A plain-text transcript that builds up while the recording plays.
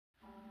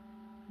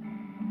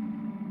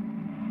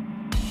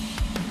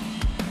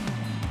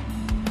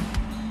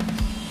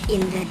In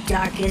the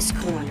darkest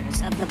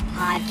corners of the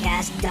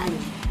podcast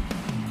dungeon,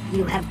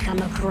 you have come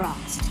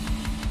across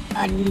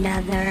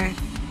another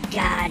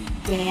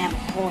goddamn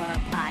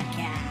horror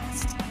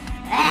podcast.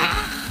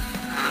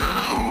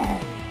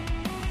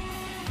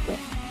 With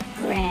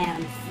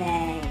Graham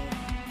Fay,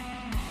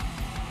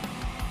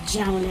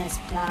 Jonas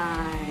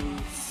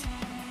Barnes,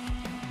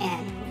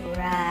 and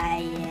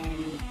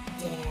Ryan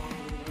Danley.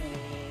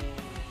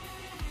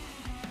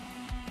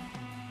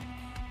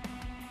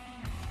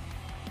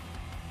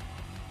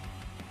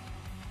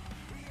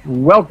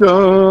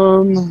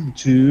 Welcome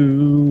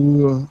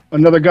to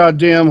another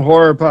goddamn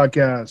horror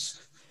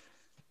podcast.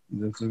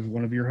 This is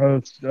one of your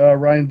hosts,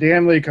 Ryan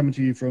Danley, coming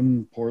to you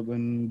from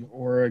Portland,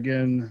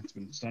 Oregon. It's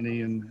been sunny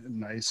and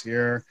nice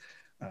here.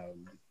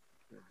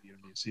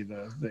 You see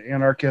the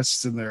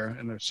anarchists in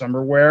their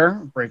summer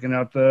wear, breaking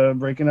out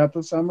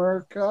the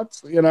summer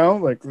cuts. You know,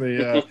 like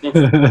the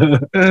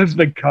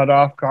the cut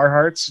off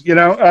Carhartts. You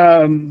know,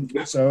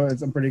 so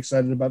I'm pretty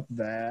excited about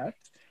that.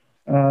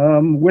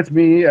 With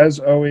me, as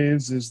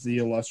always, is the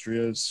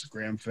illustrious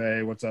Graham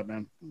Fay. What's up,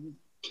 man?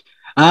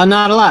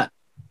 Not a lot.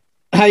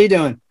 How you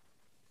doing?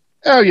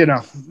 Oh,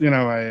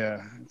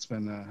 it's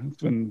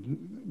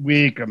been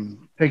week.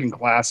 I'm taking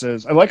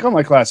classes. I like all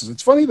my classes.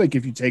 It's funny, like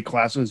if you take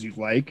classes you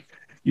like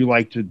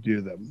to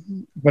do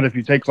them. But if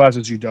you take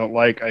classes you don't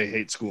like, I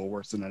hate school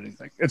worse than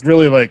anything. It's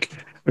really like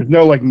there's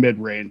no like mid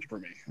range for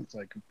me. It's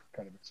like I'm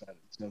kind of excited.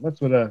 So that's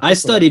what I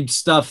studied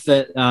stuff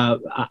that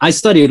I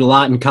studied a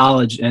lot in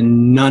college,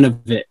 and none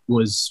of it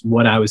was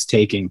what I was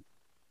taking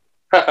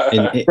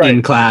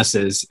in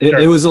classes.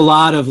 It was a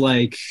lot of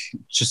like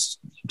just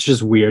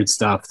weird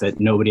stuff that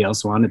nobody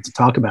else wanted to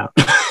talk about.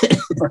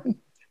 It's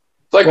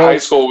like high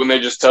school when they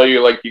just tell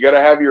you, like, you got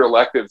to have your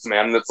electives,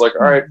 man. And it's like,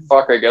 all right,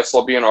 fuck, I guess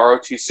I'll be an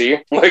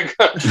ROTC. Like,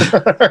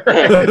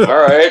 all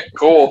right,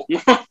 cool.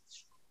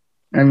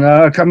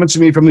 And coming to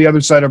me from the other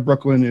side of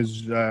Brooklyn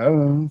is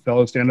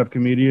fellow stand-up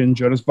comedian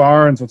Jonas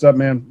Barnes. What's up,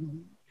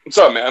 man? What's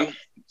up, man?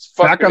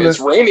 It's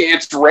rainy.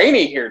 It's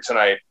rainy here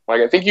tonight.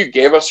 Like, I think you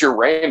gave us your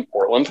rain,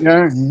 Portland.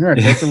 Yeah,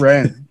 take the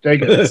rain.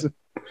 Take it.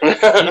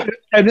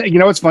 And you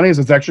know what's funny is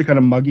it's actually kind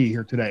of muggy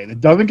here today, and it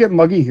doesn't get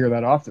muggy here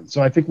that often.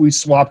 So I think we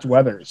swapped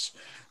weathers.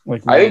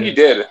 Like I think you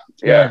did.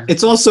 Yeah.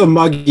 It's also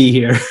muggy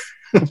here.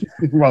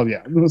 Well,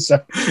 yeah.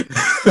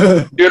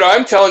 Dude,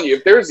 I'm telling you,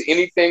 if there's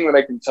anything that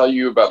I can tell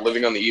you about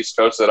living on the East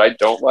Coast that I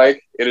don't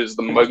like, it is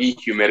the muggy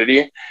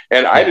humidity.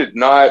 And I did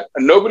not.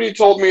 Nobody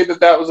told me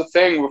that was a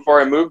thing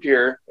before I moved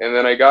here. And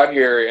then I got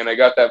here, and I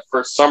got that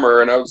first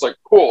summer, and I was like,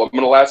 cool, I'm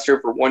going to last here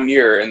for 1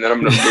 year, and then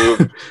I'm going to move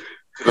to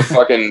the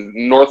fucking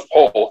North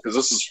Pole because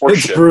this is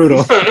horseshit. It's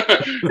brutal.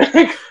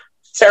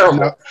 Terrible.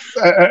 You know,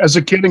 as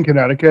a kid in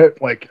Connecticut,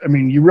 like, I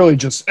mean, you really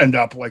just end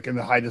up like in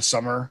the height of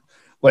summer,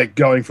 like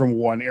going from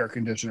one air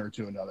conditioner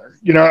to another.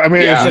 You know, I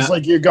mean, it's just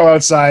like you go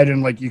outside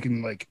and like you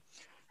can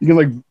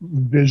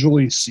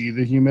visually see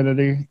the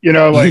humidity. You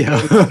know, like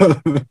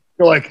you're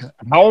like,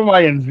 how am I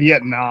in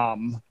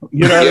Vietnam?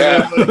 You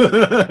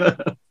know,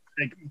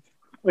 like,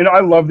 you know, I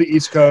love the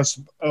East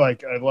Coast.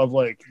 Like, I love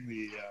like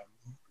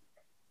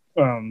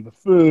the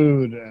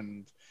food,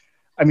 and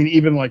I mean,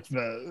 even like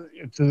to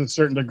a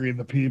certain degree,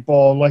 the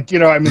people, like, you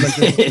know, I mean, like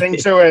there's a thing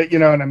to it, you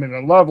know, and I mean, I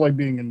love like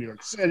being in New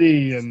York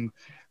City and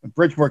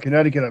Bridgeport,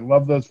 Connecticut. I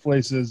love those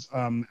places.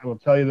 I will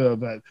tell you though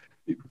that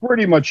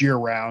pretty much year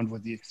round,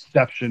 with the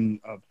exception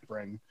of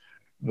spring,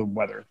 the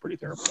weather is pretty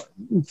terrible.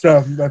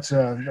 So that's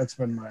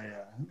been my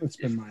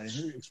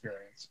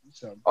experience.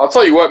 So I'll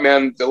tell you what,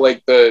 man,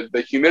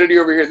 the humidity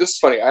over here, this is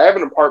funny. I have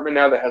an apartment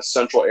now that has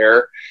central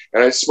air,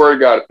 and I swear to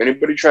God, if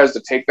anybody tries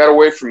to take that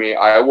away from me,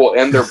 I will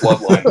end their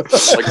bloodline.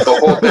 Like the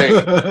whole thing.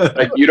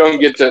 Like you don't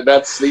get to,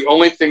 that's the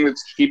only thing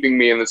that's keeping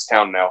me in this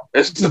town now.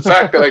 It's the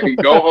fact that I can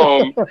go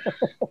home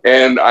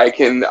and I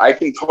can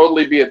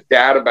totally be a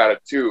dad about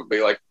it too.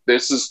 Be like,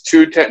 this is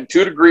 2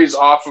 degrees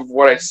off of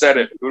what I said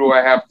it. Who do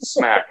I have to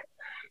smack?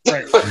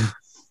 right.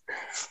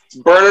 It's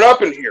burning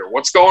up in here.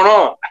 What's going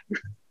on?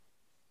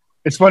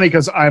 It's funny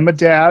because I'm a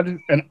dad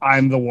and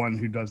I'm the one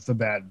who does the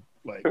bad,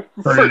 like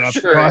burning up.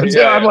 Sure,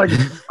 yeah. I'm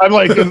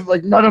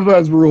like none of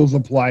those rules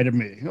apply to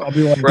me. I'll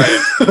be like,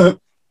 right.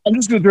 I'm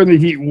just gonna turn the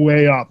heat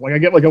way up. Like I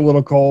get like a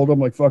little cold. I'm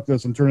like, fuck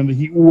this. I'm turning the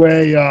heat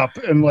way up,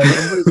 and like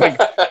everybody's like,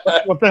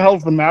 what the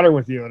hell's the matter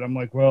with you? And I'm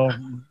like, well,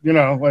 you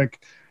know,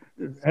 like,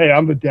 hey,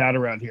 I'm the dad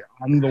around here.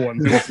 I'm the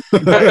one.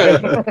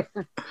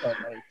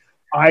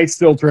 I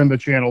still turn the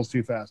channels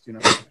too fast, you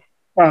know.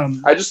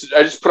 I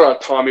just put on a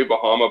Tommy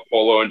Bahama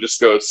polo and just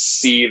go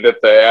seethe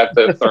at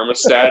the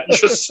thermostat.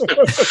 Just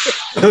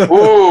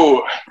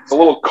ooh, it's a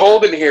little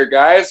cold in here,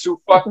 guys. Who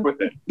fucked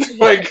with it?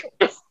 Like,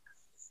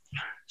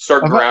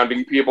 start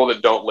grounding people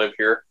that don't live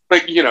here.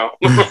 Like, you know.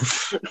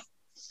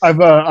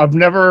 I've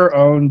never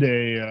owned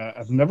a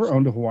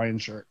Hawaiian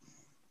shirt.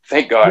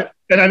 Thank God.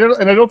 And I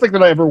don't think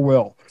that I ever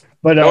will.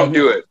 But don't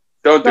do it.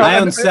 Don't do it. I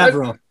own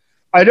several.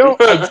 I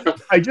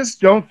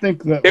just don't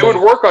think that they would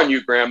work on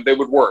you, Graham. They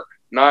would work.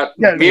 Not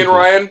me and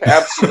Ryan.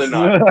 Absolutely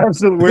not.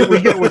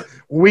 Absolutely,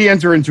 we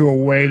enter into a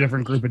way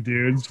different group of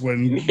dudes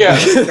when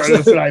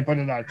Jonas and I put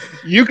it on.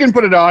 You can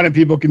put it on, and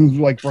people can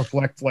like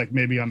reflect, like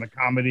maybe on the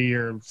comedy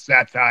or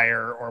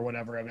satire or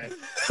whatever of it.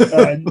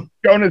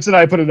 Jonas and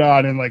I put it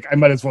on, and like I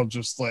might as well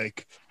just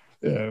like.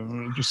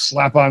 Just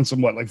slap on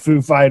some like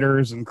Foo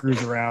Fighters and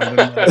cruise around. And,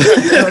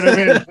 you know what I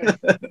mean?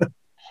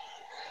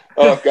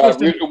 Oh god,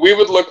 we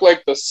would look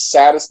like the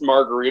saddest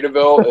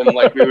Margaritaville, and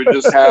like we would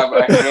just have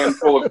a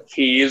handful of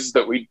keys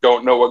that we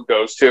don't know what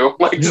goes to.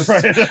 Like,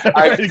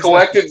 I've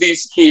collected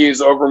these keys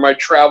over my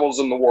travels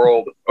in the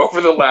world over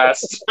the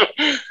last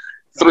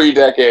 3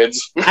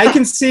 decades. I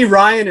can see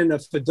Ryan in a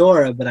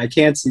fedora, but I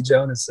can't see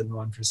Jonas in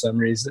one for some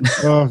reason.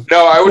 No,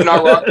 I would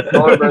not rock a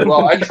fedora very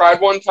well. I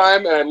tried one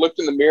time, and I looked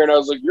in the mirror, and I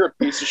was like, "You're a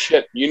piece of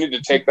shit. You need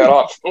to take that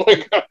off."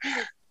 Like,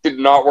 did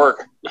not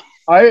work.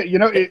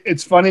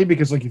 It's funny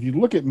because like if you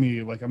look at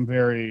me, like I'm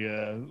very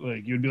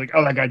like you'd be like,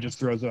 oh, that guy just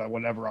throws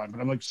whatever on,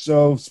 but I'm like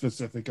so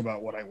specific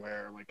about what I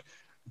wear, like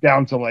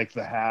down to like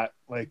the hat,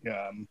 like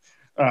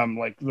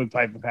the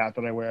type of hat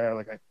that I wear.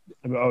 Like I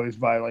always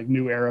buy like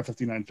New Era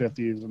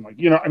 5950s, and like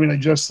I mean I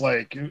just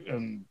like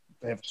and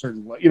they have a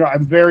certain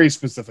I'm very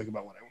specific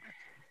about what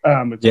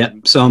I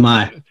wear. So am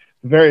I.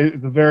 The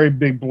very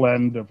big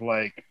blend of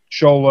like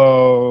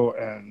Cholo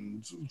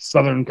and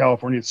Southern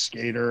California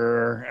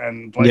skater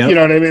and like you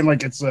know what I mean,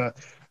 like it's a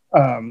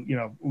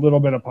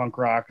little bit of punk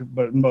rock,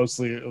 but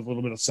mostly a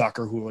little bit of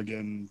soccer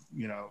hooligan,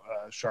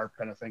 sharp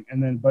kind of thing.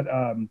 And then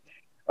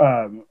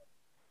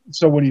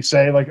so when you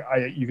say like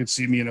you could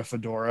see me in a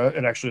fedora,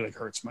 it actually like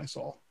hurts my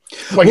soul.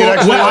 Like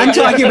I'm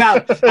talking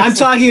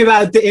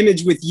about the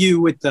image with you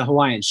with the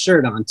Hawaiian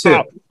shirt on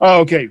too. Oh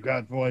okay,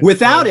 God, boy.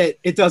 Without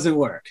it doesn't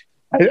work.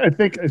 I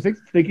think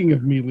thinking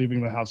of me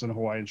leaving the house in a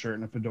Hawaiian shirt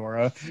and a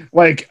fedora,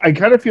 like I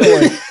kind of feel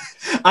like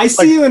I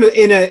see you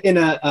in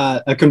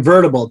a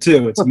convertible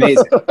too. It's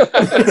amazing.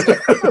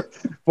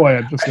 Boy,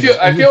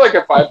 I feel like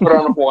if I put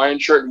on a Hawaiian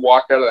shirt and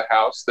walked out of the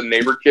house, the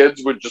neighbor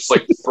kids would just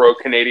like throw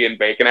Canadian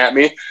bacon at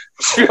me.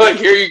 Be like,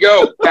 "Here you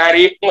go,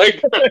 Patty!"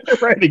 Like,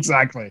 right,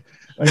 exactly.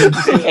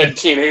 And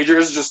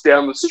teenagers just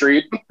down the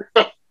street.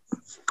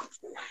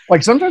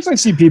 Like sometimes I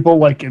see people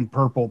like in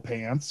purple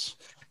pants,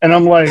 and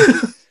I'm like.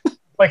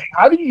 Like,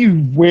 how do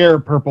you wear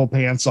purple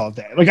pants all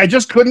day? Like, I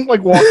just couldn't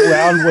like walk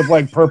around with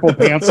like purple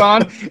pants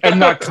on and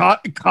not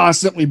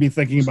constantly be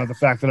thinking about the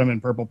fact that I'm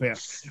in purple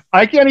pants.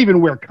 I can't even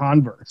wear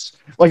Converse.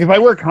 Like, if I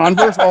wear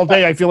Converse all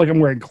day, I feel like I'm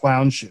wearing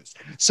clown shoes.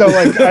 So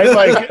like,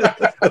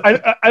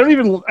 I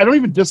don't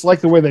even dislike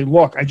the way they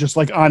look. I just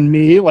like on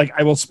me, like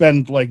I will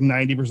spend like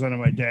 90% of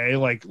my day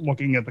like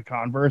looking at the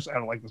Converse out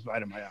of like the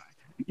side of my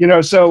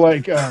eye. So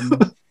like,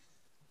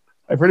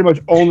 I pretty much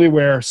only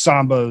wear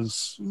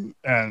Sambas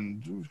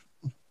and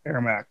Air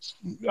Max.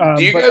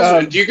 Do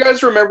you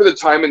guys remember the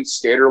time in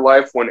skater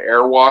life when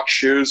Airwalk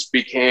shoes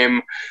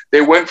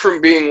they went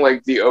from being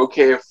like the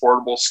okay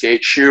affordable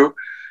skate shoe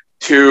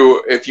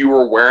to if you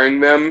were wearing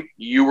them,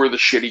 you were the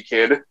shitty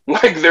kid.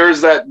 Like there was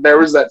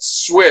that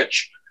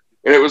switch,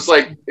 and it was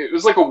like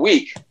a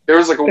week. There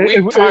was like a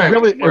week time.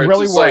 It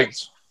really was. Like,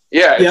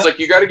 it's like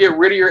you got to get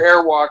rid of your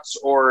Airwalks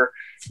or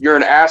you're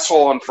an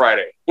asshole on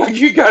Friday. Like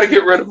you got to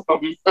get rid of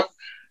them.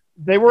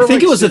 I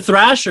think it was a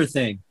Thrasher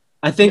thing.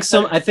 I think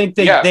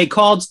they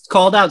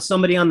called out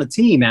somebody on the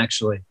team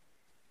actually.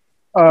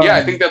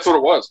 I think that's what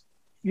it was.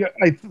 Yeah,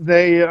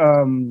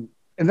 and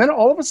then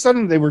all of a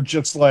sudden they were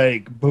just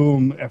like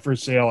boom for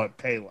sale at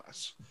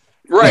Payless.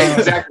 Right,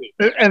 exactly.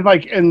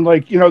 And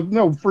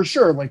no, for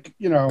sure. Like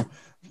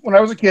when I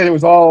was a kid, it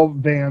was all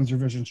Vans or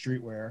Vision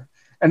Streetwear,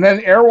 and then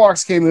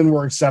Airwalks came in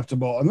were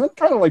acceptable, and then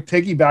kind of like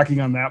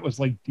piggybacking on that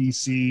was like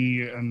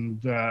DC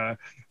and.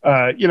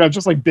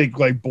 Just like big,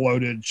 like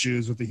bloated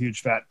shoes with the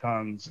huge fat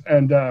tongues.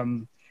 And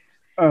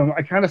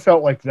I kind of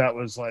felt like that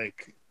was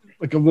like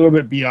a little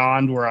bit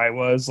beyond where I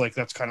was. Like,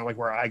 that's kind of like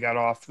where I got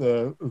off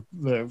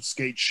the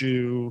skate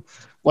shoe,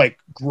 like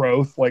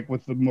growth, like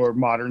with the more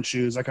modern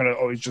shoes. I kind of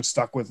always just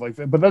stuck with like,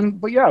 but I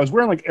was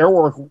wearing like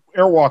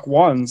Airwalk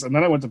ones. And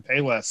then I went to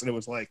Payless and it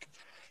was like,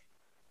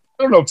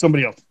 I don't know if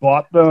somebody else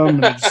bought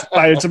them and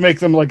decided to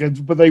make them like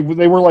but they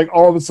were like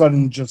all of a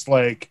sudden just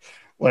like,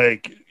 you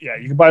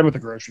can buy them at the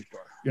grocery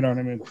store. You know what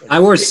I mean? I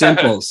wore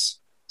Simples.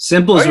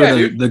 Simples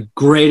were the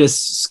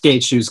greatest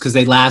skate shoes because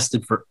they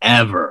lasted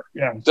forever.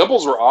 Yeah,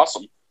 Simples were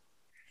awesome.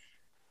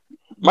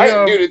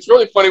 Dude, it's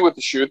really funny with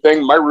the shoe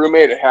thing. My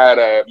roommate had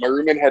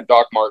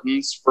Doc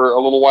Martens for a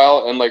little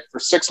while, and like for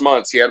 6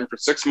 months, he had them for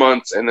 6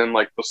 months, and then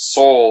like the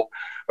sole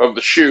of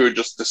the shoe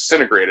just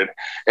disintegrated.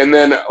 And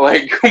then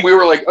like we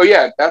were like, oh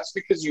yeah, that's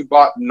because you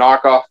bought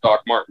knockoff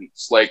Doc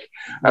Martens. Like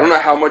I don't know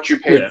how much you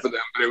paid for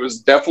them, but it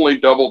was definitely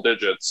double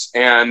digits,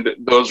 and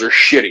those are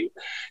shitty.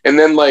 And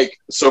then like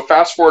so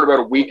fast forward about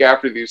a week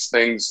after these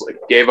things like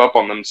gave up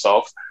on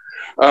themselves,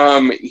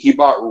 he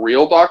bought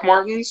real Doc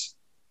Martens,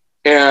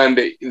 and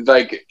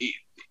like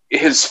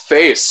his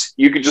face,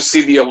 you could just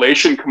see the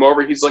elation come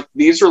over. He's like,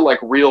 these are like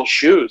real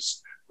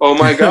shoes. Oh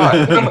my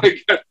god.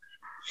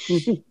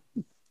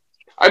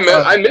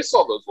 I miss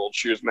all those old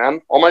shoes, man.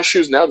 All my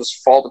shoes now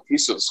just fall to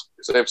pieces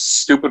because they have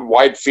stupid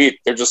wide feet.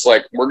 They're just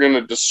like, we're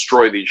gonna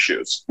destroy these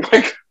shoes,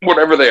 like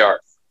whatever they are.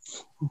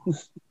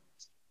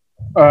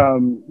 All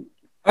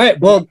right.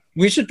 Well,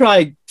 we should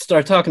probably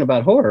start talking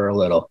about horror a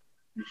little.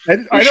 I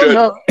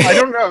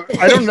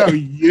don't know.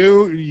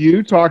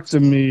 You talked to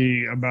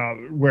me about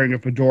wearing a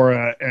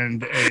fedora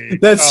and a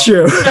That's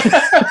true.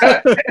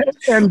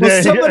 and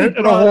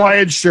a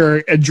Hawaiian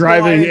shirt and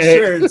driving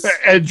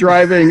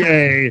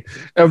a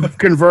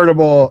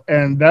convertible,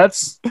 and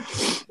that's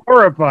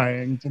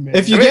horrifying to me.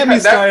 If you get me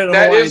started on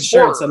Hawaiian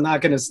shirts, I'm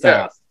not going to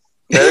stop. Yeah.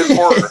 That is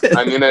horror.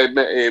 I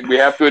mean, we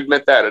have to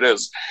admit that it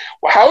is.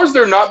 Well, how has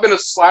there not been a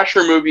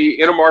slasher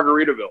movie in a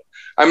Margaritaville?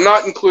 I'm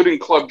not including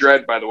Club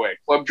Dread, by the way.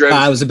 Club Dread.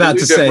 I was about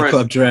to say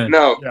Club Dread.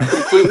 No,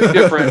 completely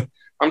different.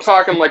 I'm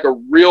talking like a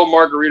real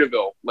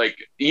Margaritaville. Like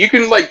you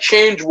can like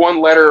change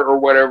one letter or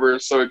whatever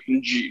so it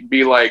can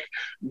be like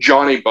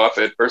Johnny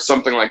Buffett or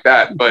something like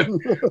that. But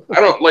I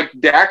don't like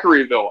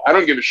Daiquiривille. I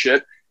don't give a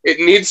shit. It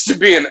needs to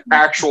be an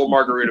actual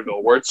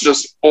Margaritaville where it's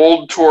just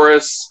old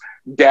tourists,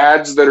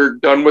 dads that are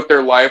done with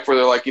their life where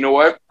they're like, you know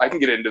what, I can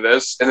get into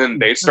this, and then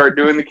they start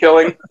doing the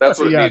killing. That's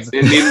what it needs.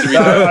 It needs to be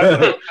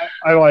done.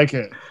 I like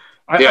it.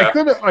 I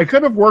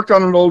could have worked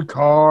on an old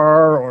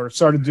car or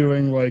started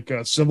doing like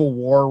a Civil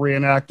War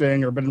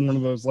reenacting or been one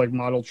of those like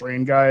model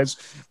train guys.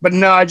 But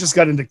no, I just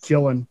got into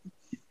killing.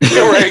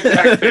 Right,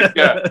 exactly.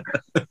 Yeah.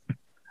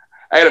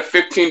 I had a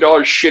 $15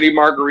 shitty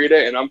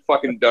margarita and I'm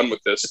fucking done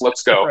with this.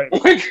 Let's go.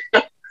 Right.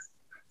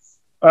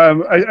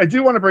 I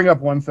do want to bring up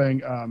one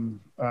thing, and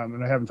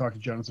I haven't talked to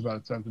Jonas about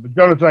it since, but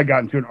Jonas and I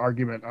got into an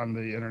argument on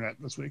the internet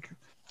this week.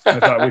 I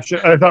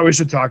thought we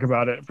should talk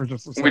about it for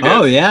just a second.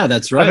 Oh yeah,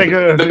 that's right.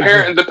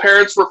 The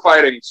parents were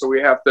fighting, so we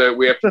have to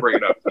bring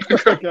it up.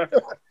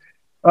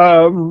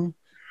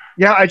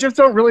 Yeah, I just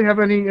don't really have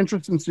any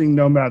interest in seeing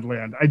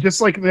Nomadland. I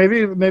just like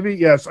maybe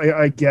yes,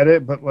 I get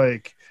it, but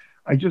like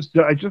I just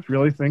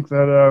really think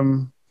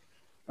that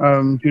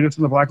Judas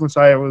and the Black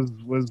Messiah was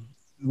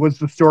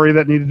the story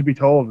that needed to be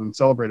told and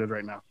celebrated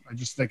right now. I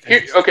just think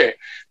okay,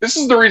 this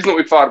is the reason that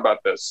we thought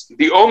about this.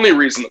 The only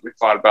reason that we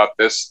thought about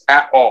this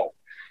at all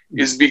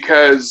is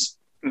because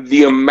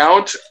the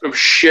amount of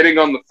shitting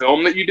on the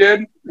film that you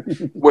did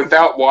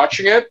without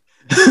watching it,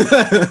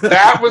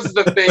 that was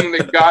the thing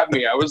that got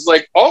me. I was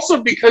like,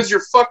 also because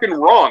you're fucking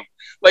wrong.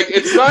 Like,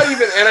 it's not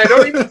even, and I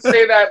don't even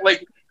say that,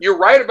 like, you're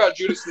right about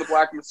Judas and the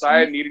Black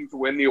Messiah needing to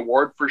win the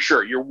award for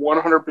sure. You're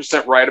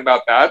 100% right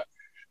about that.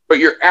 But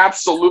you're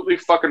absolutely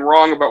fucking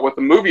wrong about what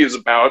the movie is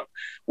about,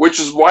 which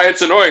is why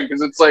it's annoying,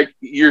 because it's like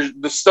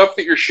the stuff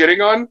that you're shitting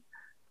on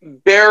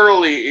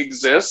barely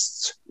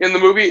exists in the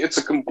movie.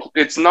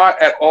 It's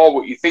not at all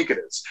what you think it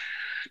is.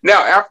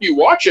 Now, after you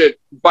watch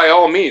it, by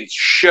all means,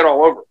 shit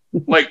all over,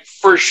 like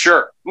for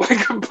sure.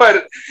 Like,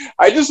 but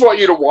I just want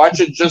you to watch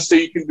it just so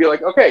you can be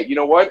like, okay, you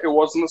know what? It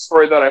wasn't the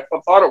story that I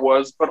thought it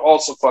was, but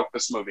also fuck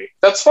this movie.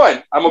 That's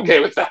fine. I'm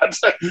okay with that.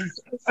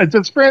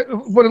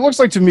 What it looks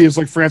like to me is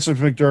like Frances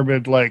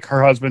McDormand. Like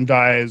her husband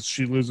dies,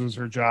 she loses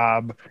her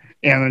job,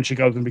 and then she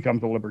goes and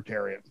becomes a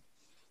libertarian.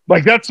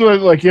 Like that's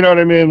what, like, you know what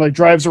I mean? Like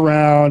drives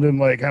around and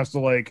like has to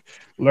like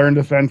learn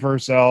to fend for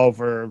herself,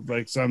 or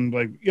like some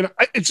like, you know,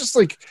 it's just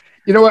like,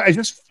 you know what? I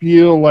just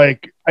feel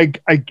like I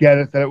get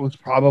it that it was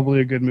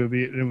probably a good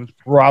movie and it was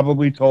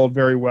probably told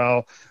very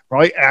well,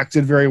 probably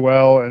acted very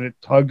well, and it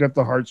tugged at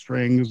the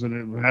heartstrings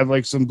and it had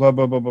like some blah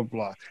blah blah blah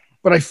blah.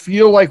 But I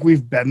feel like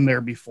we've been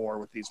there before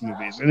with these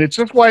movies, and it's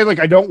just why like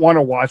I don't want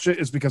to watch it,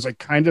 is because I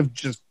kind of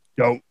just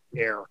don't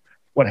care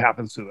what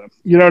happens to them.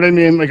 You know what I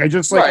mean? Like I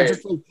just like, right.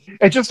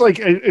 It's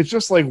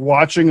just like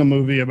watching a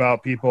movie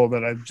about people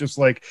that I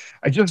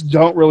just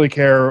don't really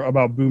care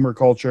about boomer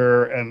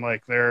culture, and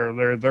like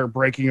they're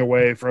breaking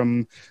away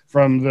from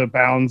the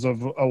bounds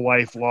of a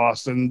life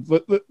lost, and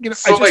you know.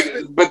 So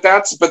but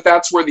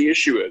that's where the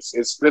issue is.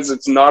 It's because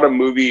it's not a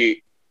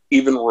movie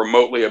even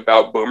remotely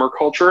about boomer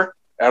culture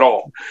at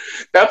all.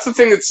 That's the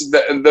thing. That's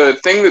the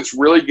thing that's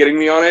really getting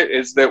me on it,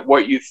 is that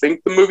what you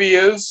think the movie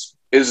is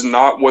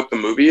not what the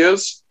movie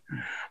is.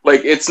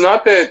 Like, it's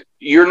not that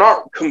you're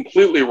not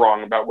completely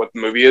wrong about what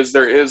the movie is.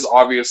 There is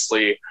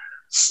obviously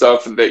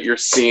stuff that you're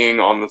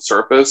seeing on the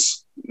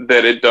surface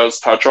that it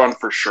does touch on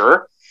for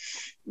sure,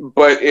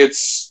 but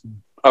it's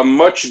a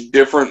much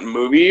different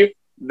movie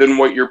than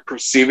what you're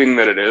perceiving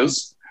that it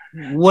is.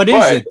 What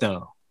is it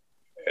though?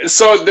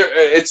 So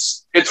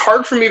it's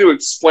hard for me to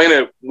explain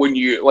it when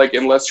you like,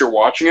 unless you're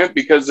watching it,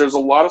 because there's a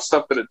lot of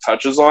stuff that it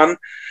touches on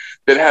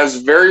that has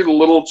very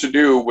little to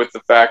do with the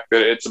fact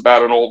that it's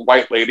about an old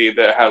white lady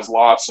that has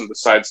lost and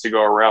decides to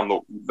go around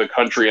the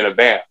country in a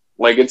van.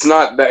 Like, it's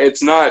not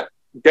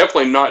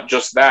definitely not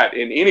just that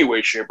in any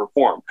way, shape, or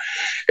form.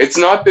 It's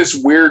not this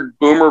weird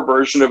boomer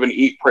version of an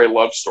Eat, Pray,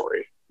 Love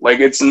story. Like,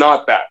 it's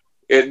not that.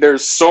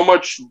 There's so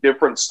much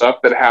different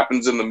stuff that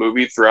happens in the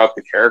movie throughout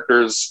the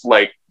character's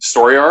like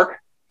story arc,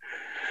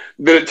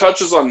 that it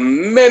touches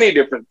on many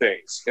different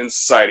things in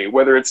society,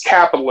 whether it's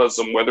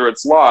capitalism, whether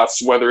it's loss,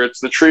 whether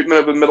it's the treatment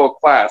of the middle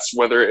class,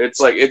 whether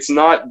it's like, it's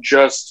not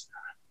just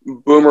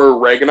boomer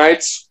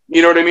Reaganites,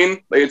 you know what I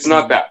mean? Like, it's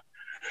not that.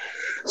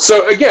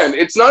 So again,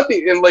 it's not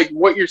and like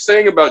what you're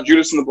saying about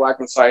Judas and the Black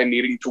Messiah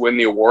needing to win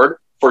the award,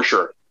 for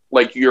sure.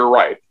 Like, you're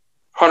right.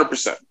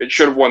 100%. It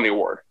should have won the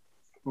award.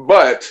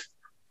 But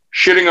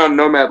shitting on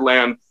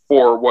Nomadland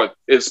for what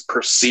is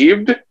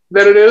perceived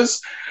that it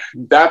is,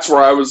 that's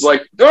where I was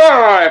like,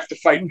 I have to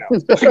fight now.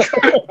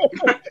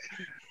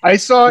 I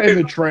saw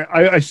in the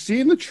I see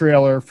in the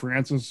trailer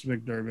Frances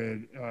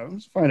McDermott,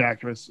 who's a fine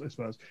actress, I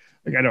suppose.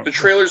 Like, I don't. The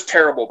trailer's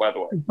terrible, by the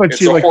way. But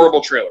it's a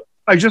horrible trailer.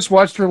 I just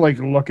watched her like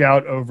look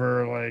out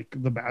over like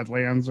the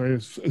Badlands. I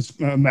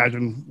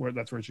imagine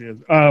that's where she is.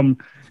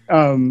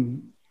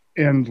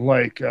 And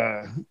like,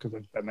 because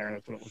I've been there and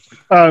that's what it looks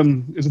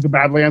like. Is it the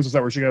Badlands? Is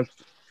that where she goes?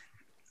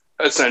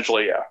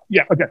 Essentially, yeah.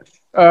 Yeah. Okay.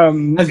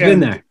 I've been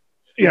there.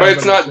 Yeah, but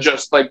it's not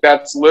just like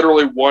that's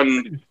literally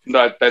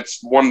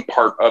that's one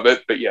part of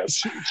it. But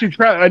yes,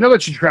 I know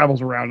that she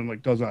travels around and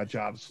like does odd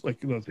jobs, like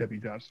those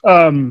hippie jobs.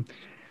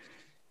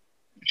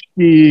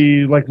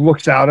 She like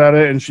looks out at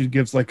it and she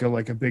gives like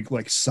a big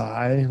like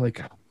sigh,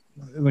 like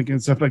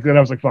and stuff like that. I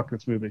was like, fuck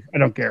this movie. I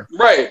don't care.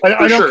 Right.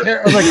 I don't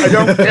care. I was like, I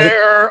don't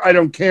care. I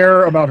don't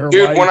care about her.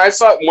 Dude, life. when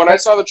I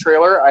saw the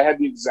trailer, I had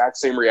the exact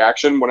same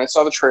reaction. When I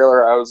saw the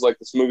trailer, I was like,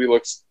 this movie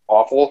looks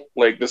awful.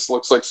 Like, this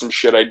looks like some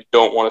shit I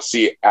don't want to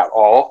see at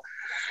all.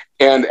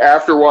 And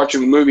after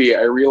watching the movie,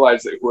 I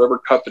realized that whoever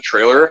cut the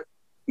trailer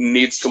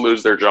needs to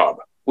lose their job.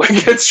 Like,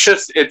 it's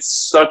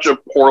such a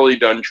poorly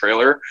done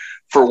trailer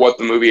for what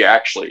the movie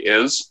actually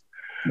is.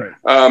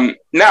 Right.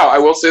 Now, I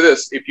will say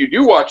this. If you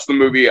do watch the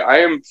movie, I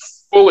am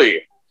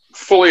fully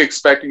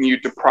expecting you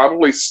to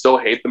probably still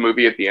hate the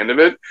movie at the end of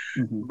it,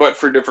 but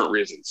for different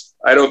reasons.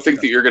 I don't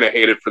think that you're going to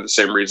hate it for the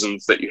same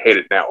reasons that you hate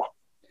it now.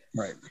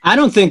 Right. I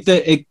don't think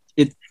that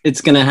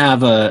it's going to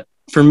have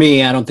for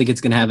me, I don't think it's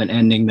going to have an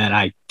ending that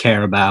I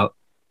care about.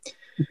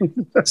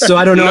 So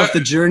I don't know if the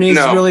journey is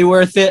really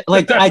worth it.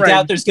 Like, I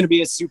doubt there's going to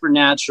be a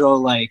supernatural,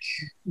 like,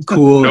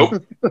 cool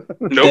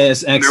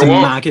this ex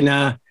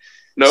machina.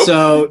 Nope.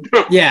 So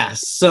yeah,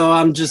 so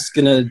I'm just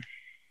gonna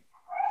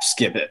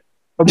skip it.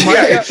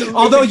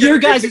 Although your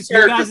guys'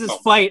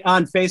 fight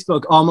on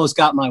Facebook almost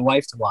got my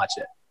wife to watch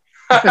it.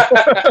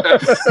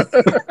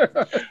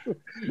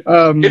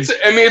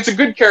 It's a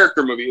good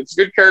character movie. It's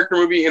a good character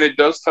movie, and it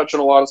does touch on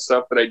a lot of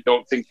stuff that I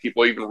don't think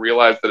people even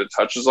realize that it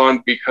touches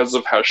on because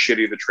of how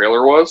shitty the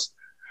trailer was.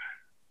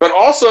 But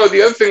also,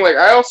 the other thing, like,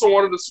 I also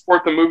wanted to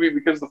support the movie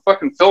because the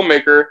fucking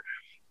filmmaker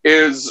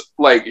is,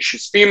 like,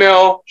 she's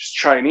female, she's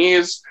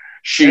Chinese,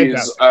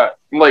 she's,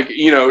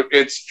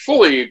 it's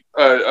fully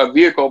a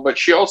vehicle, but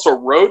she also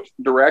wrote,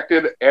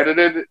 directed,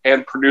 edited,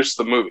 and produced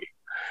the movie.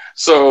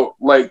 So,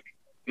 like,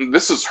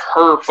 this is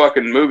her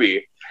fucking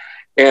movie.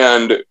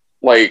 And,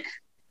 like,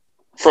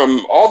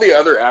 from all the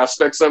other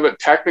aspects of it,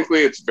 technically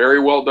it's very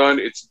well done.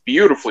 It's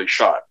beautifully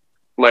shot.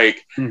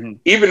 Like,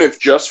 even if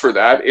just for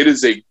that, it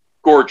is a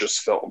gorgeous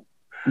film.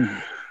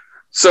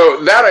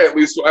 So that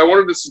I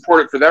wanted to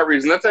support it for that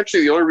reason. That's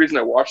actually the only reason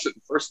I watched it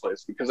in the first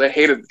place, because I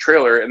hated the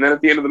trailer. And then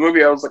at the end of the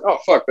movie, I was like, oh,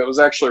 fuck, that was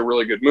actually a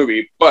really good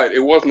movie. But it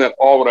wasn't at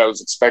all what I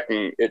was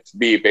expecting it to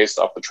be based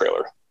off the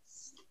trailer.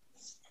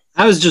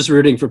 I was just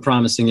rooting for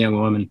Promising Young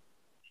Woman.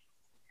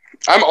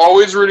 I'm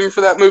always rooting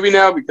for that movie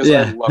now because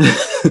I love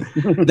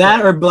it.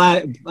 That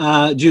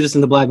or Judas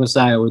and the Black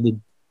Messiah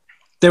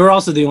they were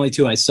also the only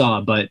two I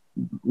saw, but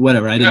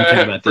whatever. I didn't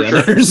care about the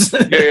others.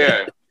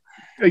 Yeah.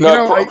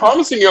 No,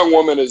 Promising Young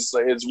Woman is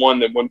one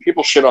that when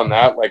people shit on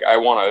that, like, I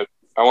want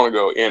to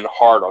go in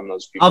hard on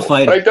those people. I'll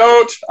fight. But I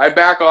don't. I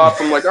back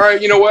off. I'm like, all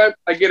right, you know what?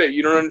 I get it.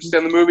 You don't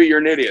understand the movie. You're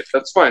an idiot.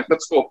 That's fine.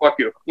 That's cool. Fuck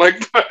you.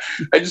 Like,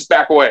 I just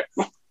back away.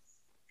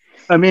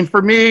 I mean,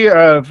 for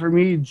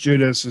me,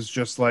 Judas is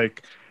just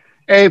like,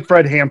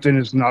 Fred Hampton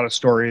is not a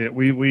story.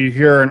 We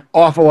hear an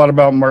awful lot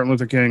about Martin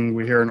Luther King.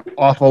 We hear an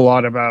awful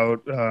lot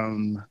about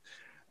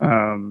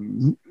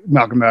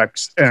Malcolm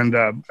X,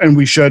 and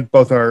we should.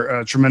 Both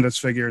are tremendous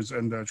figures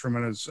and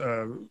tremendous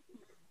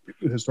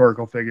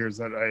historical figures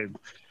that I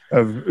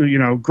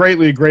have,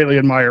 greatly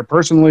admire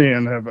personally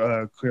and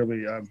have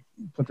clearly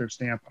put their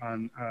stamp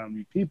on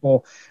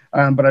people.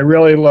 But I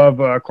really love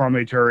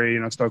Kwame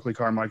Ture, Stokely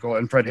Carmichael,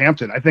 and Fred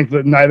Hampton. I think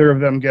that neither of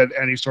them get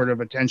any sort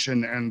of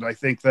attention, and I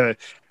think that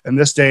in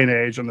this day and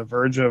age, on the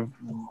verge of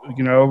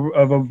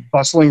a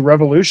bustling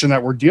revolution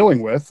that we're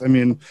dealing with, I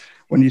mean,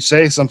 when you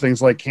say some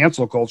things like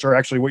cancel culture,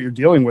 actually what you're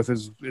dealing with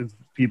is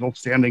people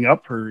standing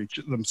up for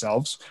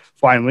themselves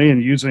finally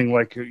and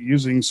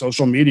using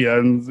social media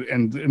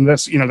and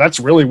this, that's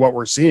really what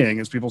we're seeing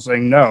is people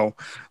saying, no,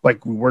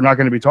 like, we're not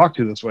going to be talked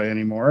to this way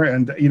anymore.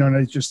 And, and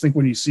I just think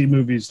when you see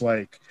movies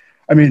like,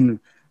 I mean,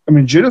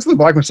 Judas and the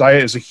Black Messiah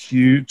is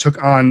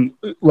took on,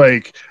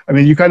 like, I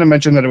mean, you kind of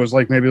mentioned that it was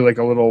like maybe like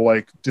a little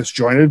like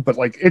disjointed, but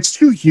like it's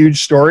two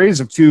huge stories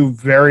of two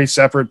very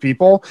separate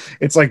people.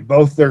 It's like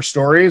both their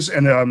stories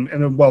and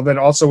then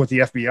also with the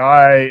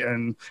FBI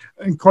and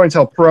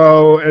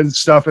COINTELPRO and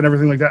stuff and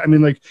everything like that. I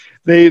mean, like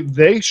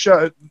they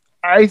shot,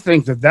 I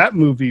think that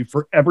movie,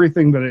 for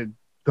everything that it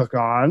took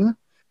on,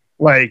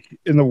 like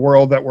in the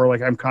world that we're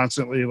like, I'm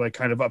constantly like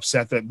kind of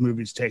upset that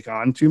movies take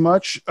on too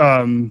much.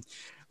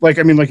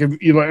 Even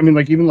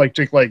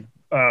take like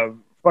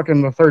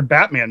fucking the third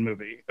Batman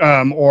movie.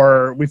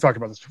 Or we've talked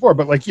about this before,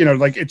 but like, you know,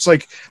 like it's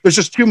like there's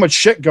just too much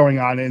shit going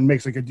on and it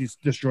makes like a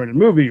disjointed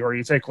movie. Or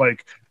you take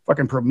like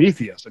fucking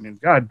Prometheus. I mean,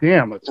 god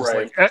damn, it's just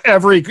like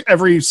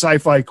every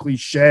sci-fi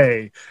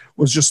cliche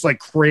was just like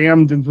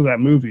crammed into that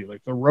movie.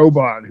 Like the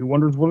robot who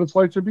wonders what it's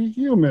like to be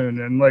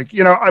human, and like,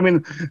 you know, I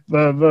mean,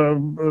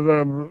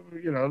 the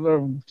you know,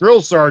 the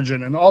drill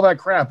sergeant and all that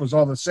crap was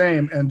all the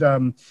same.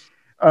 And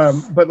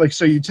but like,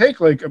 so you take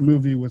like a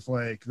movie with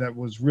like that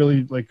was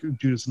really like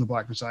Judas and the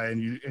Black Messiah,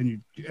 and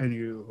you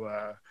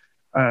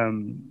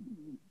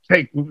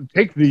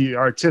take the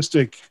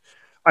artistic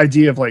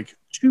idea of like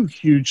two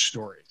huge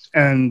stories,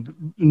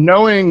 and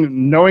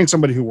knowing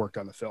somebody who worked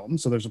on the film,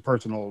 so there's a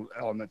personal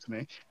element to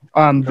me,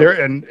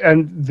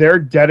 their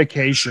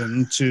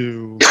dedication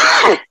to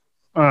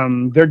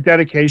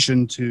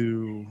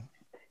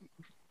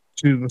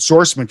the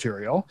source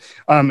material,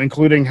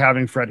 including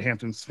having Fred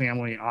Hampton's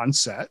family on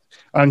set,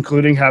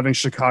 including having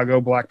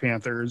Chicago Black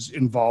Panthers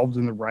involved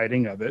in the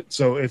writing of it,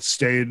 so it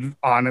stayed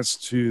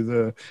honest to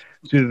the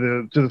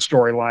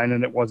storyline,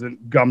 and it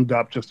wasn't gummed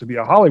up just to be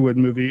a Hollywood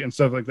movie and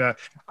stuff like that.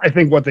 I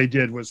think what they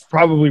did was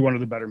probably one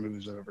of the better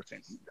movies I've ever seen.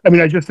 I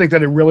mean, I just think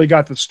that it really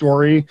got the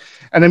story,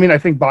 and I mean, I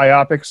think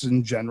biopics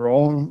in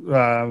general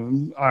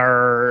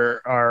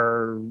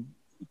are.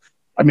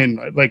 I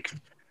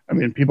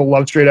mean, people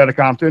love Straight Outta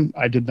Compton.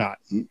 I did not.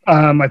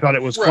 I thought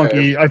it was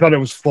clunky. I thought it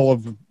was full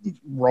of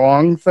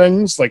wrong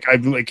things. Like I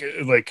you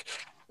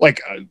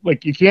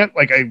can't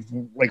I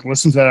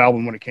listened to that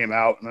album when it came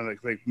out, and then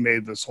they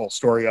made this whole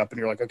story up, and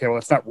you're like, okay, well,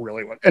 that's not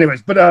really what.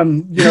 Anyways, but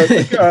you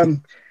know,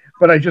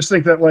 but I just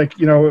think that like,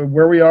 you know,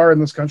 where we are in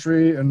this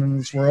country and in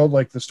this world,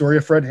 like the story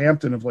of Fred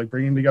Hampton of like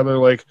bringing together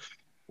like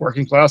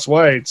working class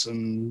whites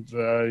and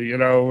you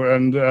know,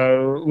 and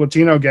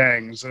Latino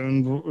gangs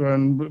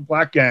and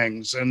black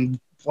gangs and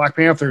Black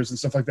Panthers and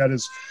stuff like that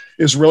is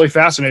really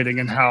fascinating,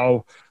 and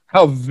how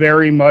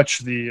very much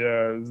the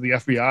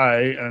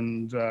FBI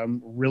and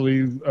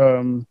really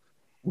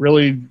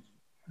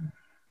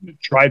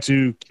try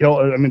to kill.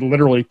 I mean,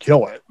 literally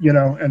kill it. You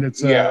know, and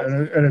it's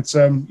and it's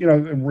you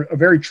know, a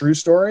very true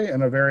story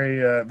and a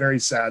very very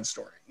sad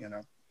story. You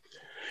know.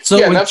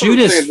 So with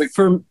Judas,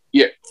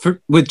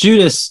 with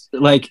Judas,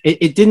 like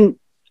it didn't.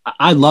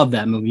 I love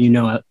that movie, you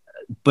know,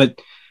 but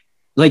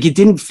like it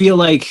didn't feel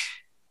like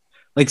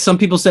some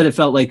people said it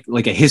felt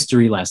like a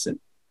history lesson,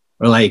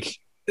 or like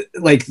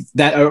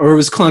that, or it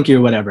was clunky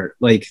or whatever.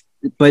 Like,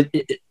 but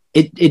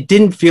it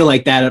didn't feel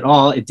like that at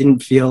all. It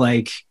didn't feel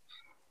like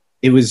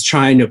it was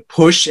trying to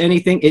push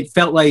anything. It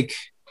felt like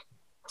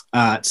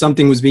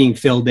something was being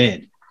filled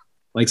in,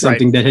 like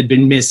something that had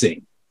been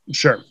missing.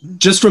 Sure.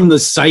 Just from the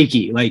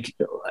psyche, it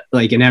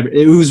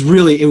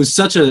was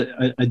such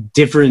a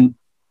different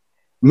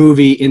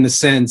movie in the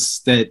sense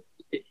that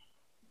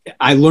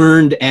I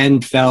learned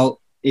and felt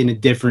in a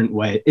different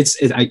way. It's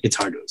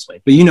hard to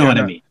explain, but you know what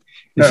I mean.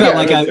 It felt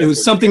like it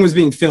was something was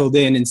being filled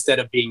in instead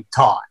of being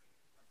taught.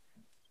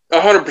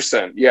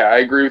 100%. Yeah, I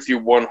agree with you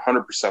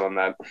 100% on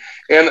that.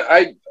 And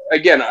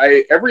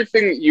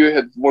everything you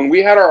had, when we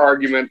had our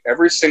argument,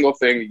 every single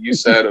thing that you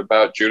said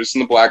about Judas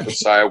and the Black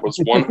Messiah was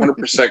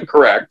 100%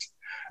 correct.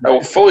 I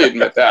will fully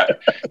admit that.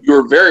 You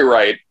were very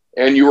right.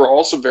 And you were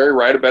also very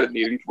right about it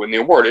needing to win the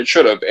award. It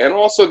should have. And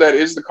also that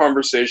is the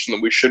conversation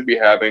that we should be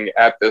having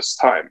at this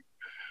time.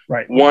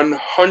 Right.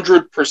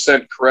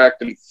 100%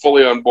 correct and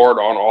fully on board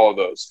on all of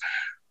those.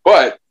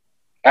 But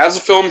as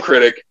a film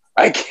critic,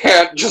 I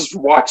can't just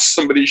watch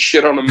somebody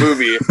shit on a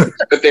movie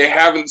that they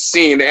haven't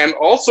seen and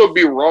also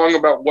be wrong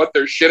about what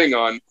they're shitting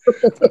on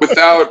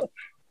without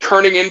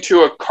turning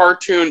into a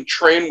cartoon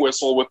train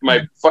whistle with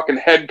my fucking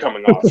head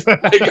coming off.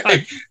 Like,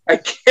 I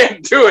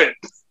can't do it.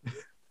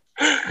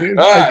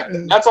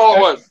 That's all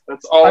it was.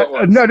 That's all it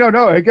was. No.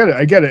 I get it.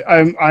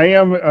 I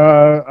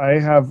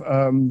have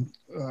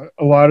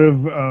a lot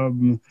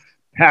of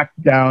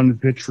packed down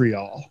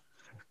vitriol.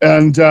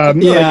 And I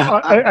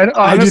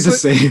do the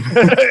same.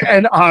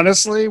 And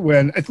honestly,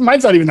 when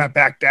mine's not even that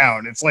back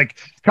down, it's like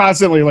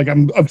constantly like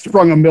I've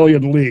sprung a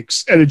million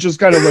leaks, and it just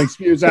kind of like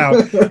spews out.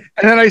 And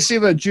then I see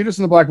that Judas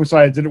and the Black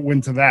Messiah didn't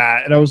win to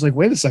that, and I was like,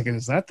 wait a second,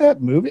 is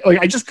that movie? Like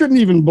I just couldn't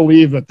even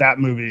believe that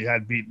movie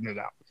had beaten it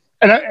out.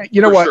 And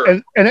you know what?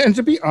 Sure. And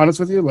to be honest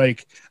with you,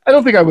 like I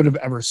don't think I would have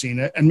ever seen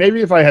it, and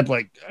maybe if I had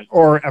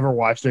or ever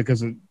watched it,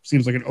 because it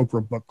seems like an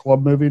Oprah book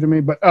club movie to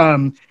me. But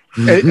I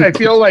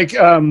feel like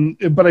it.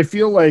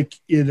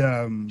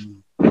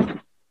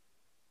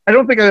 I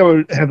don't think I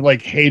would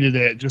have hated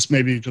it. Just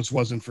maybe it just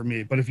wasn't for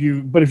me. But if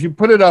you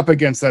put it up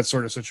against that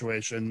sort of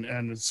situation,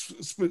 and it's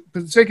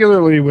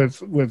particularly with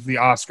the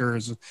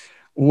Oscars,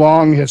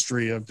 long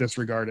history of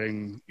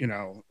disregarding,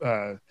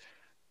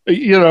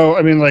 You know,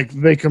 I mean, like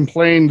they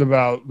complained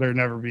about there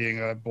never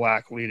being a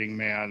black leading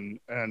man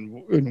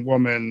and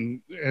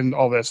woman and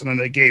all this, and then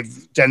they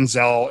gave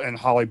Denzel and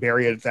Halle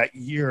Berry it that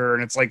year,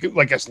 and it's like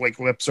it's like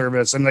lip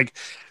service, and like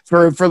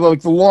for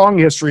like the long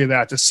history of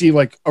that, to see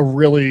like a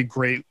really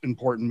great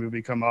important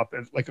movie come up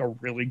at like a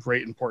really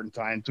great important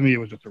time, to me it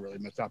was just a really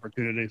missed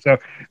opportunity. So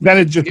then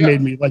it just made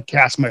me like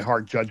cast my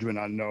hard judgment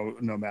on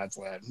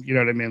Nomadland. You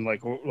know what I mean?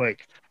 Like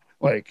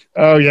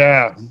oh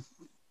yeah,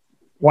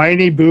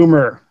 whiny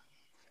boomer.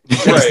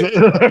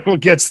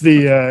 Gets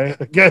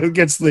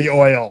the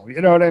oil. You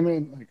know what I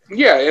mean? Like,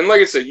 yeah, and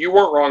like I said, you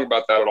weren't wrong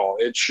about that at all.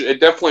 It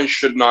definitely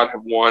should not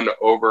have won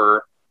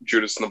over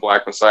Judas and the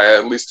Black Messiah,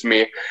 at least to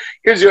me.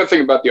 Here's the other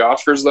thing about the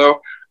Oscars,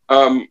 though.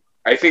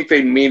 I think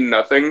they mean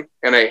nothing,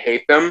 and I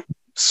hate them.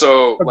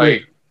 So,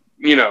 like,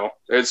 you know,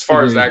 as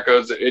far as that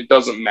goes, it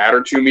doesn't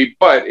matter to me.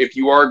 But if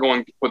you are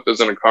going to put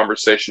those in a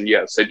conversation,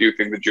 yes, I do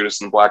think that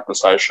Judas and the Black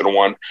Messiah should have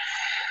won.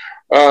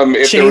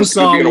 If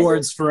Chainsaw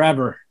Awards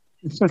forever.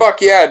 Fuck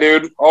yeah,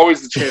 dude!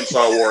 Always the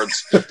Chainsaw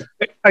Awards.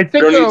 I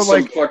think don't need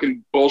some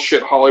fucking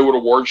bullshit Hollywood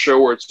award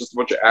show where it's just a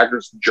bunch of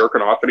actors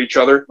jerking off at each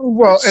other.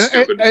 Well,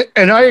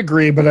 and I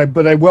agree,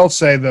 but I will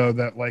say though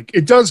that like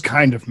it does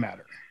kind of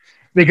matter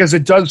because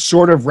it does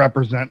sort of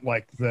represent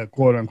like the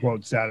quote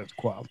unquote status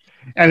quo,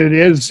 and it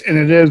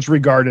is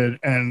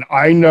regarded. And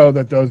I know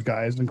that those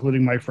guys,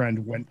 including my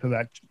friend, went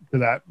to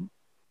that.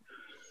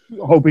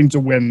 Hoping to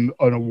win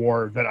an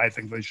award that I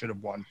think they should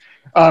have won.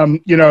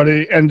 You know,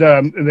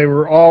 they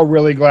were all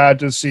really glad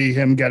to see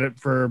him get it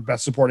for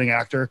Best Supporting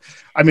Actor.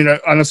 I mean,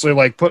 honestly,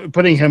 like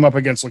putting him up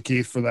against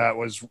Lakeith for that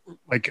was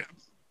like... It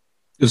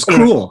was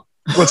cruel.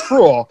 Was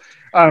cruel.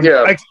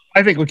 Yeah.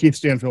 I think Lakeith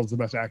Stanfield's the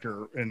best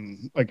actor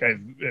in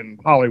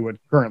Hollywood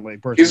currently.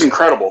 Personally. He's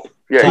incredible.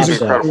 Yeah, he's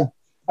incredible.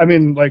 I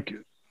mean, like,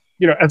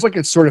 you know, it's like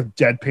it's sort of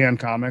deadpan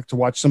comic to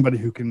watch somebody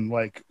who can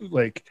like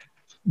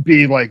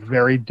be like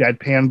very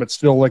deadpan but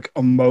still like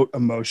emote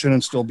emotion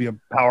and still be a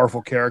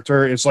powerful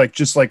character. It's like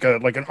just like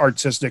an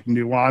artistic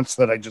nuance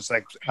that I just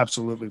like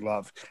absolutely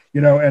love, you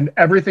know. And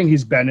everything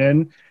he's been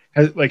in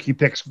has, like, he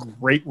picks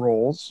great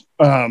roles,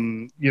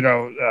 you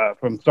know,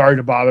 from Sorry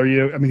to Bother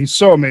You. I mean, he's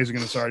so amazing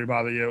in Sorry to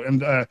Bother You,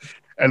 and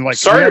like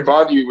Sorry to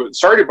Bother You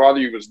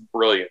was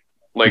brilliant,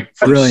 like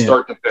from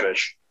start to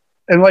finish.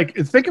 And like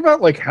think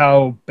about like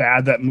how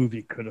bad that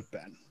movie could have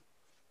been.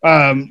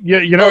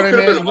 You know what I mean?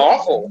 It could have been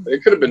awful.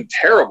 It could have been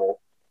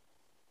terrible.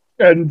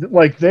 And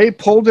like they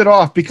pulled it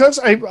off because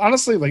I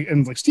honestly like,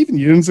 and like Stephen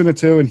Yeun's in it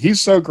too, and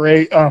he's so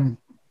great. Put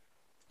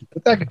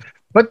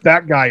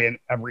that guy in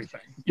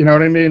everything. You know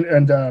what I mean?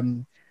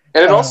 And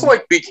it also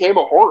like became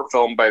a horror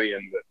film by the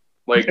end of it.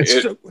 Like it,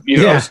 you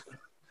know. Yeah.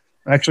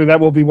 Actually, that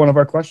will be one of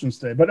our questions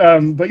today.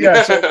 But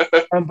yeah, so,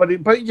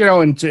 but you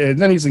know, and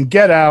then he's in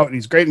Get Out, and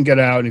he's great in Get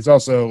Out, and he's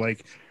also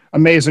like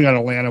amazing on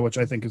Atlanta, which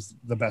I think is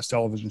the best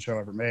television show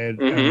ever made.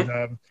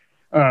 Mm-hmm.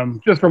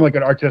 And just from like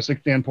an artistic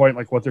standpoint,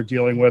 like what they're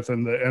dealing with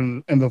and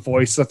the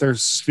voice that they're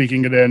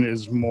speaking it in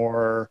is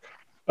more,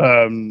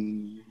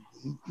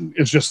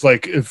 it's just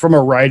like from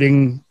a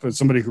writing, for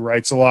somebody who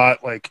writes a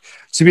lot, like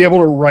to be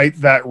able to write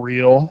that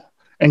real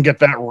and get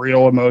that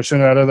real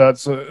emotion out of that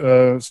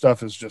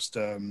stuff is just,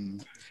 I'm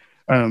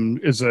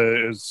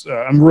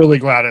really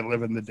glad I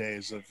live in the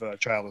days of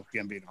Childish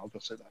Gambino. I'll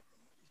just say that.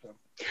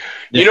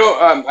 You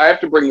know, I have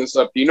to bring this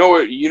up. You know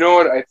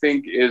what I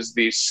think is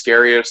the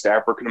scariest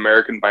African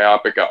American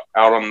biopic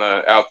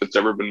out that's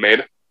ever been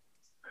made?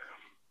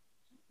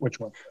 Which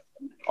one?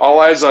 All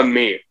Eyes on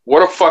Me.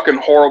 What a fucking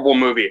horrible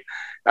movie.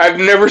 I've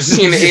never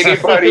seen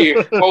anybody.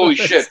 Holy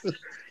shit!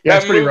 Yeah,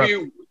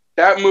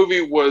 that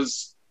movie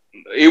was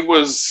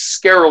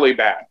scarily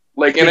bad.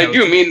 Like, and I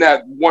do mean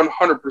that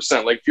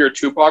 100%. Like, if you're a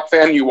Tupac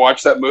fan, you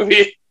watch that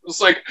movie. It's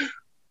like,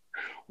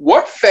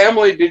 what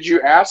family did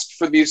you ask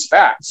for these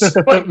facts?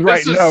 Like,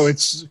 right? No,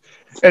 it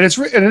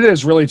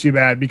is really too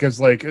bad because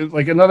like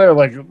another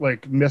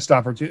like missed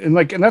opportunity, and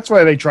that's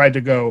why they tried to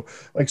go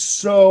like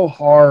so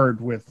hard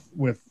with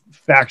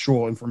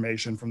factual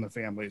information from the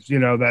families, you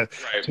know, that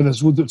right.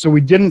 So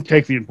we didn't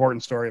take the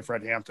important story of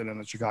Fred Hampton and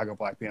the Chicago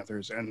Black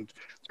Panthers and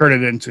turn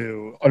it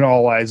into an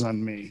All Eyes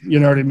on Me. You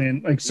know what I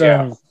mean? Like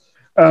so,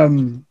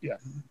 yeah.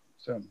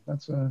 So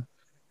that's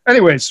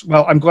Anyways,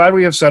 well, I'm glad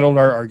we have settled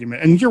our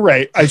argument. And you're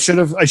right. I should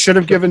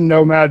have given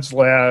Nomad's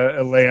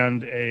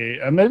Land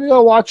a maybe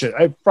I'll watch it.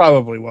 I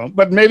probably won't,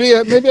 but maybe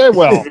I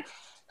will.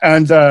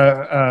 And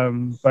yeah,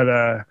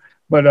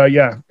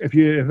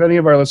 if any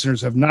of our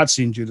listeners have not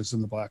seen Judas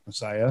and the Black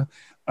Messiah,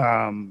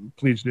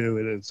 please do.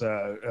 It is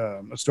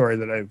a story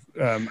that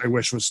I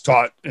wish was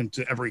taught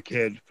into every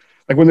kid.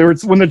 Like when they're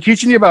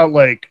teaching you about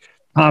like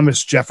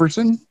Thomas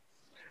Jefferson,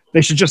 they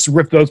should just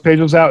rip those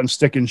pages out and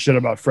stick in shit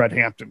about Fred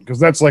Hampton, because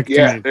that's like,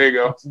 yeah, there you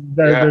go.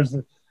 There's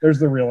the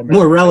real American.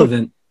 More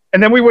relevant.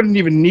 And then we wouldn't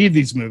even need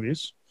these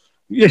movies.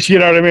 You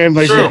know what I mean?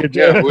 Like,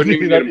 wouldn't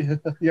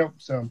even yep.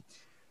 So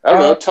I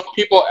don't know. Tell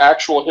people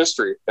actual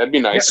history. That'd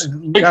be nice.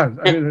 Yeah,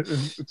 I mean,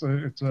 it's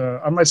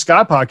on my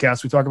ska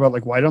podcast. We talk about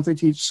like why don't they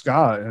teach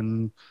ska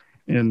in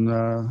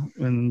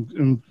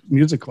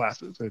music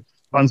classes? It's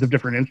tons of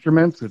different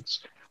instruments.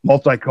 It's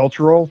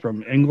multicultural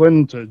from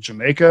England to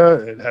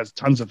Jamaica. It has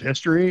tons of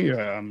history. You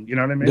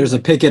know what I mean? There's a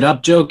pick it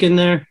up joke in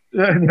there.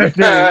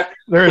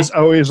 there is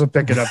always a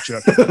pick it up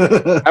joke.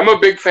 I'm a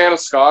big fan of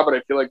ska, but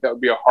I feel like that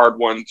would be a hard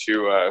one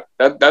to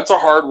that's a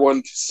hard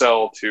one to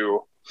sell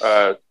to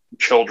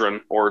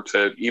children or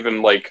to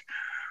even like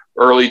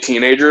early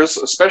teenagers,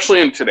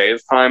 especially in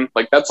today's time.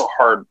 Like that's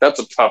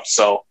a tough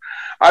sell.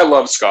 I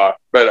love ska,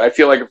 but I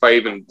feel like if I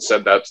even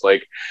said that,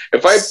 like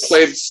if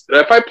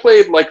I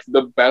played like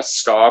the best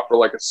ska for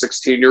like a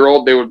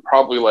 16-year-old, they would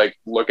probably like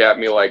look at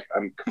me like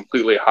I'm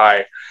completely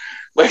high.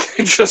 Like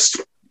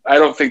I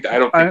don't think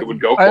it would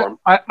go for them.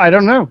 I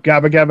don't know.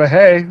 Gabba Gabba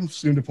Hey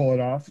seem to pull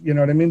it off. You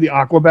know what I mean? The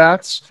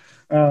Aquabats.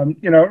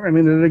 You know, I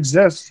mean, it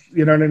exists.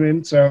 You know what I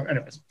mean? So,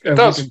 anyways, it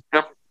does.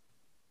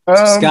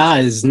 Ska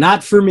is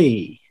not for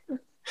me.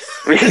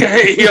 You're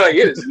like,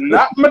 it is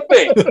not my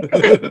thing.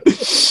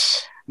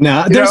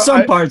 No, there's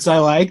some parts I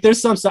like. There's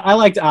some I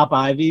liked Op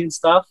Ivy and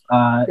stuff.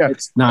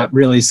 It's not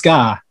really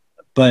ska,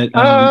 but you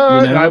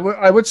know?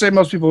 I would say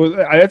most people.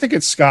 I think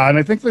it's ska, and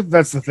I think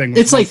that's the thing.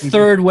 It's like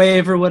third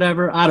wave or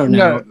whatever. I don't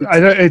know.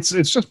 No, it's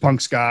just punk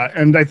ska,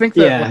 and I think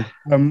that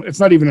it's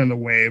not even in the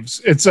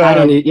waves. It's I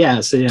don't. I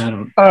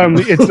don't.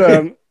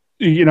 It's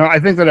you know, I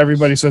think that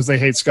everybody says they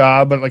hate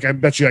ska, but like I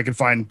bet you I could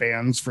find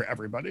bands for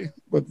everybody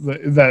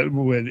that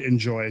would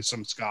enjoy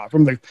some ska.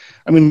 From the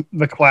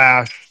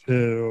Clash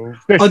to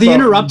the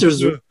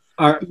Interrupters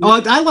are.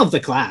 Oh, I love the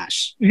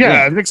Clash.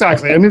 Yeah,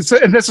 exactly. I mean,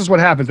 and this is what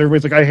happens.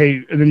 Everybody's like, I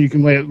hate, and then you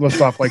can list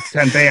off like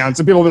 10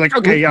 bands, and people will be like,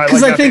 okay, yeah,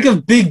 because I think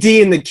of Big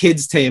D and the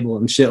Kids Table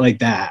and shit like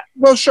that.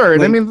 Well, sure,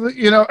 and I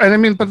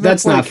mean, but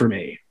that's not for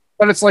me.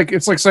 But it's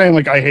like saying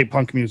like I hate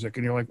punk music,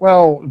 and you're like,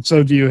 well,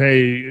 so do you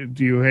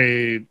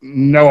hate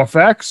No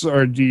Effects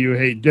or do you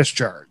hate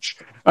Discharge?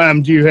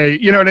 Do you hate,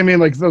 you know what I mean?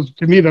 Like those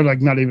to me, they're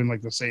like not even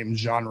like the same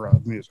genre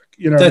of music.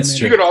 You know, that's what I mean?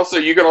 True.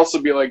 You could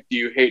also be like, do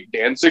you hate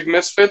Danzig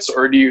Misfits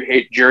or do you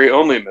hate Jerry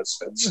Only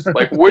Misfits?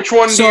 Like, which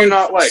one do you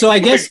not like? So I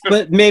guess,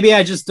 but maybe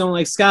I just don't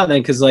like ska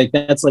then, because like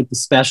that's like the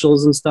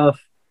specials and stuff.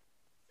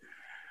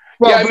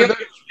 Well, yeah, I mean,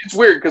 it's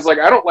weird because like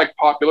I don't like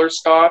popular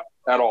ska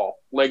at all.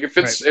 Like if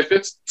it's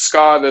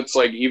ska that's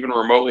like even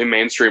remotely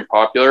mainstream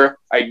popular,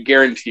 I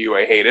guarantee you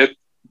I hate it.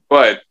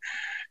 But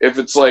if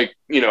it's like,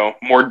 you know,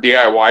 more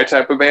DIY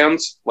type of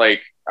bands,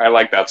 like I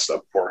like that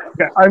stuff for it.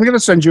 Yeah, I'm gonna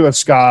send you a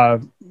ska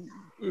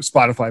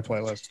Spotify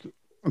playlist.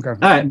 Okay. All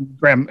right,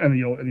 Graham, and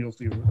you'll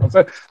see.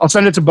 I'll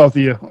send it to both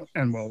of you,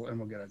 and we'll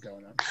get it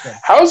going on. So.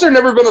 How has there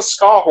never been a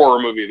ska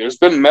horror movie? There's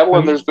been metal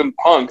and there's been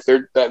punk.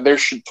 There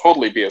should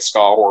totally be a ska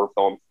horror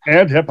film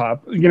and hip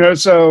hop. You know,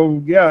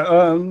 so yeah.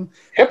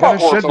 Hip hop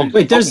horror film.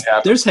 Wait, there's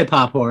hip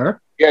hop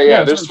horror.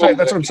 Yeah. That's what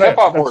I'm saying. Hip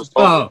hop horror.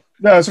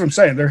 No, that's what I'm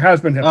saying. There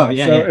has been hip hop.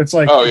 It's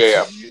like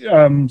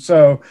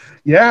so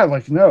yeah,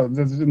 like no,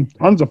 there's been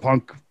tons of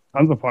punk.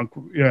 You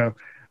know.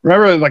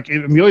 Remember, like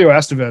Emilio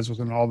Estevez was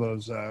in all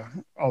those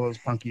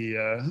punky.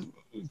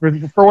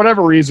 For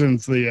whatever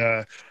reasons,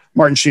 the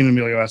Martin Sheen and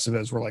Emilio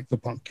Estevez were like the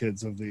punk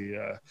kids of the.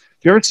 Do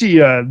you ever see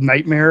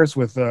Nightmares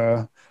with?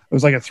 It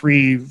was like a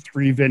three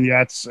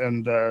vignettes,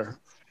 and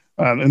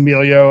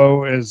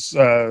Emilio is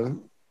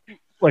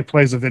like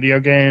plays a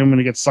video game and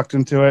he gets sucked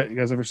into it. You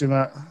guys ever seen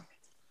that?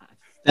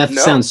 That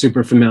sounds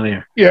super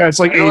familiar. Yeah, it's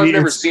like I've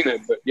never seen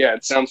it, but yeah,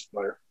 it sounds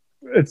familiar.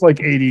 It's like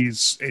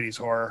 80s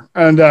horror,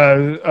 and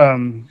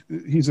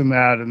he's in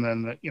that, and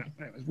then you know,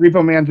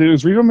 Repo Man too.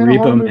 Is Repo Man?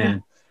 Repo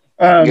Man.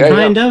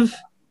 Kind of.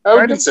 I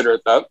would consider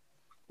it that.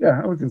 Yeah,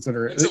 I would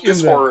consider it.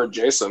 It's horror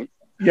adjacent.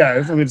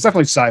 Yeah, I mean it's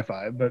definitely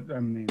sci-fi, but I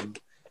mean,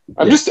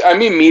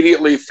 I'm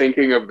immediately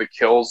thinking of the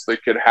kills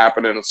that could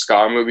happen in a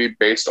ska movie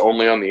based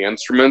only on the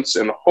instruments,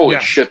 and holy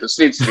shit, this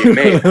needs to be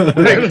made.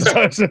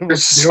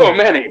 There's so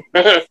many.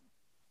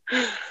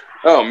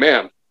 Oh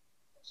man.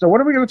 So what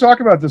are we going to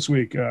talk about this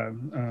week?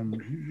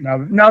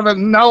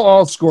 Now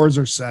all scores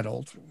are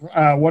settled.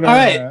 All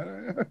right.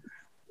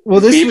 Well,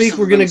 this week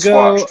we're going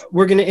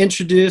to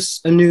introduce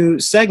a new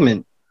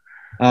segment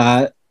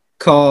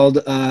called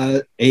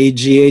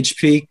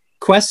AGHP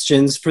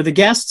Questions for the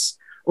Guests,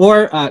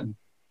 or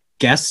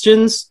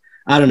Guestions.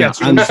 I don't know.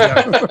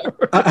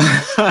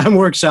 I'm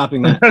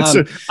workshopping that.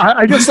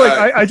 I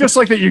just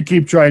like that you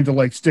keep trying to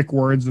like stick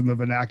words in the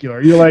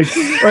vernacular. You're like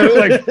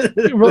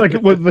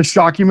with the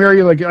shockumentary.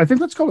 You're like, I think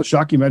that's called a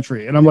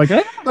shockumentary, and I'm like,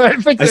 I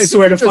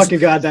swear to fucking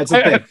God, that's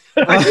a thing.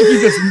 I think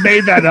you just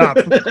made that up.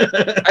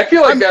 I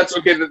feel like that's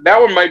okay. That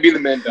one might be the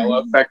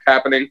Mandela effect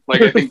happening.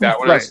 Like I think that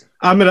one is.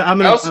 I'm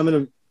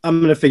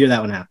gonna figure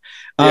that one out.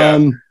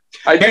 Yeah.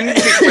 I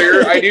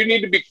do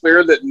need to be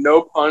clear that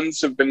no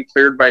puns have been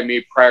cleared by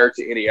me prior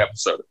to any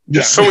episode.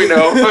 Just so we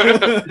know.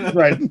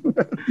 Right.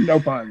 No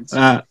puns.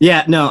 I'm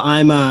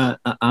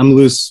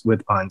loose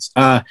with puns.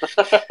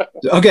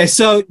 Okay,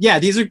 so yeah,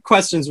 these are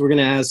questions we're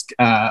gonna ask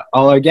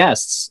all our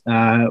guests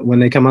when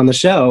they come on the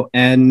show,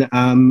 and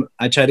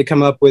I tried to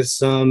come up with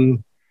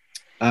some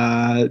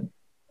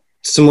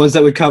ones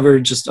that would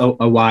cover just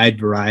a wide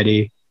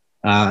variety.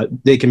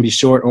 They can be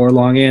short or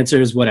long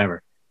answers,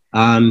 whatever.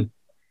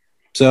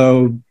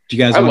 So do you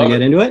guys want to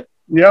get into it?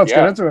 Yeah, let's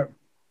get into it.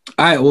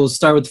 All right, we'll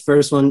start with the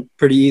first one.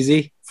 Pretty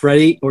easy.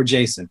 Freddy or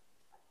Jason?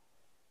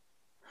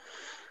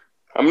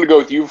 I'm gonna go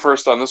with you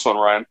first on this one,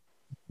 Ryan.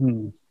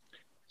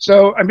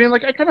 So I mean,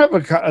 like, I kind of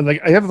have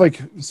I have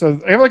like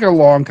a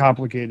long,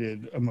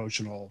 complicated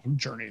emotional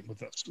journey with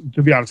this.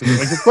 To be honest with you,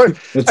 like, it's quite,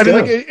 I mean,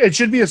 like,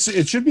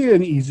 it should be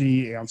an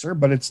easy answer,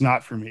 but it's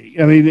not for me.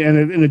 I mean,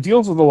 and it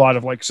deals with a lot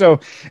of, like, so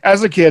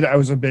as a kid, I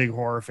was a big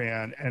horror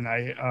fan,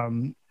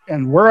 and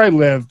and where I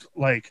lived,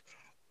 like.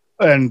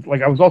 And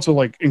like I was also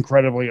like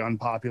incredibly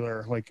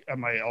unpopular, like at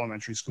my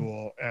elementary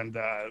school, and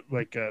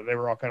they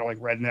were all kind of like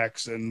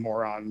rednecks and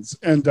morons,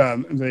 and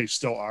they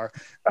still are.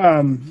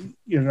 Thank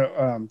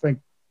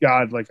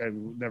God, like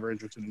I'm never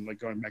interested in like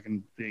going back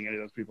and being any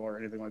of those people or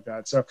anything like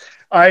that. So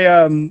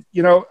and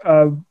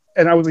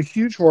I was a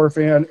huge horror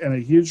fan and a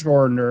huge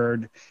horror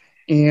nerd,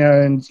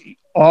 and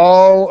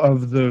all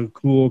of the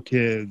cool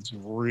kids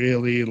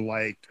really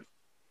liked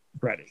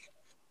Freddy.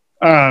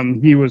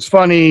 He was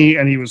funny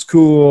and he was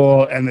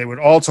cool, and they would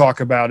all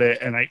talk about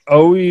it. And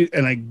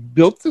I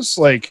built this,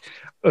 like,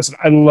 listen,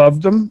 I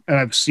loved them and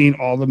I've seen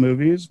all the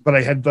movies, but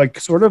I had like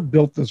sort of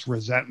built this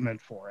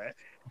resentment for it.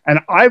 And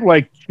I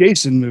liked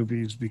Jason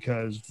movies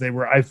because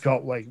I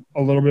felt like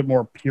a little bit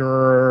more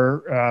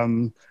pure.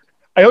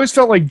 I always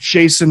felt like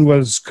Jason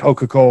was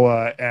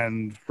Coca-Cola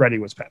and Freddy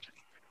was Pepsi.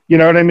 You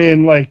know what I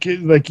mean? Like he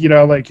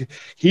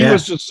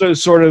was just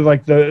sort of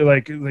like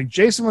like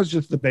Jason was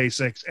just the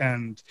basics,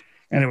 and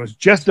it was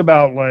just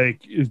about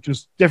like, it was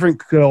just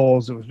different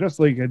kills. It was just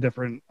like a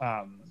different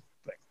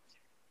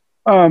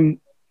thing.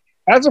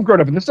 As I've grown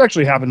up, and this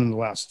actually happened in the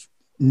last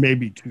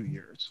maybe 2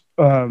 years,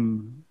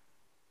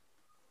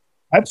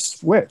 I've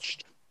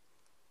switched.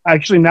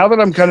 Actually, now that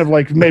I'm kind of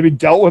like maybe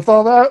dealt with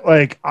all that,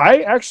 like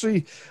I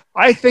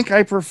think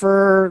I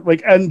prefer,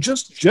 like, and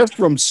just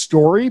from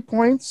story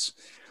points,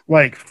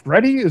 like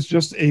Freddy is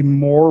just a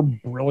more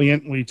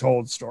brilliantly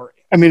told story.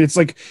 I mean, it's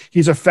like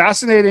he's a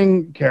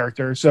fascinating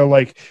character. So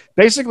like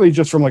basically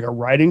just from like a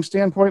writing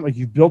standpoint, like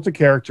you've built a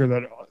character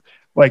that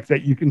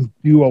you can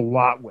do a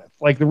lot with.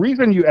 Like the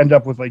reason you end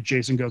up with like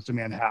Jason Goes to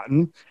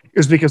Manhattan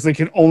is because they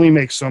can only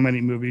make so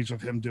many movies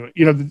of him doing,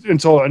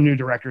 until a new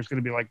director is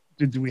going to be like,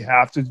 do we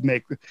have to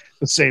make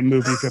the same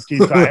movie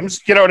 15 times?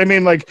 You know what I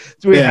mean? Like,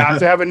 do we have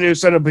to have a new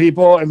set of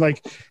people? And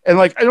like,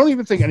 I don't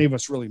even think any of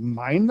us really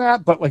mind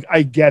that, but like,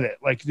 I get it.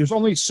 Like there's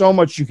only so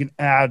much you can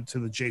add to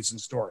the Jason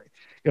story.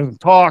 He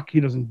doesn't talk. He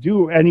doesn't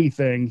do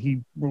anything.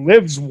 He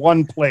lives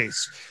one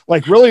place.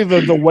 Like really,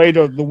 the way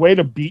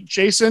to beat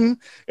Jason,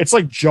 it's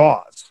like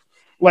Jaws.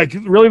 Like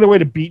really, the way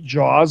to beat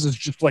Jaws is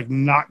just like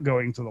not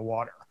going to the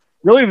water.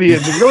 Really,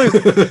 really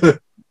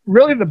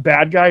the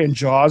bad guy in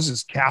Jaws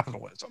is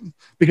capitalism,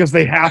 because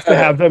they have to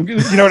have them.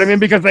 You know what I mean?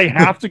 Because they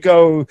have to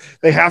go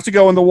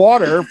in the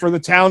water for the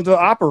town to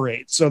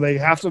operate. So they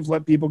have to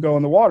let people go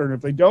in the water, and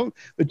if they don't,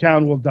 the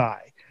town will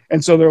die.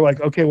 And so they're like,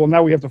 okay, well,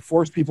 now we have to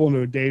force people into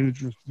a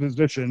dangerous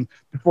position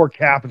before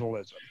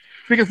capitalism.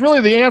 Because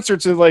really the answer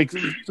to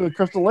the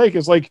Crystal Lake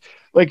is it's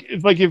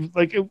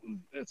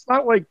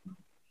not like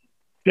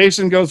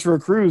Jason goes for a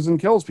cruise and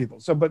kills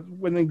people. So, but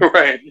when they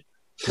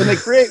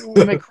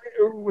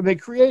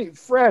create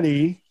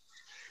Freddy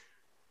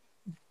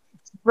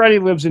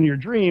lives in your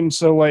dreams.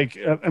 So like,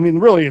 I mean,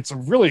 really, it's a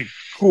really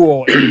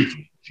cool,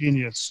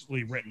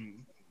 ingeniously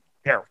written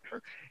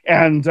character.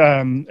 And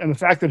the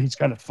fact that he's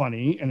kind of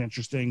funny and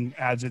interesting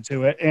adds it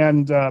to it.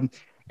 And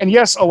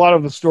yes, a lot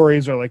of the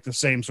stories are like the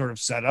same sort of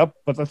setup,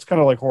 but that's kind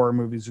of like horror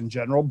movies in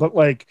general. But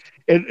like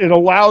it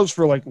allows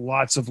for like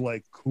lots of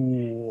like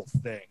cool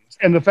things.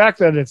 And the fact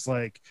that it's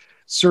like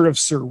sort of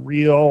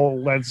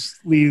surreal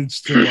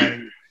leads to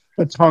like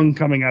the tongue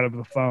coming out of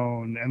the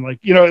phone, and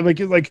like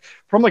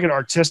from like an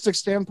artistic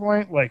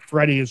standpoint, like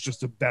Freddy is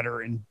just a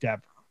better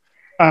endeavor.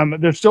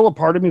 There's still a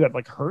part of me that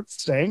like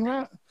hurts saying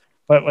that.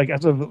 But like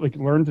as I've like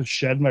learned to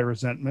shed my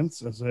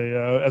resentments as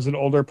an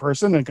older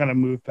person and kind of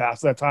move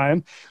past that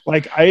time,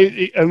 like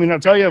I mean I'll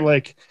tell you,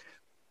 like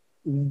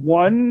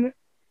Nightmare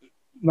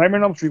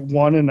on Elm Street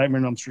 1 and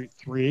Nightmare on Elm Street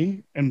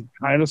 3 and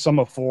kind of some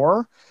of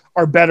 4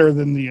 are better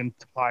than the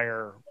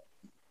entire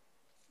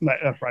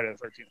Friday the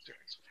 13th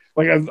series.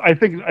 Like I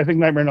think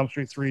Nightmare on Elm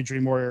Street 3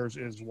 Dream Warriors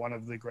is one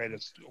of the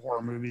greatest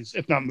horror movies,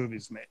 if not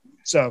movies made.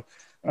 So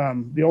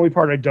the only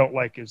part I don't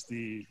like is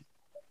the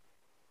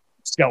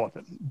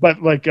skeleton, but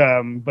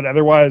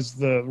otherwise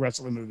the rest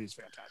of the movie is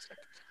fantastic.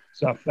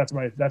 So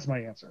that's my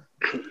answer.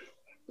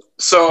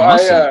 So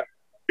awesome.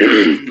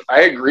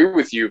 I agree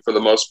with you for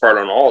the most part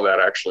on all of that,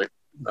 actually.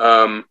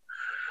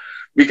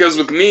 Because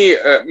with me,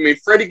 I mean,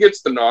 Freddy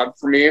gets the nod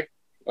for me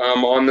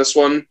on this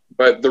one,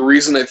 but the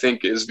reason I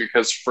think is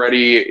because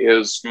Freddy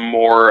is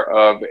more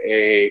of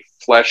a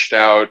fleshed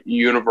out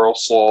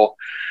universal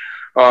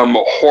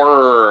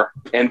horror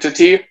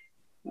entity.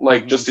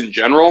 Like just in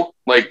general,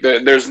 like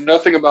there's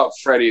nothing about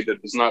Freddy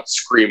that does not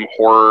scream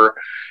horror,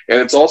 and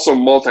it's also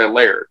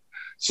multi-layered.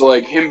 So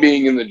like him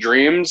being in the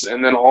dreams,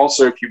 and then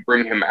also if you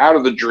bring him out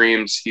of the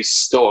dreams, he's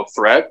still a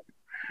threat.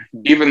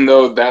 Even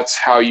though that's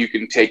how you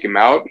can take him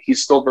out,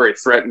 he's still very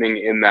threatening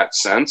in that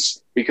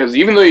sense. Because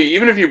even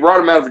if you brought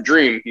him out of a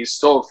dream, he's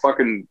still a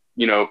fucking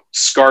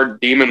scarred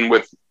demon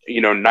with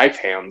knife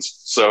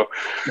hands. So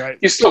Right.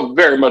 he still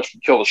very much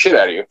kill the shit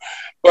out of you.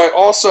 But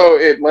also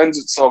it lends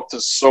itself to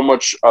so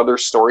much other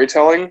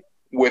storytelling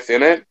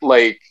within it.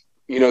 Like,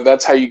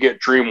 that's how you get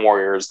Dream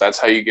Warriors. That's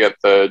how you get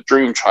the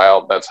Dream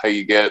Child. That's how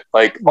you get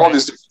all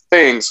these different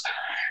things.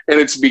 And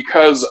it's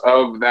because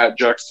of that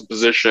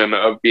juxtaposition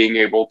of being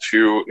able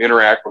to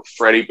interact with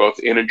Freddy both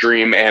in a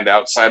dream and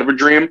outside of a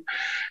dream.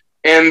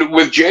 And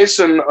with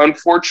Jason,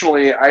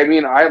 unfortunately, I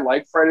mean, I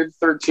like Friday the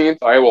 13th.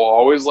 I will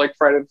always like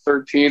Friday the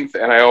 13th,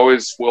 and I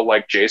always will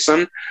like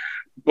Jason.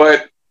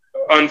 But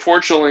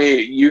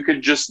unfortunately, you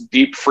could just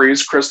deep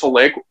freeze Crystal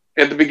Lake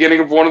at the beginning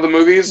of one of the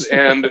movies,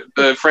 and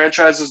the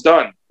franchise is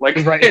done. Like,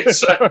 it's,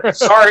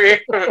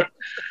 sorry.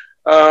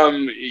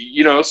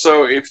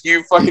 So if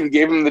you fucking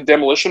gave him the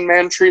Demolition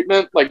Man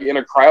treatment, like in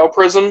a cryo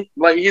prison,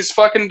 like he's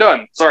fucking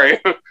done. Sorry.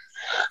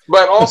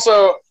 But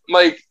also,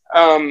 like,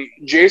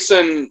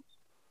 Jason,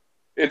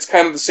 it's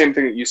kind of the same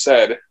thing that you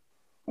said.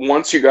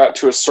 Once you got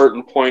to a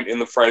certain point in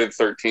the Friday the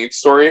 13th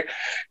story,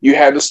 you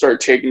had to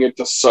start taking it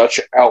to such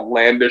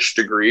outlandish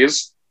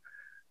degrees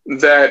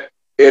that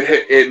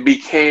it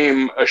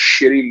became a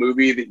shitty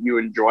movie that you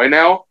enjoy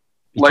now.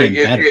 Like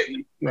it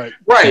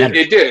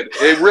did.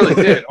 It really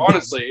did.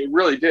 Honestly, it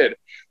really did.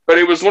 But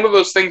it was one of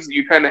those things that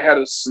you kind of had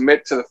to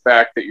submit to the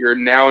fact that you're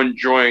now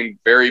enjoying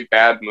very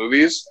bad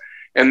movies,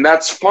 and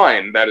that's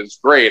fine. That is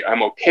great.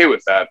 I'm okay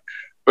with that.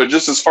 But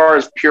just as far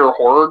as pure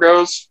horror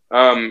goes,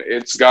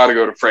 it's got to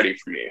go to Freddy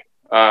for me.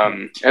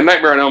 And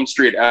Nightmare on Elm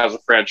Street as a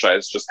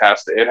franchise just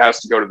has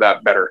to go to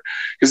that better.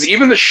 Because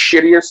even the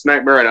shittiest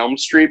Nightmare on Elm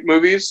Street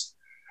movies,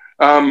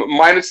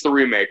 minus the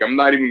remake, I'm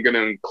not even going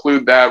to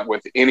include that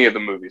with any of the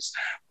movies.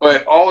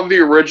 But all of the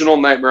original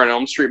Nightmare on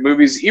Elm Street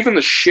movies, even the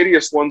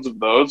shittiest ones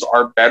of those,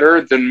 are better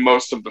than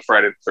most of the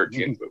Friday the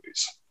 13th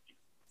movies.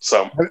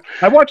 So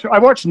I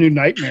watched New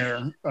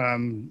Nightmare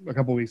a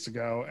couple weeks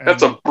ago. And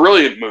that's a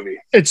brilliant movie.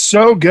 It's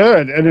so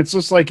good, and it's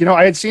just like,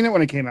 I had seen it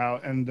when it came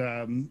out, and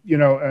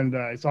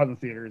I saw it in the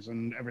theaters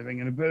and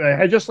everything, but I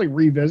had just like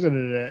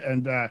revisited it,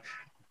 and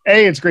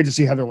it's great to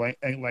see Heather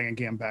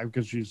Langenkamp back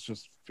because she's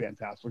just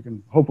fantastic,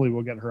 and hopefully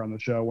we'll get her on the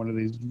show one of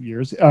these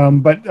years.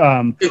 And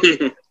then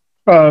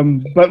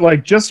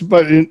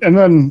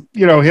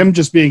him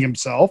just being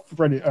himself,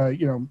 Freddie,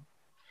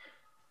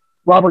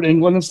 Robert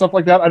Englund and stuff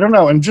like that. I don't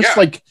know. And just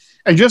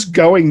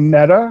going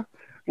meta,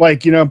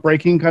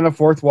 breaking kind of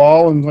fourth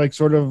wall and like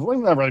sort of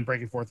not really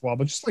breaking fourth wall,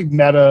 but just like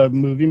meta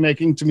movie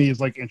making to me is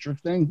like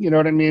interesting. You know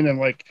what I mean? And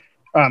like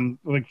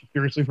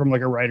seriously from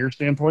like a writer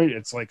standpoint,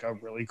 it's like a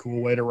really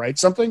cool way to write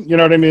something. You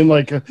know what I mean?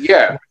 Like,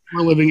 we're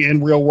living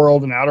in real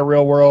world and outer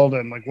real world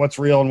and like what's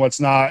real and what's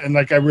not. And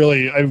like, I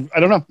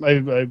don't know.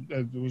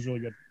 It was really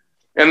good.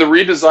 And the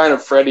redesign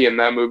of Freddy in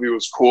that movie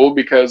was cool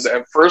because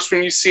at first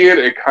when you see it,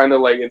 it kind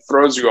of like it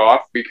throws you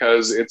off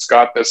because it's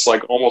got this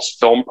like almost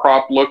film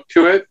prop look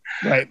to it.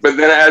 Right. But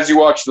then as you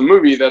watch the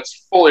movie,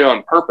 that's fully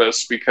on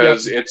purpose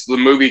because it's the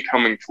movie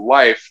coming to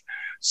life.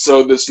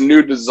 So this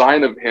new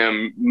design of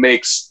him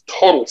makes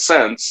total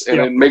sense,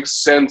 and it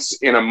makes sense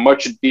in a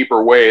much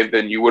deeper way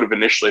than you would have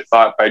initially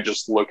thought by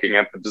just looking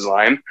at the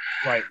design.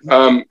 Right.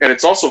 And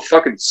it's also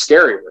fucking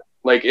scarier.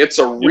 Like it's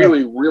a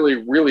really, really,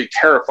 really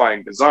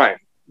terrifying design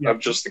of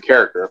just the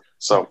character.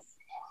 So,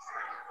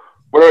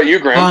 what about you,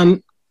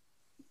 Graham?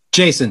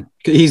 Jason,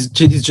 he's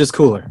just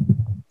cooler.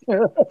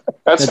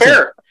 That's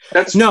fair.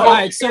 That's no. All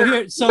right.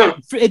 So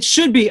it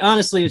should be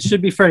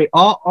Freddy.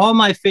 All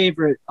my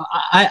favorite.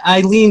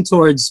 I lean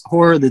towards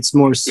horror that's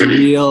more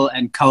surreal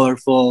and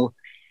colorful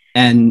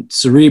and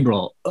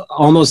cerebral.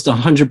 Almost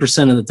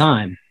 100% of the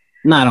time.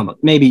 Not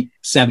almost, maybe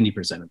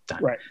 70% of the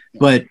time. Right.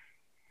 But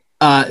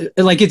I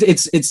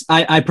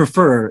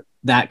prefer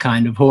that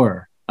kind of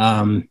horror.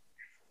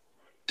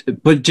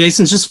 But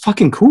Jason's just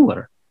fucking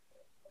cooler.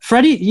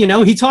 Freddy,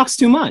 he talks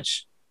too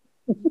much.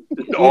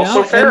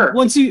 Also fair. And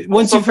once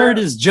you've heard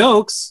his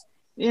jokes,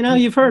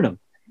 you've heard him.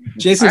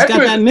 Jason's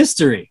got that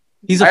mystery.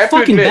 He's a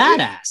fucking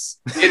badass.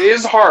 It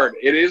is hard.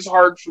 It is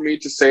hard for me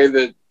to say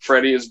that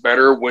Freddy is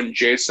better when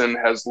Jason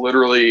has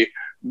literally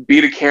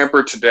beat a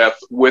camper to death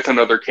with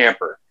another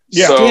camper.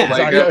 Yeah, so,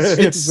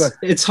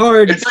 it's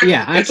hard. It's like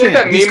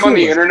that meme on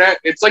the internet.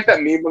 It's like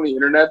that meme on the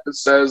internet that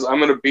says, "I'm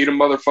gonna beat a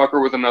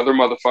motherfucker with another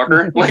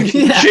motherfucker." Like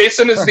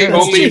Jason is the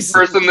only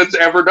person that's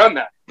ever done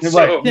that.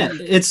 So. Yeah,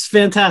 it's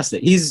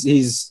fantastic. He's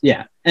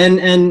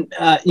and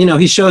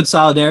he showed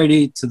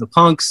solidarity to the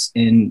punks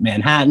in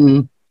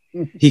Manhattan.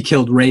 He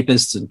killed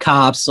rapists and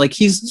cops. Like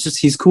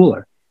he's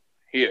cooler.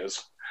 He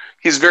is.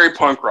 He's very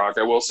punk rock.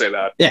 I will say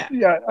that. Yeah.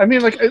 Yeah. I mean,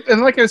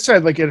 like I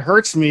said, like it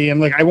hurts me, and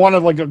like I want to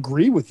like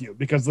agree with you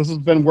because this has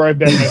been where I've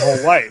been my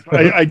whole life.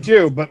 I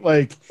do, but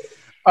like,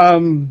 I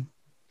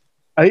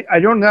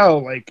don't know.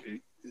 Like,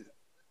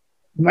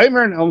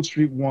 Nightmare on Elm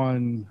Street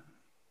 1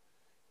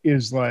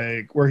 is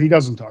like where he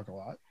doesn't talk a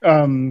lot.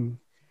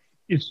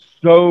 It's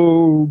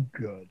so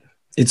good.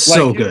 It's like,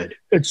 so good.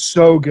 It's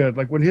so good.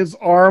 Like when his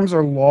arms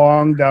are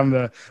long down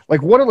the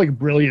like what a like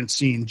brilliant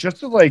scene. Just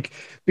to like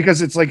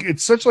because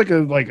it's such like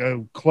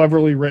a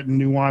cleverly written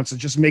nuance. It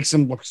just makes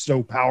him look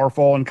so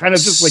powerful and kind of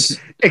just like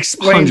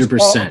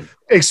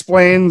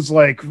explains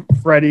like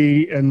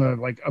Freddy in the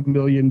like a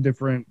million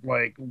different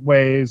like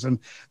ways and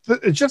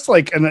it's just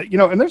like and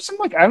and there's some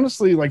like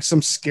honestly like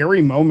some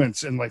scary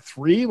moments in like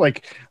 3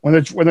 like when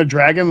they're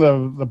dragging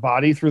the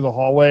body through the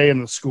hallway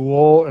in the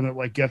school and it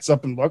like gets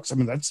up and looks. I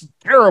mean that's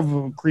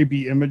terrible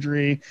creepy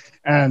imagery.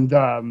 And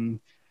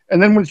then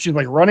when she's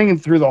like running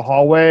through the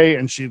hallway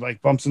and she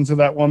like bumps into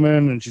that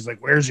woman and she's like,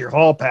 "Where's your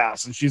hall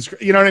pass?" And she's,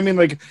 you know what I mean?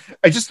 Like,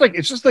 it's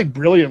just like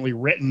brilliantly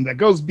written that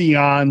goes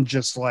beyond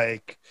just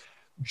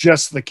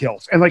the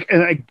kills. And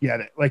I get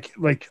it.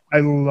 Like I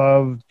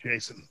love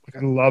Jason.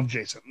 Like I love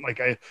Jason. Like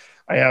I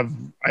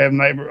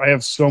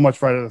have so much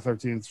Friday the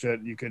 13th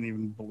shit you couldn't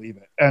even believe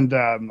it. And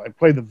I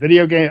played the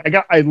video game.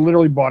 I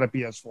literally bought a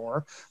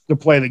PS4 to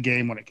play the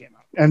game when it came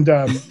out. And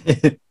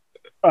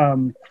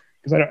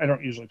because I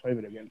don't usually play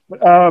video games,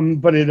 but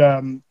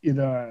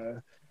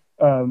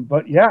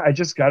yeah, I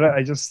just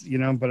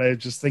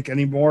think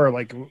anymore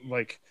it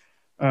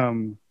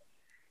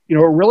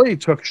really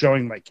took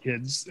showing my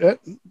kids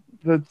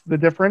the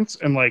difference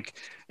and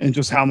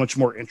just how much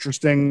more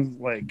interesting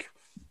like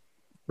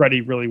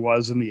Freddy really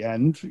was in the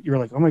end. You're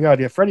like, oh my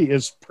god, yeah, Freddy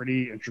is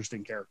pretty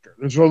interesting character.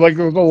 There's a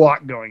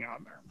lot going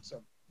on there.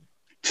 So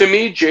to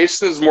me,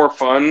 Jason is more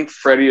fun.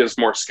 Freddy is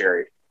more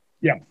scary.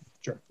 Yeah.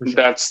 Sure, sure.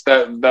 That's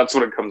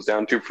what it comes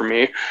down to for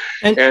me,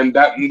 and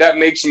that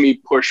makes me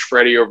push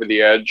Freddy over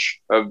the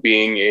edge of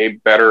being a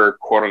better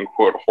quote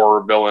unquote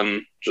horror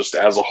villain just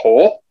as a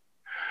whole.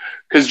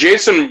 Because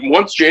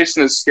once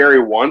Jason is scary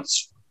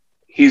once,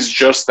 he's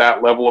just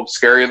that level of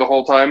scary the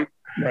whole time.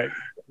 Right.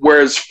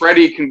 Whereas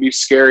Freddy can be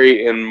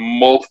scary in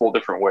multiple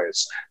different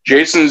ways.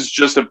 Jason's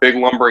just a big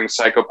lumbering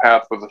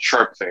psychopath with a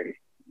sharp thing.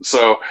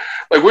 So,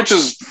 like, which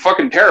is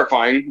fucking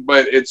terrifying,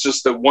 but it's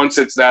just that once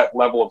it's that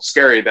level of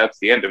scary, that's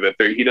the end of it.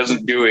 He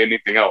doesn't do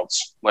anything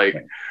else.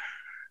 Like,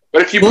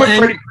 but if you put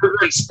Freddy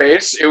Krueger in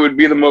space, it would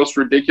be the most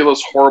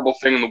ridiculous, horrible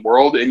thing in the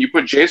world. And you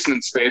put Jason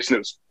in space, and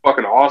it was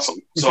fucking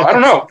awesome. So I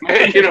don't know,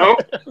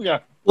 Yeah.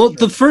 Well,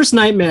 the first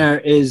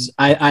Nightmare is,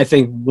 I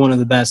think, one of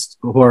the best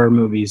horror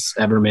movies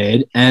ever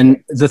made,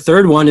 and the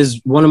third one is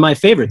one of my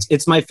favorites.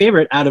 It's my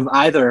favorite out of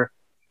either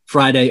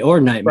Friday or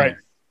Nightmare. Right.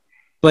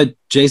 But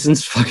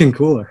Jason's fucking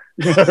cooler.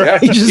 Yeah,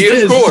 he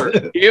is cooler.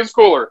 He is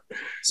cooler.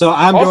 So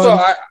I'm also,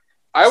 going.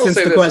 I will since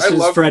say the this: question I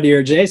love is Freddy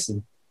or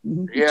Jason.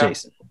 Yeah,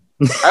 Jason.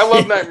 I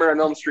love Nightmare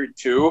on Elm Street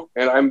 2,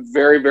 and I'm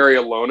very, very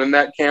alone in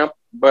that camp.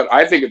 But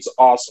I think it's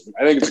awesome.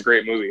 I think it's a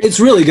great movie. It's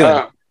really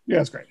good.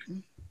 Yeah, it's great.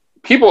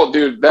 People,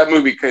 dude, that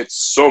movie gets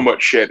so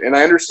much shit, and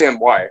I understand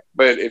why.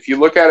 But if you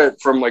look at it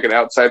from like an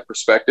outside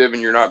perspective,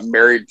 and you're not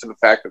married to the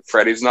fact that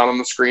Freddy's not on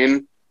the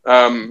screen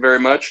very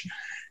much,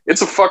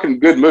 it's a fucking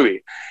good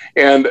movie.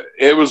 And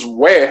it was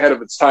way ahead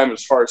of its time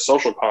as far as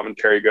social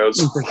commentary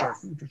goes. For sure.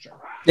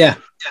 Yeah.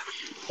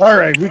 All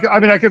right.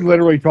 I could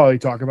literally probably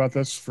talk about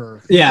this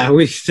for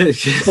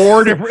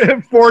four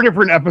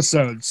different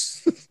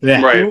episodes.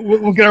 Yeah. Right.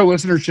 We'll get our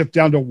listenership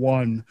down to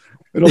 1.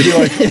 It'll be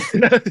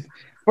like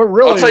but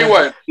really, I'll tell you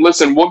what.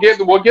 Listen, we'll get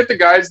the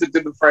guys that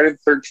did the Friday the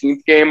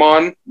 13th game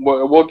on.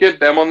 We'll get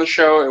them on the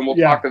show, and we'll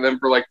talk to them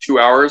for like 2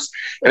 hours.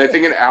 And I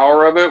think an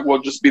hour of it will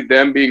just be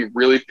them being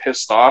really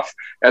pissed off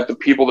at the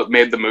people that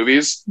made the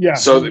movies. Yeah.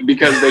 So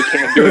because they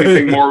can't do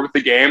anything more with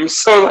the games.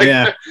 So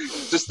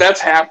just that's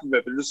half of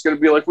it. They're just going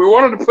to be like, we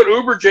wanted to put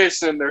Uber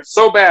Jason in there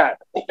so bad.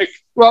 Like,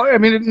 well, I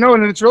mean, no,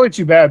 and it's really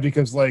too bad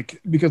because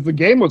the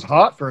game was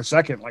hot for a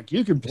second. Like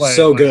you could play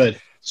so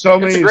good. It's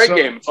a great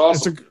game. It's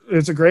awesome.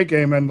 It's a great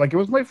game, and like it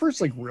was my first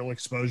like real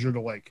exposure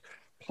to like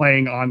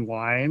playing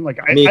online. Like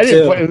I Me didn't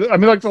too. play. I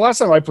mean, like the last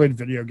time I played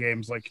video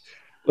games, like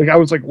I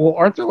was like, well,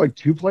 aren't there like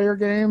 2-player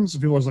games?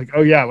 And people was like,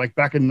 oh yeah, like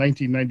back in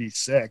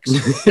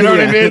 1996. You know what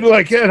I mean?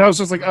 Like, and I was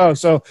just like, oh,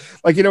 so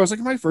like it was like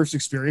my first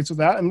experience with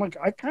that, and like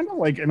I kind of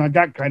like, and I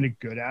got kind of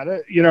good at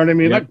it. You know what I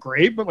mean? Yep. Not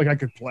great, but like I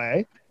could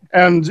play.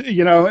 And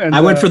and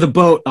I went for the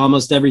boat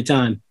almost every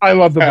time. I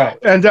love the boat,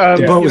 and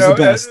the boat was the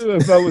best.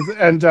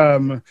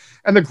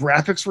 And the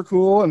graphics were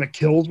cool, and the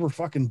kills were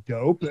fucking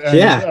dope. And,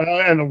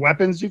 and the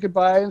weapons you could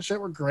buy and shit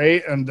were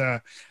great. And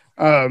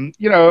I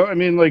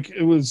mean, like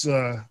it was.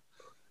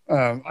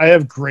 I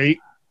have great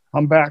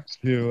comebacks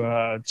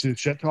to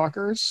shit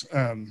talkers.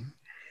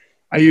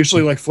 I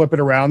usually like flip it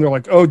around. They're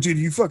like, "Oh, dude,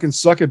 you fucking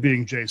suck at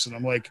being Jason."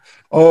 I'm like,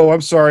 "Oh,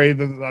 I'm sorry,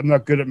 I'm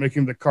not good at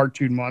making the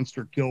cartoon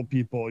monster kill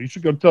people. You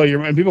should go tell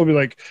your." And people will be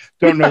like,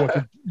 people don't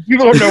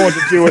know what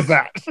to do with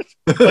that.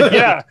 Like,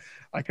 yeah,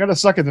 I kind of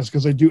suck at this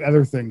because I do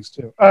other things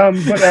too. But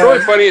what's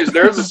really funny is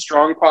there's a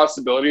strong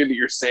possibility that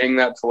you're saying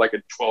that to like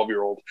a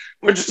 12-year-old,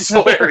 which is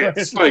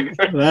hilarious. Like,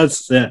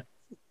 that's it.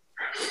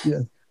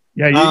 Yeah.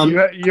 Yeah,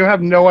 you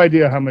have no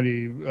idea how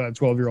many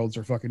 12-year-olds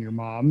are fucking your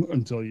mom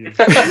until you.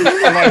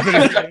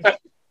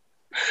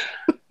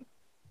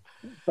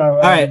 All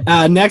right,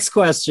 next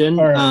question,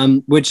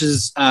 which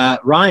is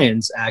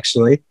Ryan's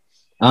actually.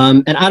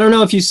 And I don't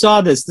know if you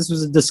saw this. This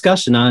was a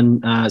discussion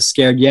on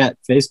Scared Yet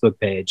Facebook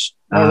page.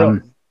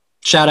 Really?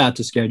 Shout out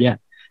to Scared Yet.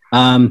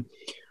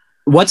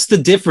 What's the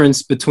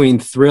difference between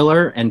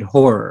thriller and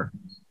horror?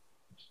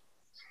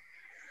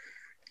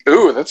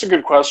 Ooh, that's a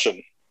good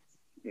question.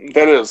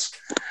 That is.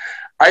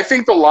 I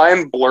think the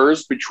line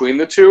blurs between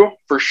the two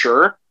for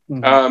sure,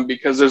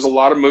 because there's a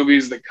lot of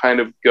movies that kind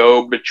of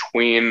go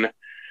between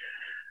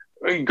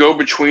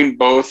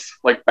both,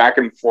 like back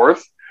and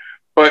forth.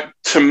 But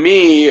to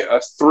me, a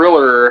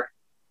thriller,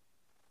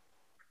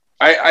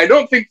 I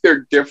don't think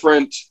they're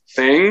different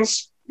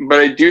things, but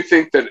I do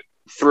think that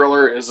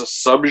thriller is a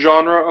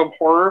subgenre of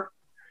horror.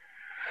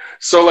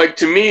 So, like,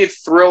 to me,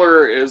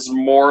 thriller is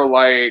more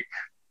like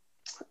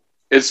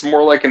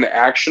an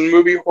action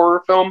movie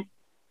horror film.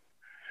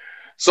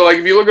 So, like,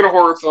 if you look at a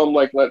horror film,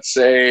 like, let's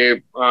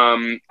say,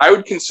 I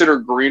would consider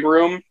Green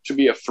Room to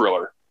be a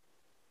thriller.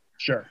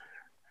 Sure.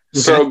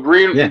 So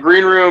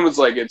Green Room is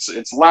like,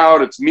 it's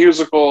loud, it's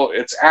musical,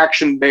 it's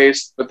action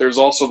based, but there's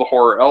also the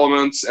horror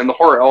elements, and the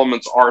horror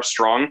elements are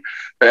strong.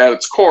 But at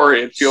its core,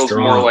 it feels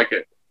more like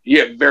it.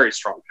 Yeah, very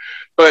strong.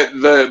 But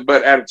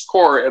at its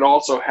core, it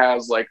also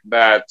has like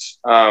that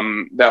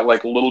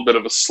like little bit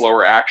of a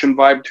slower action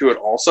vibe to it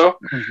also.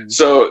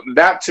 So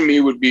that to me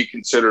would be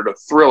considered a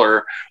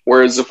thriller.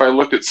 Whereas if I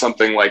looked at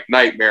something like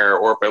Nightmare,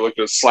 or if I looked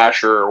at a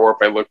slasher, or if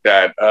I looked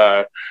at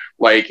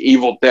like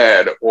Evil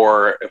Dead,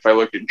 or if I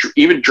looked at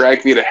even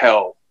Drag Me to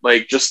Hell,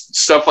 like just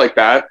stuff like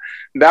that,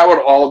 that would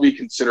all be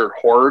considered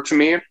horror to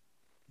me.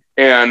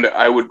 And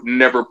I would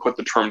never put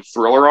the term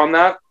thriller on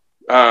that.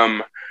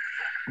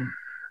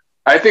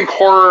 I think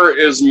horror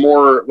is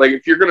more like,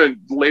 if you're going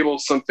to label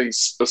something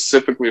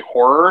specifically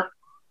horror,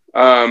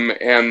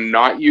 and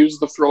not use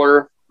the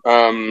thriller,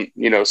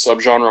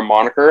 subgenre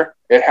moniker,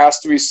 it has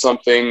to be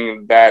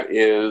something that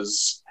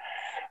is,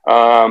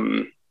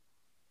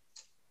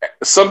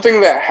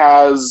 something that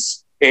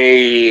has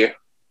a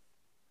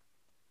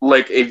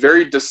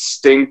very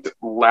distinct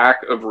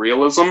lack of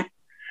realism.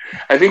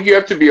 I think you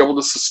have to be able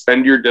to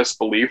suspend your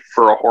disbelief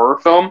for a horror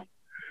film.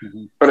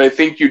 But I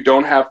think you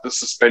don't have to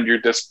suspend your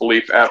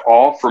disbelief at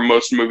all for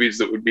most movies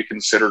that would be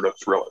considered a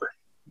thriller.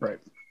 Right.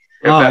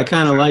 I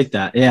kind of like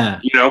that. Yeah.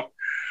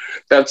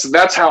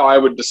 That's how I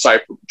would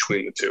decipher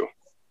between the two.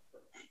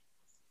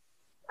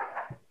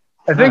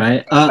 I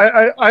think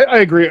I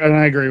agree, and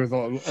I agree with a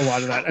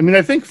lot of that. I mean,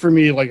 I think for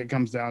me, like, it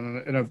comes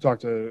down, and I've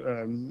talked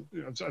to,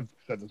 I've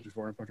said this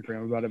before, I've talked to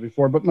Graham about it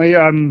before, but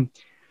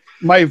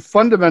my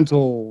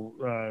fundamental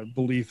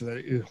belief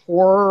that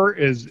horror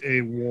is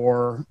a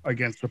war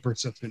against the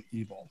persistent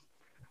evil.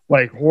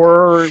 Like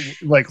horror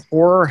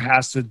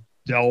has to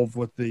delve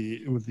with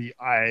the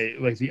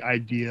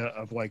idea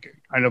of like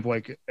kind of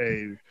like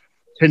a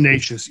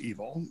tenacious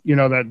evil,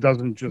 that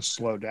doesn't just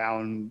slow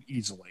down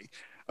easily.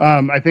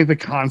 I think the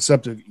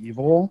concept of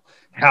evil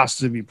has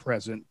to be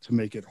present to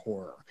make it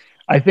horror.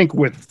 I think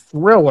with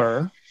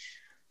thriller,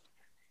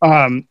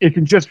 it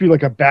can just be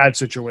like a bad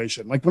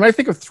situation. Like when I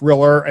think of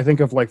thriller, I think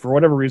of like, for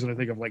whatever reason, I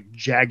think of like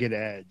Jagged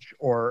Edge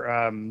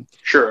or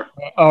sure,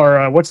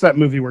 or what's that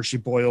movie where she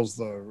boils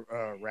the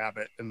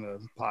rabbit in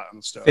the pot on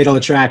the stove? Fatal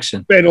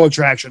Attraction. Fatal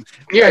Attraction.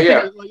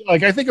 Yeah.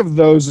 I think of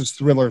those as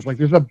thrillers. Like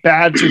there's a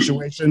bad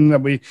situation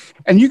that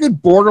and you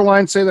could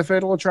borderline say the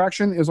Fatal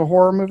Attraction is a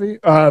horror movie.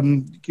 But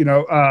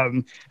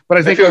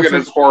I think it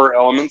has horror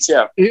elements.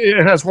 Yeah,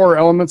 it has horror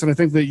elements, and I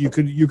think that you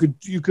could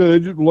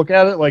look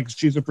at it like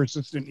she's a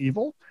persistent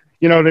evil.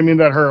 You know what I mean?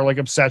 That her like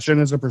obsession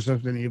is a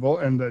persistent evil,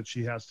 and that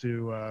she has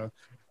to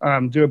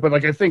do it. But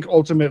like I think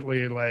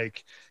ultimately,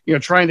 like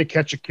trying to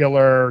catch a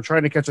killer,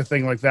 trying to catch a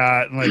thing like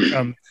that, and like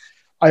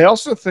I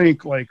also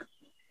think like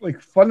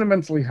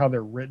fundamentally how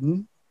they're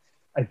written,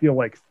 I feel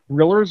like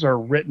thrillers are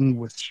written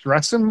with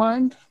stress in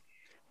mind,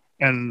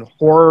 and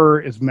horror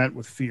is meant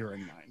with fear in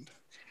mind.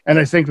 And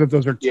I think that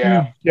those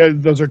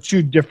are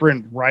two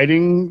different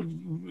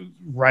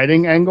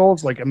writing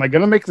angles. Like, am I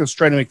going to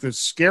try to make this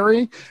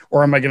scary,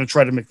 or am I going to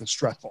try to make this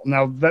stressful?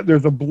 Now,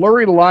 there's a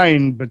blurry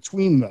line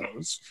between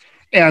those.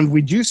 And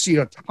we do see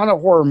a ton of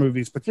horror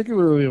movies,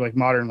 particularly like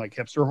modern, like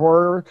hipster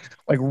horror,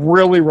 like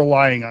really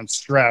relying on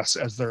stress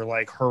as their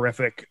like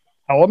horrific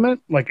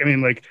element.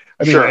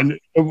 Sure. And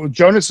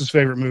Jonas's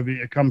favorite movie,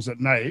 It Comes at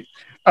Night,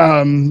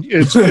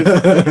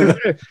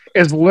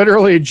 is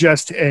literally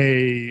just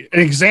an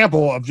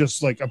example of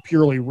just like a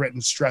purely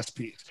written stress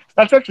piece.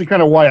 That's actually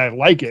kind of why I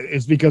like it,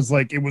 is because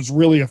like it was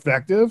really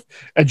effective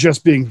at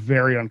just being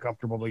very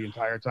uncomfortable the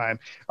entire time.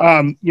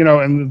 And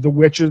The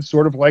Witch is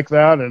sort of like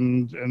that,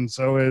 and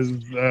so is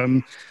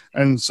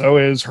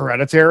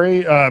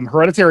Hereditary.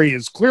 Hereditary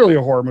is clearly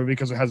a horror movie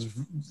because it has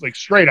like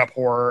straight up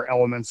horror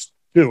elements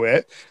to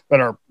it that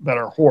are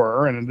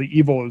horror, and the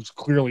evil is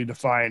clearly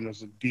defined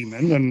as a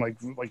demon, and like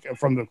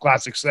from the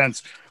classic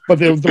sense. But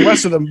the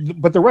rest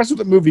of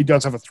the movie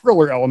does have a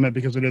thriller element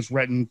because it is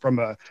written from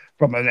an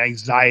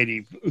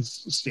anxiety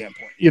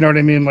standpoint. You know what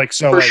I mean? Like,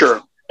 so for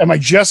sure. Am I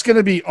just going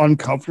to be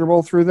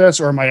uncomfortable through this,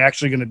 or am I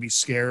actually going to be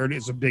scared?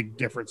 Is a big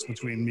difference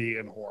between me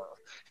and horror.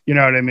 You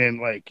know what I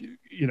mean? Like,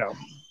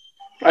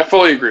 I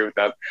fully agree with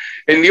that.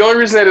 And the only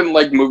reason I didn't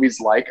like movies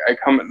like I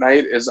Come at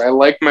Night is I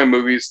like my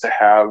movies to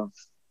have,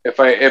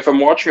 if I'm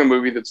watching a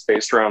movie that's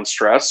based around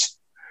stress,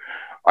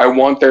 I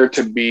want there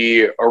to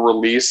be a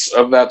release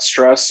of that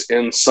stress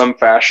in some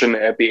fashion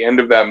at the end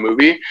of that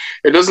movie.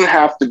 It doesn't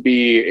have to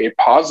be a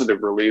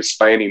positive release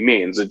by any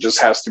means. It just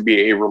has to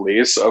be a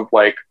release of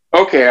like,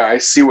 okay, I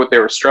see what they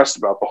were stressed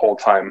about the whole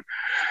time.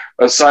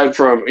 Aside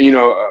from,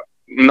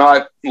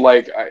 not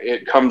like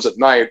It Comes at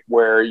Night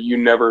where you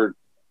never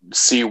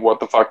see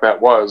what the fuck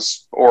that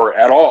was or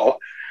at all.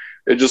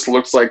 It just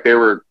looks like they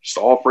were just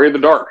all afraid of the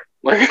dark.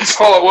 Like it's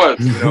all it was,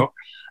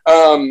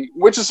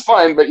 which is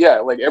fine. But yeah,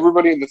 like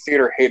everybody in the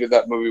theater hated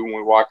that movie when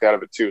we walked out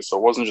of it too. So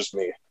it wasn't just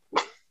me.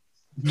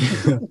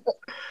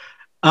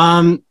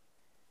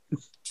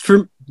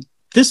 For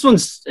this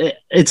one's,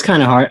 it's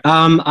kind of hard.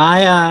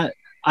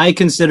 I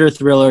consider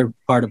thriller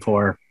part of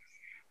horror.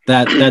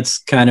 That's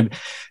kind of,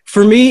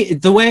 for me,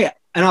 the way,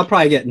 and I'll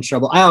probably get in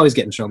trouble. I always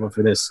get in trouble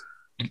for this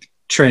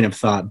train of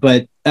thought,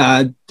 but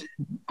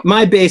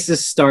my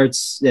basis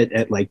starts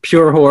at like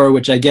pure horror,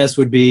 which I guess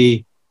would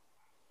be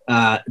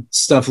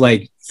stuff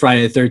like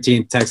Friday the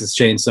 13th, Texas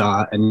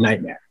Chainsaw, and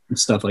Nightmare and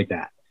stuff like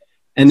that.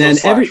 And then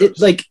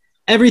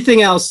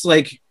everything else,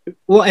 like,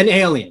 well, and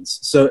Aliens.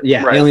 So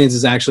yeah, right. Aliens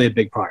is actually a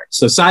big part.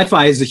 So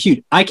sci-fi is a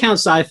huge, I count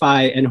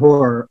sci-fi and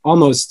horror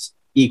almost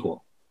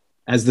equal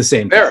as the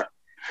same thing.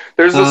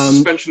 There's a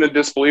suspension of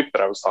disbelief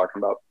that I was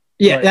talking about.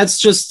 Yeah, right. That's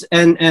just,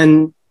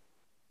 and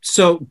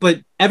so,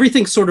 but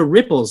everything sort of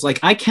ripples. Like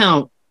I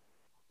count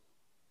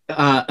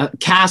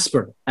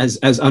Casper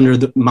as under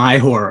my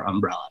horror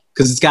umbrella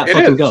because it's got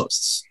fucking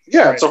ghosts.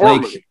 Yeah, it's a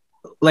horror movie.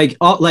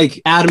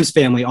 Like Addams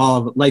Family, all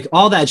of it, like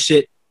all that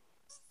shit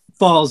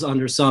falls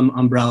under some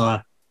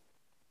umbrella.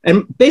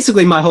 And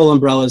basically my whole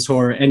umbrella is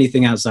horror.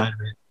 Anything outside of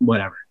it,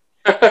 whatever.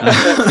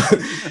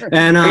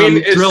 And I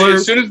mean, thriller.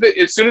 As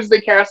soon as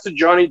they casted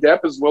Johnny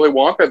Depp as Willy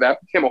Wonka,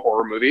 that became a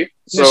horror movie.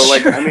 So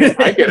like, I mean,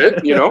 I get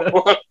it,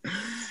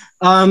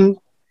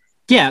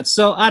 Yeah,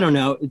 so I don't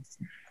know.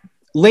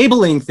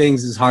 Labeling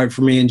things is hard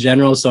for me in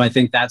general, so I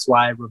think that's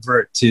why I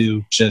revert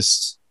to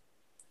just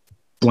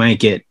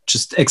blanket,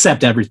 just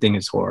accept everything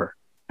as horror.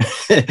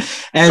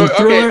 And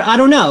thriller, I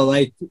don't know.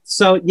 Like,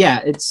 so yeah,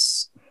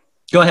 it's.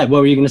 Go ahead. What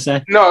were you going to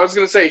say? No, I was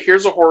going to say,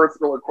 here's a horror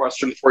thriller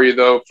question for you,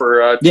 though,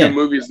 for two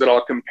movies that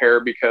I'll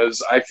compare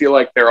because I feel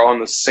like they're on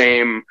the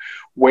same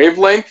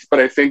wavelength, but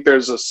I think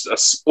there's a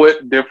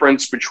split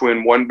difference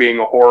between one being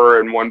a horror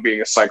and one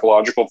being a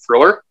psychological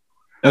thriller.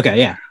 Okay,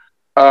 yeah.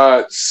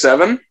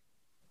 Seven,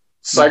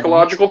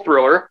 psychological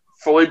thriller,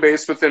 fully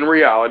based within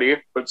reality,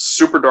 but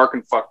super dark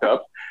and fucked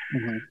up.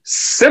 Mm-hmm.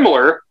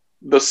 Similar,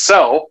 The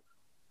Cell,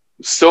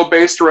 still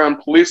based around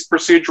police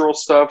procedural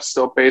stuff,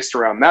 still based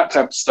around that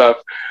type of stuff,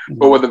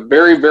 but with a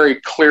very, very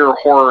clear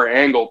horror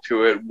angle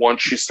to it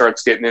once she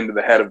starts getting into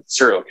the head of the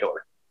serial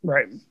killer.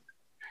 Right.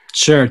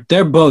 Sure.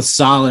 They're both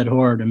solid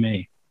horror to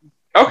me.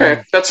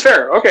 Okay, that's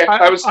fair. Okay,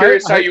 I was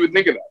curious how you would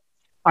think of that.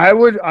 I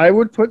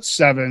would put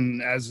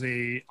Seven as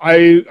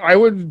I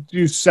would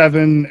do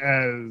Seven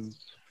as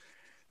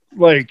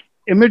like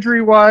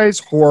imagery wise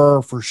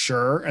horror for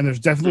sure, and there's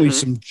definitely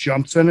some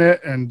jumps in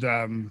it, and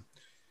the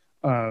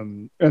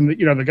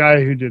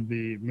guy who did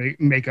the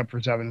makeup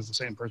for Seven is the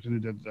same person who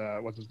did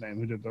what's his name,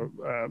 who did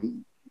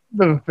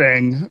the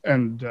Thing,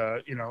 and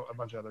a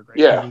bunch of other great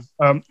movies.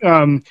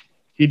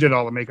 He did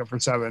all the makeup for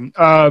Seven.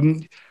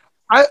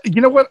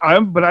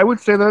 I would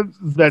say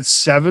that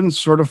Seven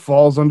sort of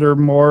falls under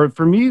more,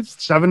 for me,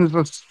 Seven is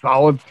a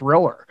solid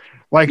thriller.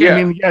 Like, I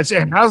mean, yes,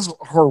 it has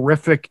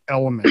horrific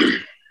elements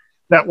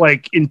that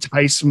like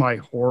entice my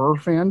horror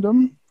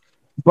fandom,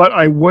 but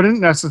I wouldn't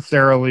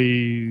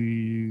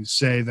necessarily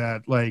say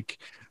that like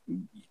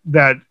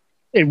that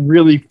it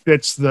really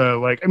fits the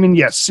like. I mean,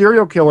 yes,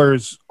 serial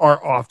killers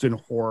are often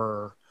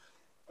horror.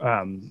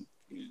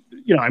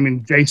 I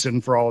mean, Jason,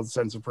 for all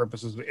intents and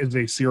purposes, is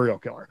a serial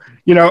killer.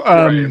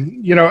 I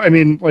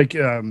mean, like,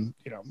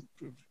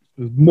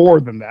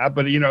 more than that,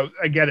 but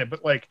I get it.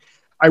 But like,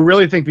 I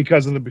really think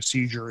because of the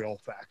procedural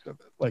fact of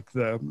it, like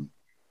the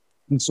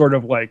sort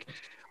of like,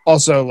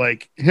 also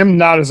like him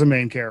not as a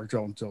main character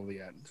until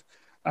the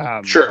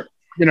end. Sure.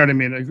 You know what I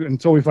mean?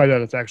 Until we find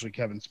out it's actually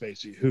Kevin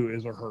Spacey, who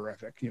is a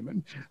horrific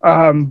human.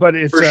 But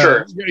it's for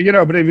sure.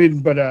 But I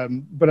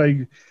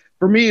mean,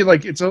 for me,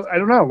 like I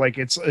don't know, like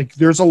it's like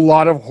there's a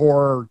lot of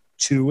horror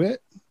to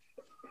it,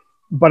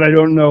 but I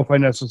don't know if I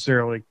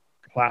necessarily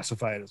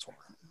classify it as horror.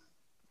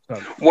 So.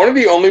 One of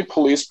the only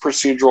police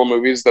procedural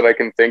movies that I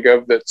can think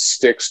of that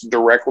sticks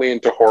directly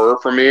into horror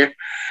for me,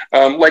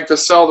 like The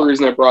Cell, the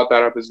reason I brought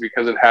that up is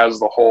because it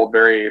has the whole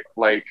very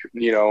like,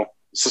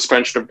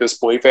 suspension of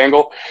disbelief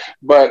angle.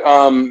 But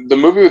the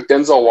movie with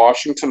Denzel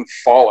Washington,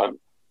 Fallen,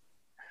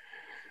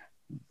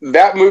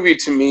 that movie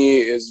to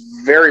me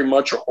is very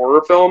much a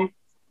horror film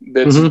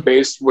that's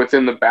based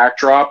on the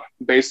backdrop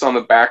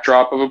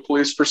of a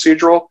police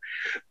procedural,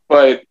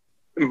 but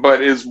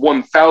is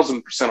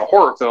 1000% a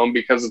horror film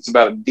because it's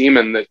about a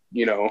demon that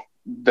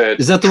that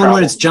is that the one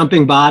where it's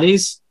jumping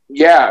bodies?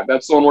 Yeah,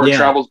 that's the one where it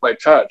travels by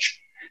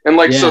touch. And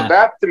like, so Yeah.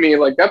 that to me,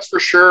 like, that's for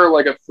sure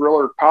like a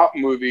thriller cop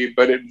movie,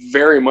 but it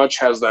very much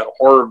has that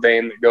horror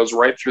vein that goes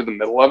right through the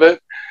middle of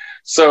it.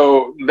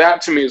 So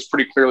that to me is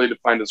pretty clearly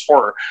defined as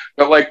horror.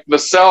 But like The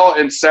Cell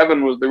and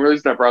Seven, was the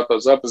reason I brought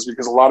those up is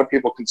because a lot of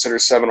people consider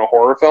Seven a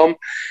horror film,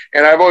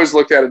 and I've always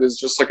looked at it as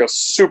just like a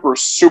super,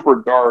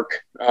 super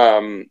dark,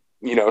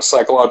 you know,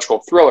 psychological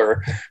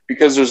thriller,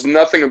 because there's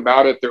nothing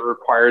about it that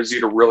requires you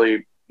to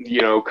really,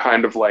 you know,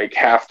 kind of like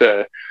have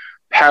to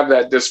have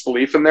that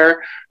disbelief in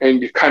there,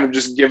 and you kind of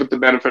just give it the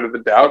benefit of the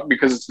doubt,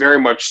 because it's very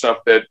much stuff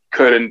that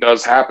could and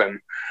does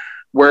happen.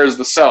 Whereas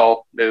The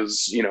Cell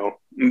is, you know,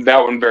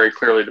 that one very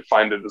clearly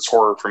defined it as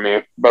horror for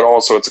me, but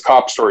also it's a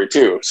cop story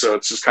too. So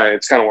it's just kind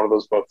of one of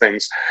those both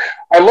things.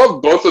 I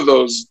love both of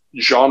those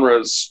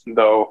genres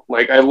though.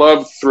 Like I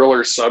love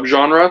thriller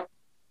subgenre,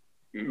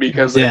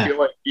 because I feel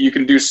like you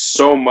can do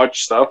so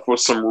much stuff with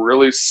some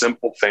really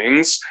simple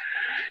things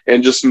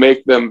and just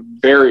make them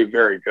very,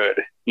 very good,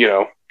 you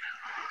know.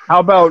 How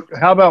about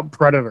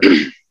Predator?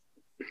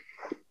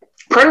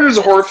 Predator's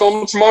a horror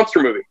film. It's a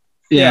monster movie.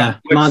 Yeah,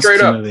 like monster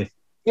straight up. movie.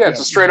 Yeah,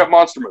 it's a straight up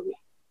monster movie.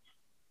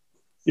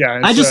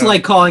 Yeah, I just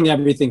like calling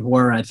everything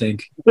horror. I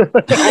think. I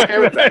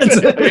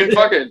mean,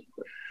 fuck it.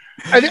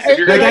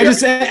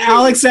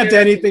 I'll accept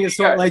anything. It's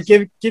like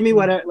give me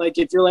what like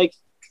if you're like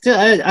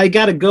I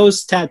got a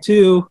ghost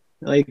tattoo,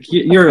 like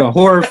you're a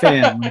horror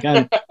fan. Like,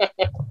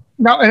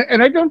 no,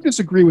 and I don't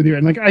disagree with you.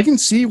 And like I can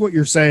see what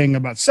you're saying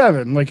about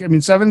Seven. Like I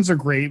mean, Seven's a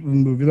great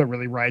movie that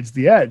really rides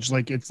the edge.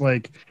 Like it's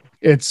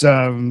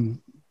you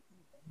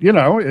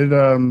know,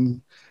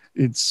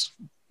 it's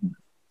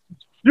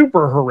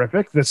super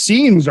horrific. The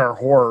scenes are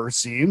horror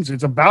scenes.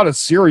 It's about a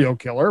serial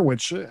killer,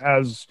 which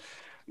has,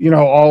 you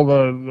know, all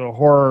the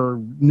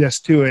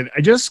horror-ness to it.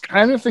 I just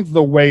kind of think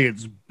the way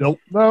it's built,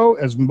 though,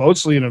 as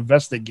mostly an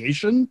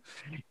investigation,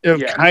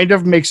 it kind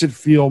of makes it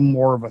feel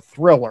more of a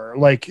thriller.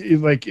 Like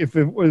if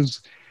it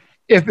was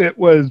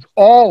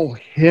all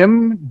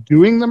him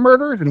doing the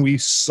murders and we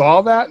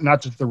saw that,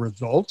 not just the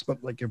results,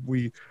 but like if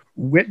we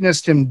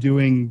witnessed him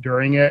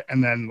during it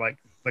and then like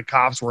the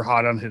cops were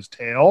hot on his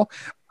tail,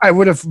 I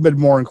would have been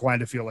more inclined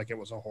to feel like it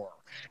was a horror.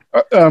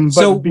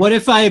 So what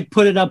if I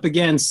put it up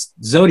against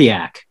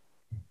Zodiac?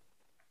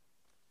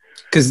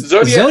 Because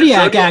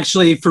Zodiac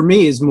actually, for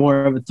me, is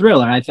more of a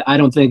thriller. I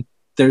don't think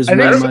there's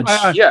very much.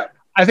 I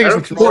think it's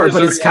a thriller,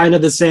 but it's kind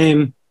of the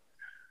same.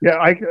 Yeah,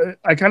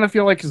 I kind of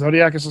feel like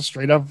Zodiac is a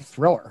straight up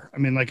thriller. I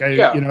mean, like and to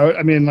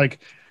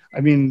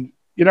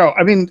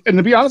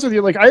be honest with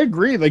you, like I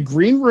agree. Like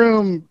Green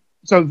Room,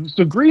 so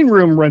Green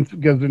Room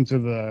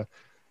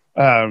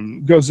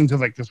goes into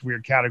like this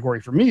weird category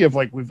for me of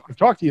like I've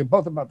talked to you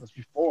both about this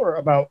before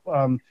about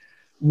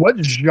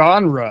what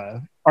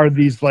genre are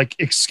these like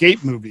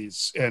escape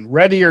movies and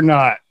Ready or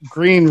Not,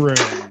 Green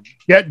Room,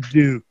 Get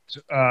Duped,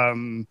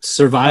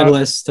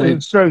 survivalist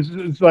type. So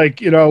it's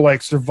like, you know,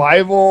 like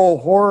survival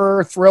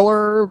horror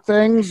thriller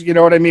things, you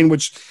know what I mean,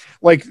 which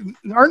like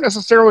aren't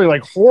necessarily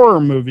like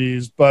horror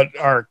movies but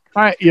are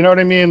kind, you know what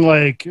I mean,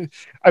 like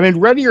I mean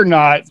Ready or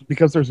Not,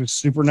 because there's a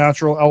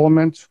supernatural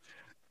element,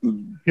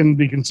 can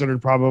be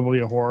considered probably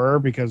a horror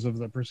because of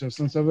the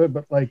persistence of it,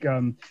 but like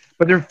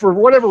but there, for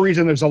whatever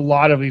reason, there's a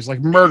lot of these,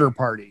 like Murder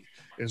Party.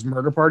 Is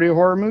Murder Party a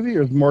horror movie,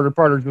 or is Murder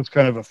Party just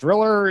kind of a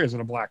thriller? Is it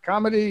a black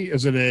comedy?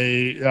 Is it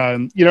a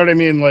you know what I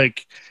mean?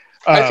 Like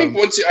I think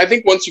once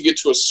you get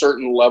to a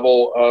certain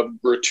level of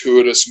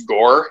gratuitous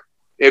gore,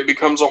 it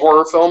becomes a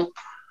horror film.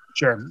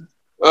 Sure.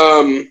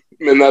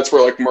 And that's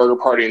where like Murder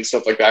Party and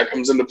stuff like that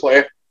comes into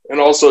play. And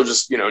also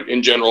just, you know,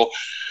 in general,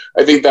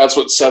 I think that's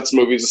what sets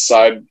movies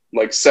aside.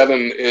 Like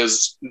Seven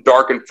is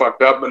dark and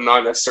fucked up, but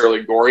not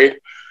necessarily gory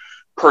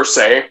per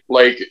se.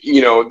 Like,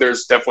 you know,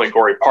 there's definitely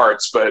gory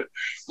parts, but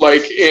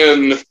like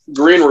in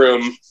Green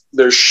Room,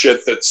 there's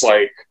shit that's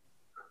like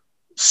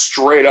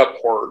straight up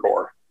horror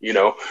gore, you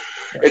know?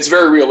 It's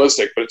very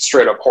realistic, but it's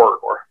straight up horror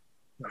gore.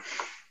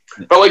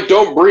 But like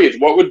Don't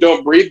Breathe, what would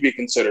Don't Breathe be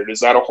considered?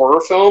 Is that a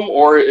horror film,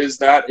 or is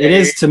that It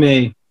is to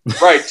me.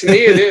 Right, to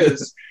me it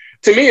is.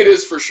 To me it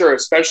is for sure,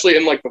 especially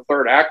in like the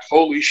third act.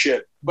 Holy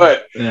shit.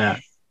 But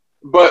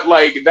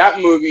like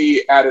that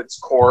movie at its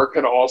core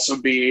could also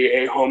be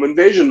a home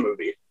invasion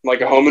movie,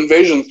 like a home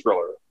invasion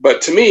thriller.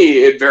 But to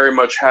me, it very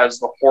much has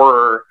the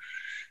horror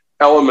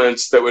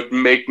elements that would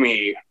make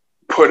me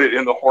put it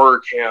in the horror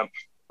camp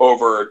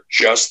over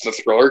just the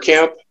thriller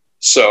camp.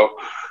 So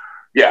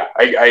yeah,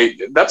 I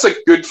that's a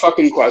good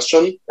fucking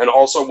question, and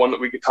also one that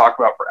we could talk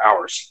about for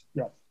hours.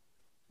 Yeah,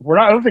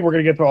 I don't think we're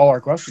gonna get to all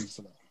our questions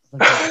today.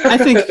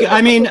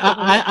 I mean,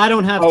 I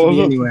don't have to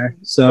be anywhere,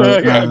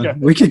 so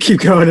we could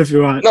keep going if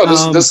you want. No,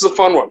 this is a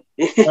fun one.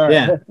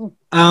 Yeah.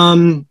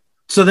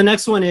 So the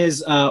next one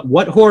is,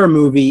 what horror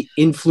movie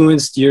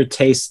influenced your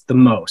taste the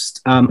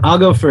most? I'll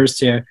go first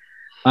here.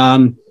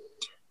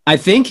 I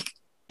think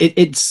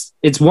it's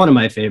one of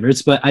my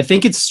favorites, but I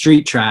think it's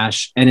Street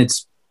Trash, and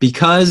it's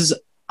because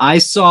I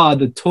saw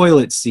the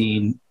toilet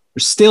scene, or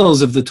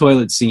stills of the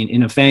toilet scene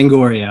in a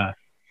Fangoria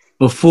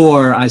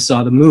before I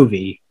saw the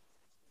movie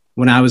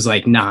when I was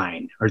like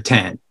 9 or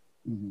 10.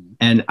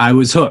 And I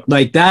was hooked.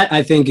 Like that,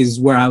 I think, is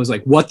where I was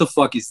like, what the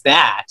fuck is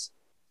that?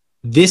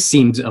 This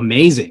seems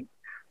amazing.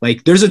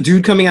 Like there's a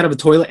dude coming out of a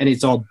toilet and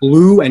it's all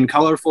blue and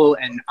colorful,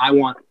 and I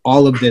want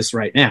all of this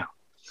right now.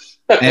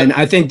 And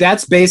I think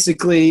that's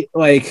basically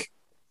like,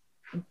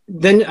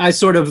 then I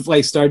sort of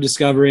like started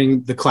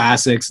discovering the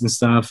classics and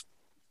stuff,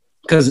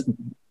 because,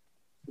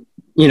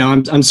 you know,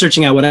 I'm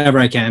searching out whatever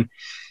I can.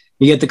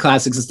 You get the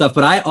classics and stuff,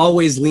 but I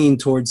always lean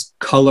towards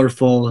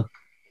colorful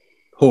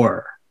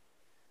horror.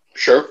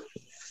 Sure.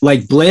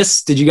 Like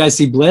Bliss. Did you guys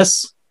see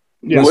Bliss?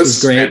 Yeah, Bliss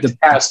was great.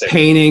 Fantastic. The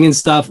painting and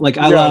stuff. Like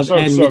I love,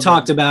 and we good.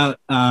 talked about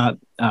what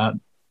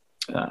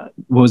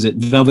was it?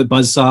 Velvet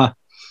Buzzsaw.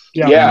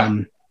 Yeah.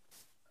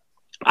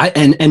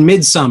 And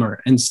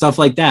Midsummer and stuff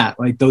like that.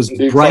 Like those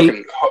Dude, bright,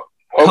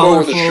 Hobo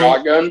with a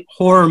shotgun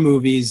horror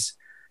movies.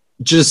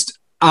 Just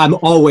I'm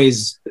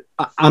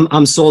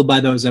sold by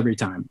those every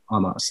time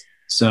almost.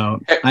 So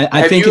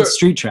I think it's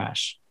street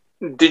trash.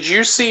 Did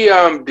you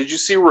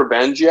see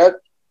Revenge yet?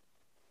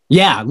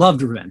 Yeah, I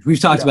loved Revenge.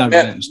 We've talked about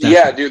Revenge.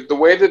 Yeah, dude, the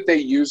way that they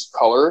used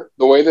color,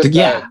 the way that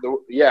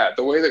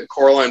the way that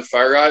Coraline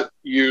Feyerabend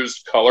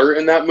used color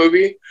in that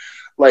movie,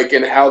 like,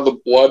 and how the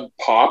blood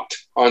popped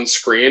on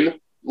screen,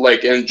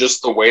 like, and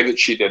just the way that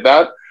she did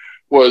that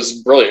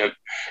was brilliant.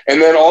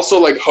 And then also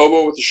like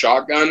Hobo with a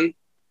Shotgun,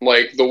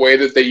 like the way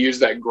that they use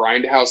that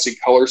grindhousey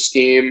color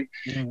scheme,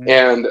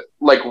 and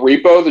like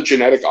Repo, the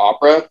Genetic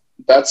Opera.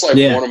 That's like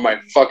one of my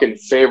fucking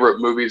favorite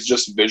movies,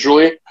 just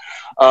visually.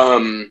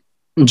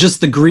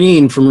 Just the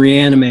green from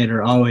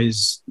Reanimator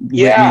always lit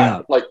me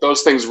up. Like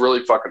those things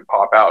really fucking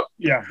pop out.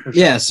 Yeah, for sure.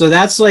 Yeah. So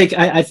that's like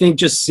I think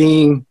just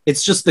seeing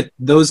it's just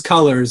those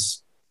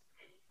colors,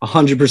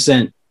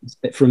 100%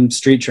 from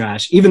Street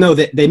Trash. Even though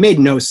they made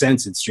no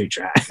sense in Street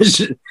Trash.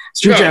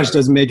 Street Trash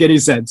doesn't make any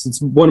sense. It's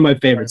one of my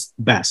favorites,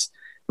 best.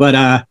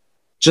 But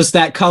just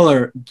that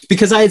color,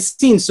 because I had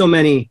seen so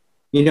many,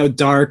 you know,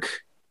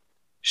 dark,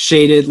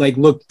 shaded, like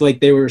looked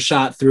like they were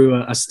shot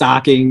through a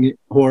stocking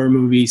horror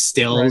movie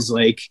stills,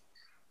 like,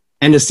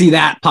 and to see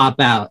that pop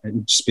out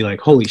and just be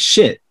like, holy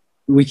shit,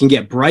 we can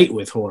get bright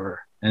with horror.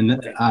 And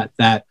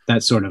that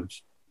sort of,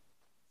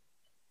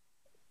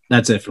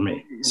 that's it for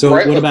me. So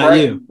what about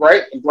you?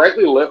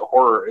 Brightly lit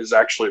horror is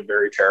actually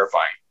very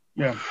terrifying.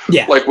 Yeah.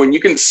 Like when you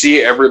can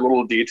see every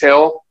little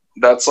detail,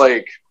 that's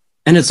like,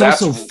 and it's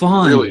also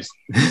fun. Really,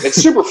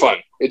 it's super fun.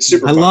 It's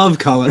super I fun. love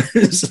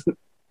colors.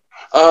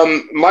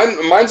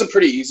 Mine's a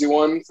pretty easy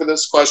one for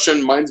this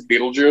question. Mine's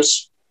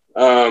Beetlejuice.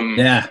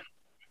 Yeah.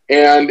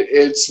 And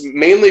it's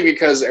mainly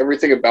because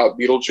everything about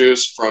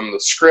Beetlejuice, from the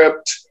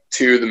script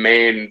to the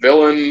main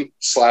villain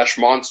 /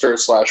 monster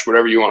 /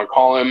 whatever you want to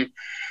call him,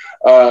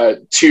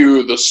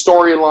 to the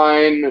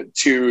storyline,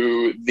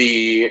 to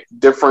the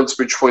difference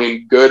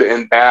between good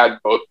and bad,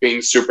 both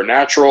being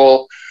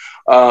supernatural,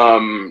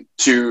 to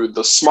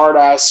the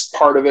smartass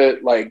part of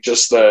it, like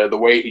just the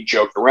way he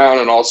joked around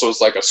and also is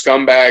like a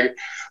scumbag,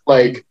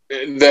 like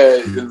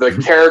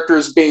the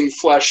characters being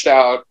fleshed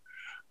out,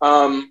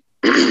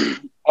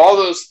 all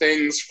those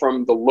things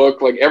from the look,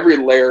 like every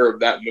layer of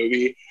that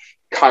movie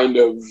kind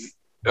of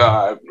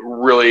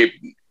really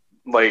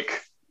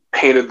like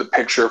painted the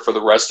picture for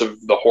the rest of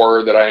the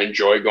horror that I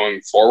enjoy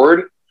going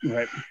forward.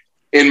 Right.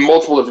 In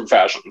multiple different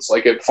fashions.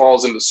 Like it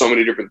falls into so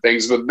many different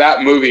things, but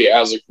that movie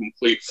as a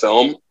complete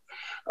film,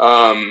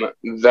 I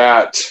would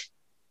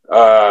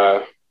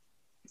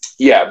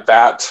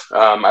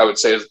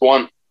say is the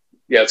one.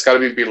 Yeah, it's got to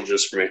be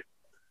Beetlejuice for me.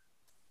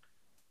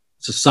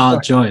 It's a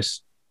solid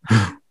choice.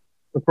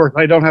 Of course,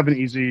 I don't have an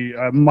easy.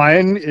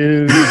 Mine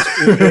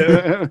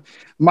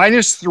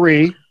is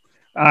three,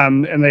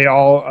 and they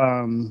all.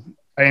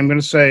 I am going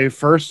to say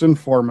first and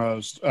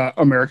foremost,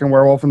 American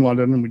Werewolf in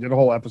London, and we did a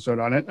whole episode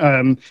on it.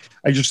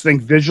 I just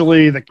think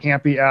visually, the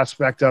campy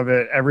aspect of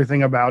it,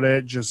 everything about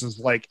it, just is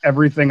like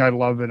everything I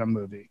love in a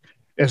movie.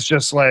 It's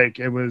just like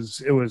it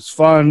was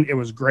fun, it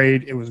was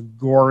great, it was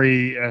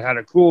gory, it had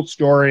a cool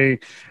story.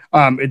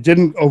 It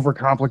didn't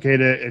overcomplicate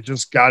it. It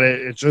just got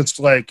it. It's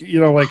just like, you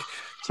know, like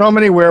so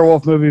many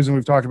werewolf movies, and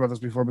we've talked about this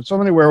before, but so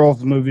many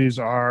werewolf movies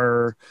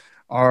are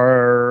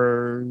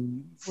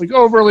like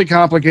overly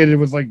complicated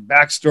with like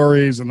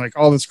backstories and like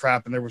all this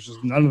crap, and there was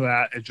just none of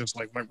that. It just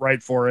like went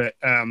right for it.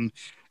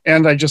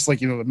 And I just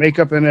like, you know, the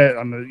makeup in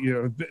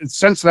it.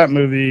 Since that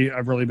movie,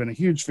 I've really been a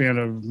huge fan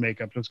of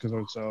makeup just because I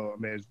was so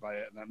amazed by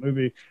it in that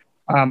movie.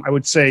 I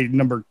would say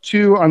number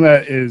 2 on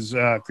that is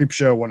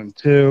Creepshow 1 and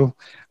 2.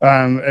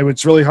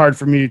 It's really hard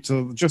for me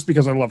to, just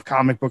because I love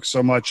comic books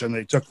so much, and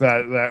they took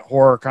that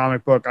horror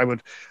comic book. I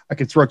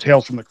could throw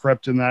Tales from the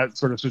Crypt in that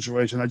sort of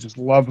situation. I just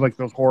love like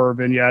those horror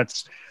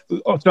vignettes.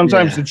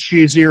 Sometimes the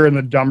cheesier and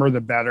the dumber, the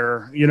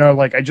better. You know,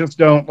 like I just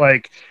don't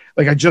like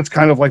I just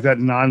kind of like that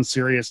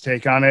non-serious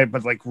take on it,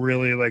 but like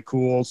really like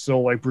cool,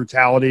 still like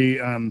brutality.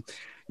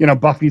 You know,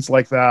 Buffy's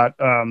like that.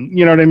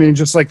 You know what I mean?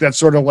 Just like that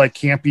sort of like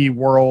campy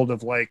world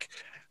of like,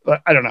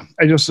 I don't know.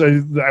 I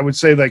would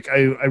say like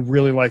I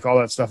really like all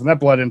that stuff, and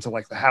that bled into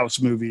like the House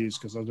movies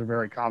because those are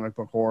very comic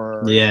book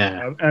horror.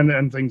 Yeah,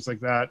 and things like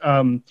that.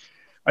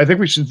 I think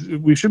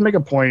we should make a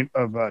point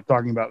of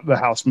talking about the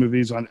House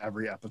movies on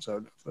every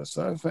episode of this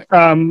thing.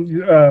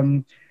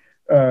 And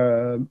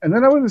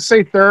then I would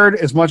say third,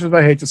 as much as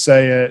I hate to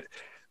say it,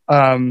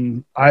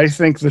 I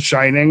think The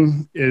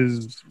Shining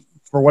is,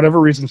 for whatever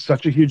reason,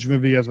 such a huge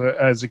movie as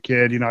a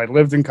kid. You know, I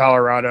lived in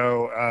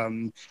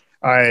Colorado.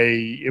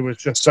 It was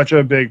just such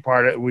a big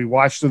part of it. We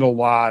watched it a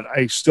lot.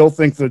 I still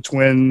think the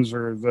twins,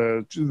 or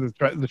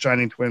the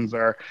Shining twins,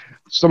 are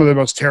some of the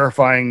most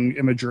terrifying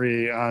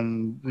imagery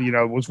on, you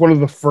know, was one of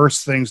the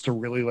first things to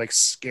really like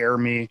scare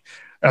me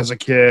as a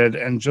kid.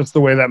 And just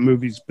the way that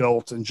movie's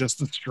built, and just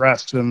the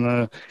stress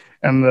and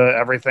the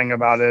everything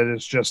about it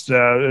is just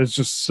it's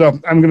just so.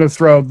 I'm gonna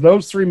throw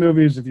those three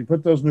movies. If you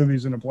put those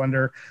movies in a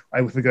blender, I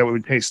would think that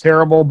would taste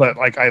terrible. But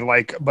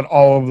but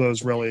all of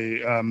those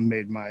really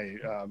made my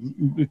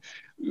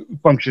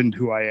functioned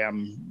who I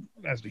am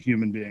as a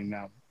human being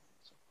now.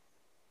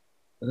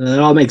 It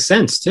all makes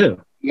sense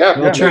too. Yeah,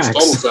 it makes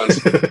total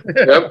sense.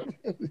 Yep.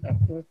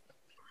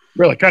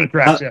 Really kind of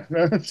tracks. Yeah.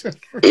 All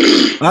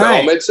right,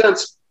 all makes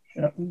sense.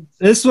 Yeah.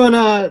 This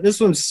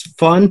one's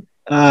fun.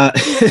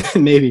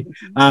 Maybe.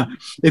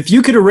 If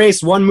you could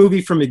erase one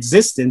movie from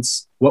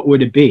existence, what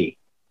would it be?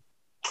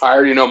 I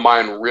already know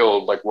mine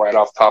real, like right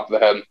off the top of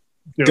the head.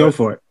 Go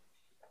for it.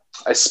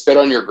 I Spit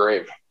on Your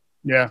Grave.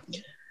 Yeah.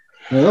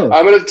 Oh.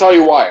 I'm going to tell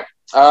you why.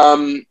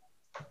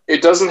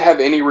 It doesn't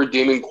have any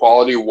redeeming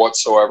quality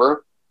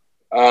whatsoever.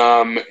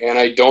 And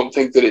I don't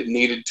think that it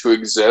needed to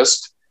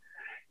exist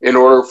in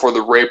order for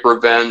the rape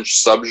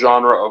revenge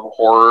subgenre of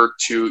horror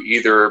to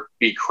either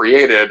be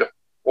created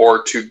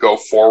or to go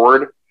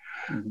forward.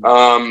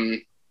 Mm-hmm.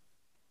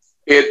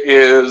 It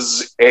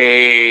is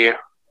a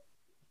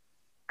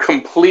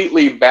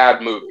completely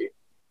bad movie.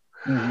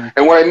 Mm-hmm.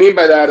 And what I mean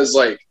by that is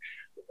like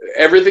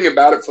everything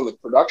about it, from the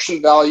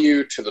production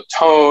value to the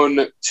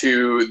tone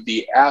to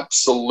the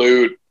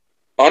absolute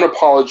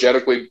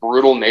unapologetically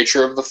brutal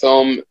nature of the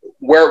film,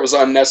 where it was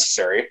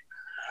unnecessary.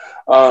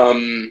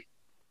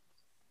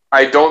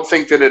 I don't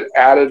think that it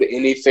added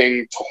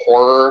anything to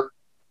horror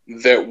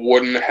that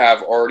wouldn't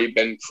have already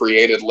been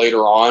created later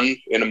on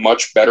in a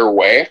much better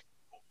way.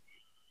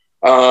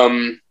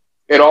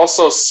 It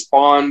also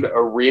spawned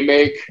a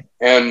remake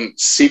and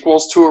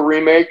sequels to a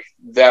remake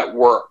that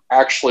were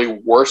actually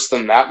worse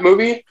than that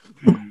movie,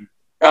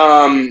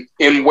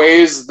 in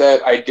ways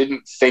that I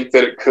didn't think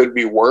that it could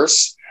be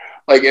worse.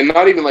 Like, and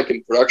not even like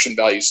in production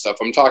value stuff.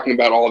 I'm talking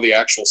about all the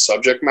actual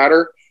subject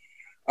matter.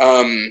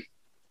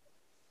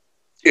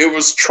 It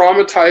was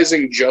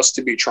traumatizing just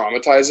to be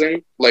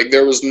traumatizing. Like,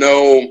 there was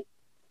no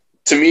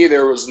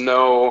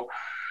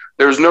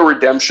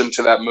redemption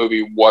to that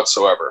movie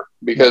whatsoever,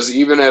 because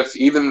even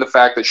the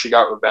fact that she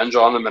got revenge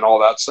on them and all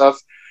that stuff,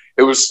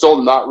 it was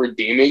still not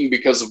redeeming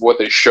because of what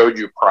they showed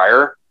you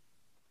prior.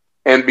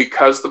 And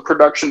because the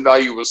production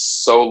value was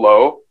so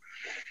low,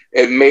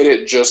 it made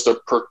it just a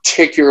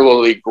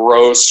particularly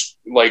gross,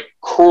 like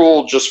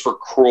cruel just for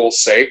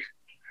cruel's sake.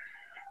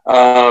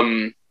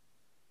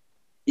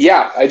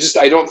 Yeah, I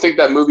don't think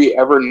that movie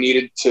ever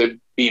needed to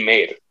be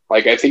made.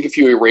 Like, I think if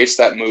you erase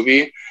that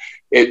movie,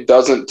 it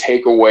doesn't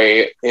take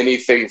away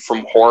anything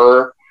from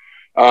horror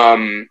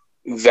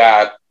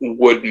that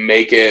would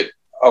make it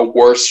a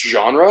worse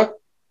genre.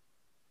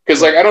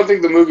 Because, like, I don't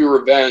think the movie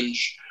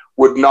Revenge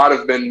would not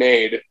have been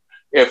made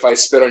if I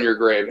Spit on Your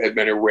Grave had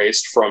been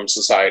erased from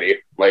society.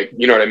 Like,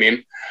 you know what I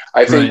mean?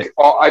 I think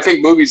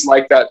movies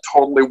like that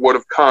totally would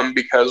have come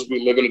because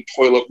we live in a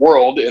toilet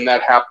world, and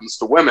that happens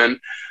to women.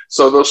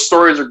 So those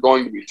stories are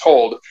going to be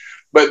told.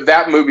 But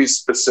that movie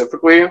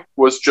specifically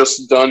was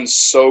just done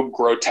so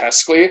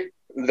grotesquely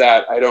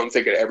that I don't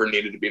think it ever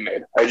needed to be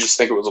made. I just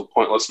think it was a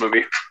pointless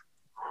movie.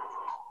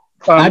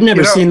 I've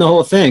never seen the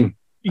whole thing.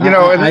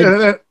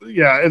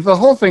 It's the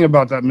whole thing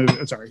about that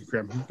movie. Sorry,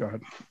 Graham, go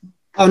ahead.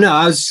 Oh no,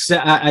 I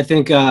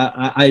think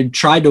I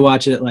tried to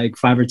watch it like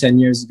 5 or 10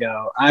 years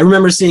ago. I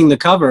remember seeing the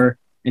cover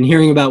and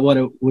hearing about what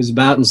it was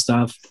about and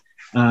stuff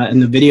in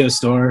the video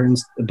store,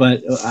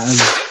 but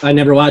I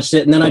never watched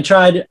it. And then I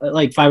tried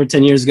like 5 or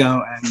 10 years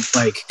ago, and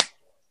like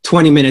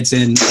 20 minutes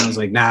in, I was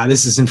like, nah,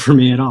 this isn't for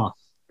me at all.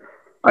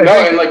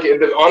 And like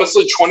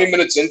honestly, 20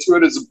 minutes into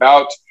it is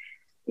about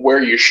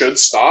where you should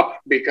stop,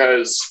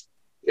 because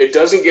it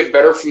doesn't get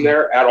better from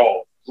there at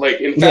all. Like,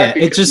 in fact,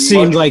 it just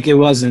seemed like it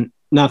wasn't.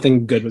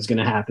 Nothing good was going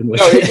to happen with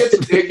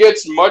it. It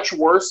gets much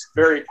worse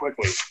very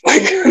quickly.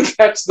 Like,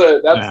 that's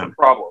the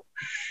problem.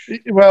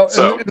 Well,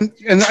 so.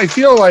 and I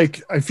feel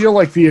like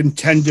the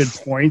intended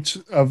point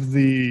of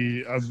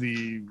the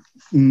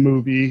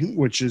movie,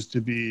 which is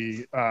to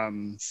be,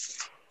 try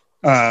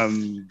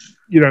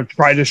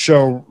to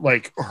show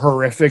like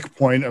horrific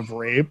point of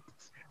rape,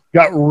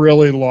 got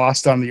really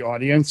lost on the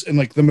audience, and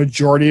like the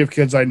majority of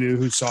kids I knew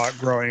who saw it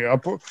growing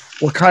up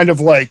were kind of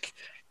like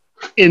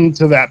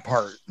into that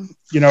part.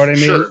 You know what I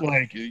mean? Sure.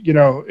 Like, you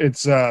know,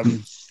 it's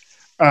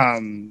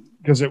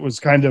because it was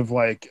kind of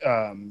like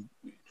I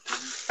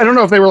don't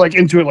know if they were like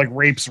into it like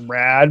rape's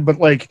rad, but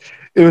like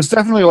it was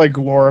definitely like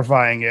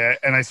glorifying it.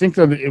 And I think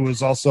that it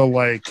was also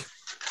like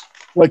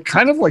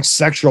kind of like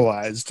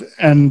sexualized,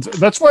 and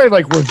that's why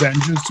like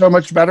Revenge is so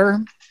much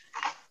better,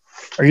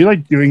 Are you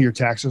like doing your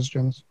taxes,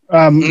 Jonas? No.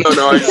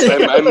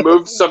 I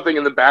moved something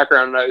in the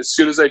background, and as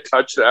soon as I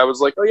touched it, I was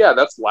like, "Oh yeah,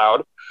 that's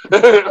loud."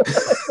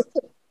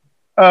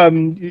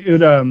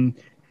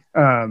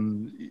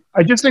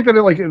 I just think that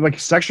it like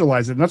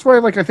sexualizes it, and that's why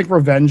I think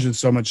Revenge is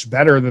so much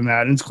better than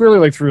that. And it's clearly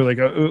like through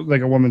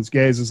like a woman's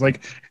gaze. It's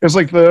like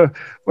the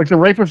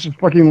rape was just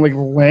fucking like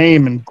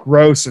lame and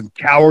gross and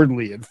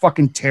cowardly and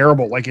fucking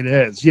terrible. Like it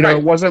is, you know,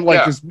 It wasn't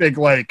like this big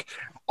like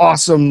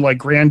awesome like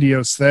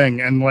grandiose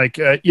thing, and like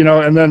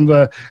and then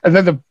the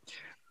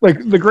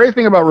great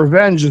thing about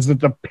Revenge is that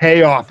the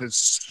payoff is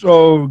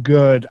so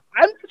good.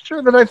 I'm not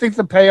sure that I think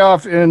the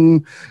payoff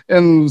in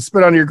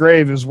Spit on Your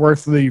Grave is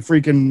worth the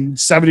freaking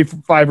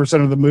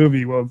 75% of the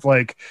movie of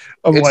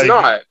it's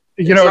not.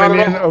 You know what I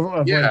mean?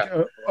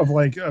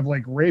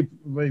 Of rape.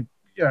 Like,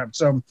 yeah.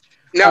 So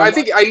now I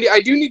think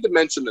I do need to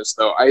mention this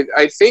though.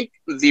 I think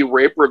the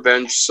rape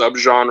revenge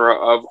subgenre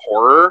of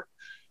horror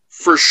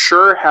for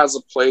sure has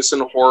a place in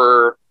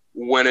horror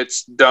when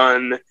it's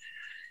done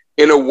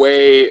in a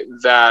way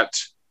that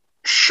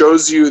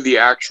shows you the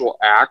actual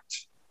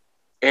act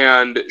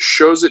and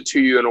shows it to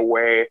you in a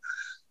way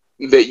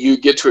that you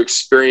get to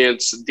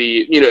experience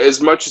as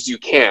much as you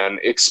can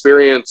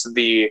experience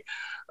the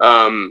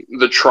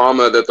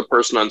trauma that the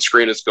person on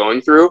screen is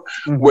going through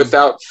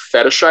without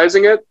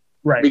fetishizing it.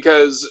 Right.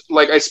 Because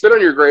I Spit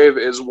on Your Grave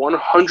is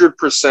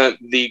 100%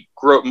 the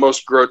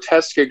most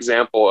grotesque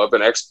example of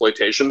an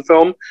exploitation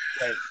film.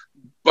 Right.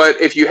 But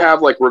if you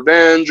have like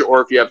Revenge,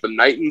 or if you have The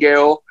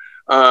Nightingale,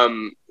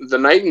 the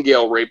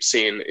Nightingale rape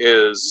scene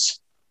is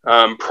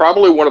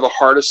probably one of the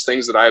hardest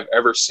things that I've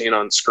ever seen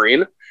on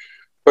screen,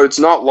 but it's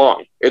not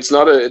long. It's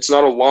not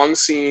a long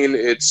scene.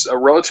 It's a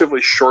relatively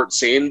short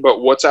scene,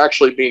 but what's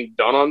actually being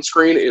done on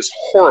screen is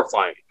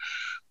horrifying.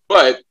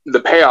 But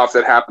the payoff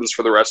that happens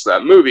for the rest of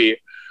that movie,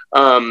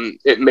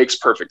 it makes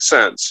perfect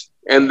sense.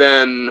 And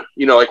then,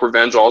 like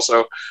Revenge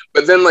also,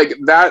 but then like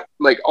that,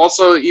 like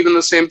also even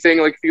the same thing,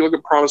 like if you look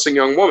at Promising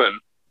Young Woman,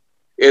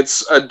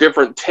 it's a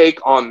different take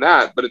on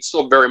that, but it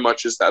still very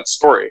much is that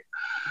story.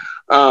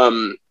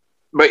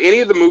 But any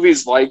of the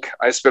movies like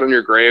I Spit on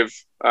Your Grave,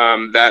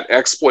 that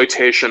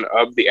exploitation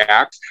of the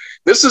act,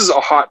 this is a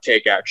hot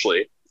take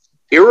actually.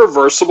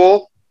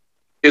 Irreversible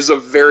is a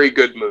very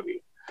good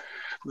movie.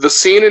 The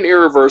scene in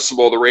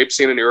Irreversible, the rape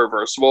scene in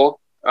Irreversible,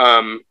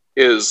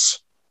 is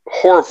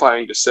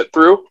horrifying to sit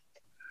through.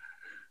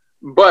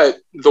 But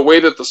the way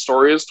that the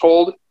story is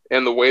told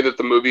and the way that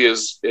the movie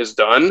is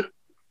done,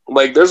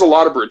 like there's a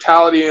lot of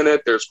brutality in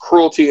it, there's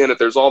cruelty in it,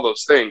 there's all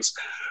those things.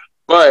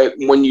 But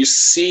when you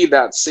see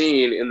that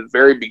scene in the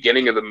very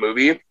beginning of the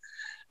movie,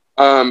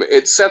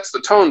 it sets the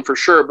tone for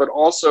sure, but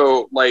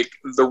also like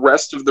the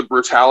rest of the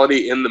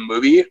brutality in the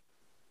movie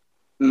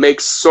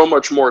makes so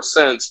much more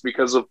sense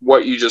because of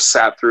what you just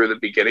sat through at the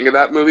beginning of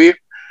that movie.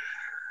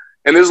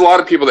 And there's a lot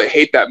of people that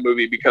hate that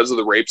movie because of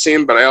the rape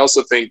scene, but I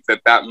also think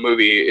that that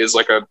movie is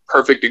like a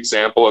perfect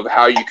example of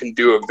how you can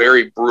do a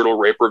very brutal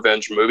rape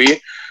revenge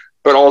movie,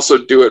 but also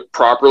do it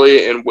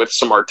properly and with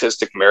some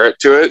artistic merit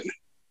to it.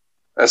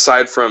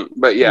 Aside from,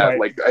 but yeah, right.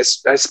 Like I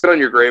Spit on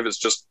Your Grave is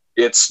just,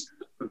 it's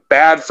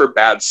bad for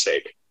bad's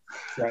sake.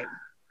 Right.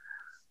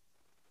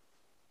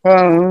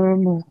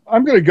 I'm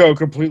going to go a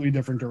completely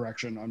different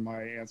direction on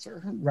my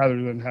answer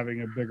rather than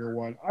having a bigger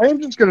one. I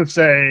am just going to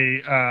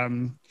say,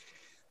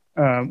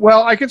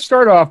 well, I could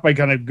start off by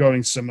kind of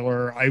going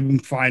similar. I'm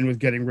fine with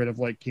getting rid of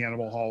like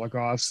Cannibal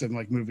Holocaust and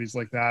like movies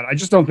like that. I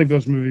just don't think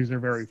those movies are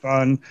very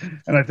fun.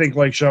 And I think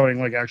like showing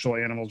like actual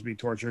animals be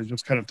tortured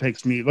just kind of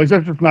takes me like,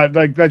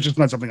 that's just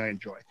not something I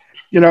enjoy,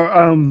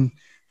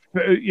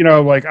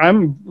 like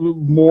I'm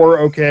more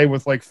okay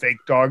with like fake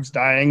dogs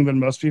dying than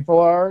most people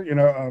are,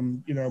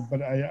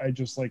 but I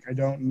just like, I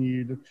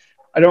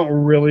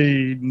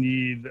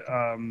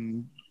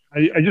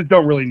just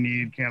don't really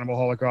need Cannibal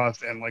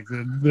Holocaust and like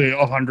the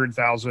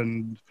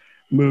 100,000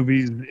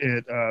 movies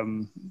it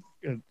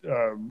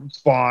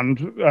spawned,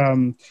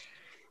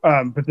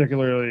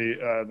 particularly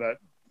that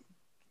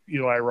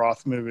Eli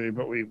Roth movie,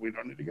 but we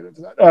don't need to get into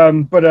that.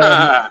 But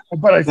I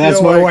feel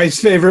that's my wife's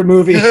favorite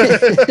movie.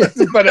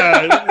 But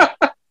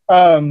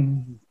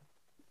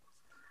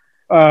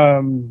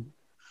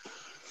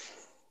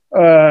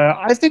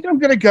I think I'm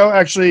going to go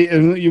actually,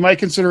 and you might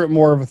consider it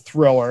more of a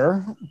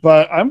thriller,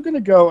 but I'm going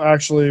to go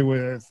actually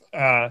with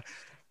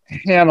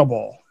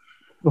Hannibal,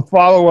 the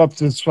follow-up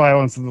to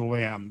Silence of the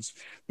Lambs,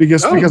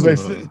 because I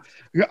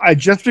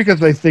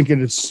think it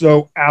is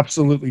so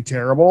absolutely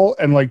terrible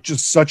and like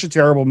just such a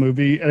terrible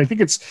movie, and I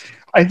think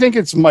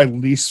it's my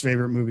least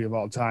favorite movie of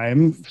all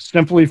time,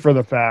 simply for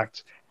the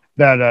fact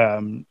that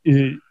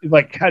it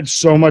like had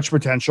so much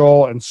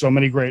potential and so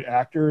many great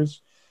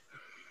actors.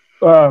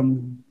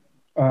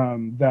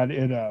 That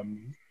it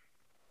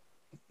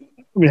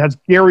has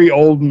Gary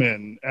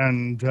Oldman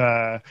and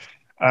Ray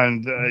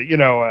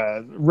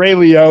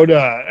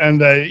Liotta and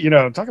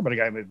talk about a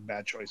guy who made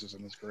bad choices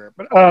in his career,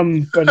 but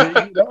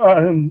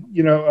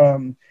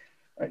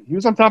he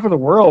was on top of the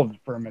world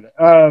for a minute,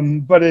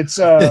 but it's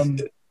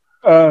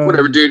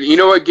Whatever, dude. You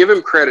know what? Give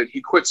him credit.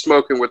 He quit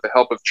smoking with the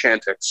help of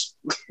Chantix.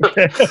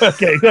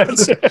 Okay,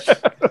 that's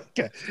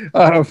okay.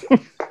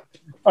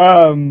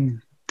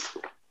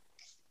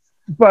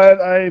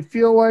 But I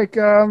feel like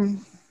I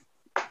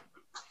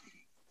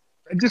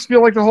just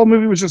feel like the whole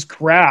movie was just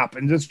crap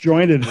and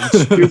disjointed and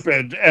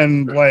stupid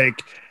and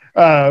like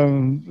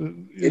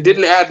it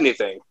didn't add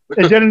anything.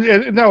 It didn't.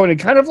 And it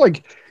kind of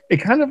like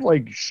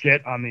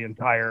shit on the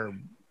entire,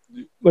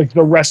 like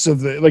the rest of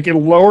the, like it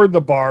lowered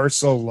the bar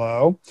so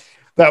low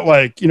that,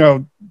 like, you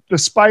know,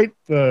 despite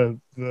the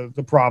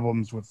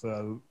problems with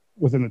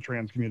within the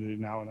trans community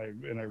now, and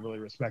I really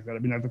respect that. I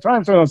mean, at the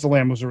time, Silence of the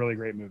Lamb was a really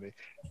great movie,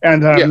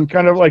 and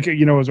kind of like,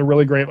 you know, it was a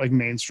really great like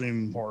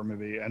mainstream horror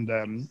movie,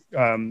 and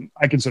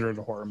I consider it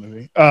a horror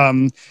movie,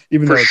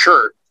 even for though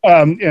sure.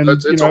 And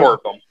it's a horror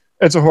film.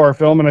 It's a horror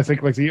film, and I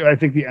think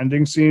the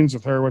ending scenes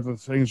with her with the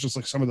things just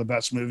like some of the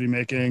best movie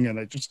making, and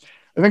I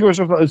think it was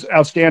just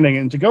outstanding.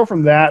 And to go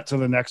from that to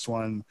the next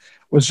one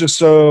was just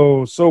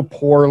so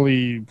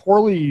poorly.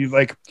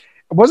 Like,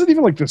 it wasn't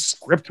even like the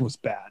script was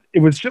bad. It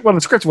was just, well,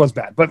 the script was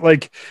bad, but they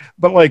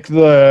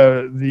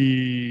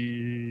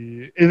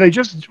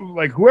just,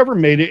 like, whoever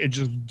made it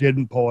just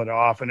didn't pull it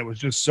off, and it was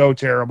just so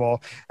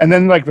terrible. And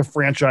then like the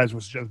franchise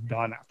was just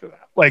done after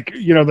that. Like,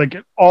 you know, like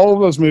all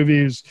of those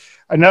movies.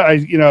 You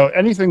know,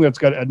 anything that's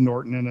got Ed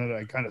Norton in it,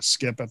 I kind of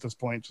skip at this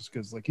point, just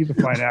because like he's a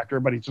fine actor,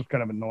 but he's just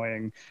kind of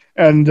annoying.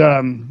 And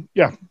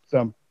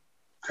so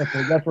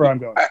that's where I'm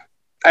going.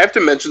 I have to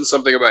mention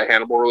something about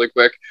Hannibal really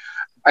quick.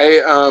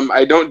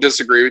 I don't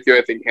disagree with you.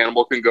 I think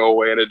Hannibal can go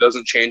away and it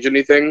doesn't change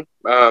anything,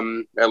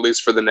 at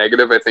least for the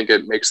negative. I think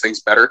it makes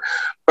things better.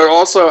 But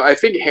also, I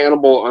think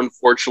Hannibal,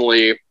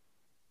 unfortunately,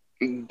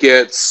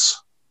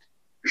 gets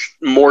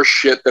more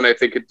shit than I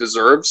think it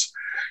deserves.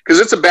 Because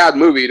it's a bad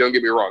movie, don't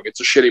get me wrong. It's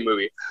a shitty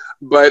movie.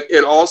 But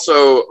it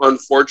also,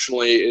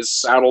 unfortunately, is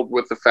saddled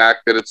with the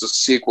fact that it's a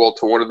sequel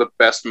to one of the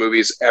best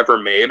movies ever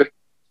made.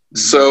 Mm-hmm.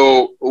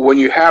 So when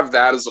you have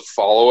that as a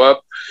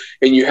follow-up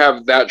and you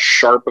have that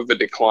sharp of a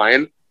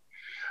decline,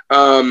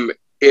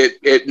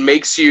 it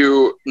makes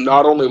you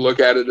not only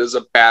look at it as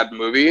a bad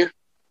movie,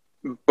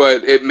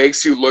 but it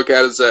makes you look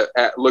at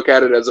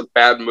it as a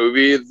bad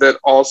movie that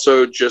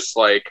also just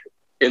like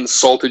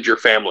insulted your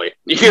family,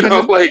 you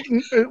know, like.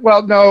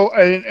 Well, no,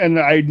 and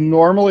I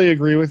normally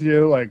agree with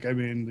you. Like, I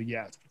mean,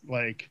 yes,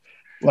 like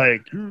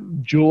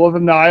Jewel of the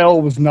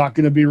Nile was not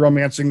going to be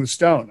romancing the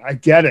stone. I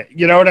get it.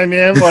 You know what I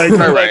mean? Like,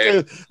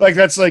 right. like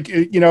that's like,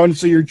 you know, and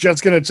so you're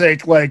just going to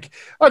take like,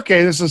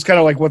 okay, this is kind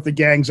of like what the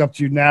gang's up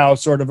to now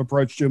sort of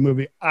approach to a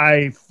movie.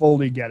 I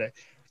fully get it.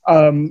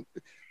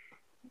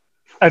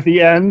 At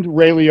the end,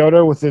 Ray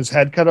Liotta with his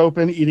head cut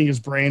open, eating his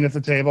brain at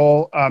the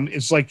table,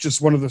 is like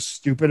just one of the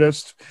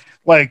stupidest.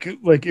 Like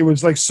it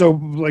was like so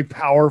like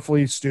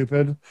powerfully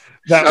stupid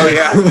that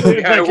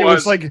it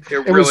was like it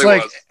really was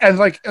like, and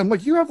like I'm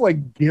like, you have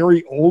like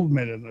Gary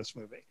Oldman in this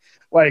movie.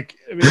 Like,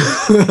 I mean,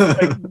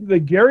 like the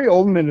Gary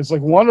Oldman is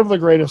like one of the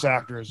greatest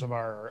actors of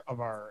our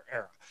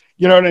era.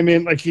 You know what I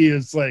mean? Like, he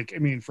is like, I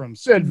mean, from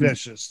Sid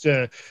Vicious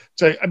to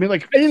I mean,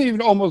 like, I didn't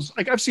even almost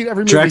like, I've seen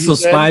every movie. Drexel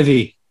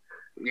Spivey.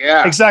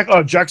 Yeah, exactly.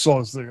 Oh, Drexel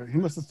is there. He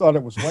must have thought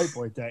it was White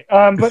Boy Day.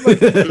 But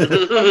like,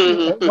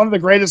 one of the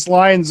greatest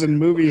lines in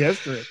movie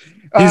history.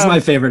 He's my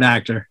favorite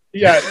actor.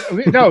 Yeah,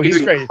 no, he's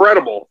great.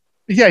 Incredible.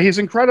 Yeah, he's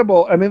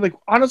incredible. I mean, like,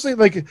 honestly,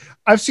 like,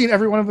 I've seen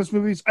every one of his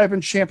movies. I've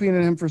been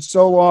championing him for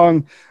so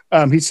long.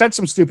 He said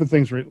some stupid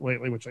things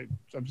lately, which I'm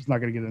just not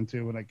going to get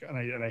into,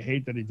 and I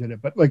hate that he did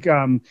it. But like,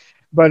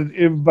 but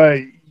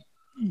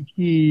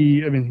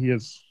he, I mean, he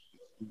is,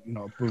 you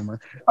know, a boomer.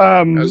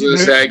 I was going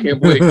to say, I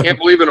can't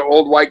believe an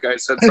old white guy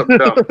said something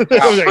dumb.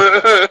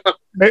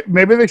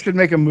 Maybe they should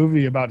make a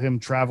movie about him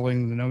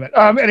traveling the nomad.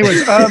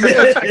 Anyways,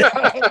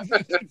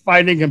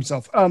 finding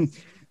himself. But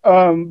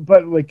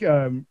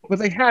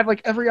they had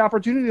like every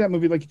opportunity in that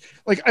movie. Like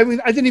I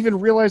mean, I didn't even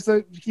realize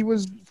that he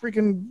was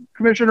freaking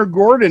Commissioner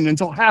Gordon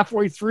until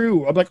halfway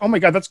through. I'm like, oh my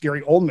god, that's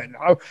Gary Oldman.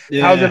 How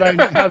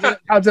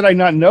did I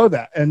not know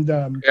that? And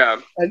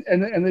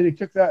and they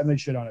took that and they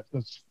shit on it.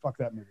 Let's fuck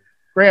that movie.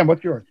 Graham,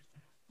 what's yours?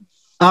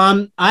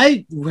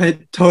 I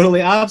went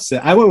totally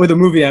opposite. I went with a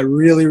movie I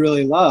really,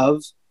 really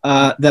love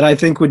that I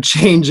think would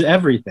change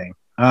everything.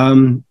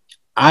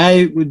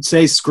 I would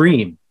say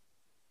Scream.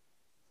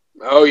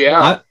 Oh,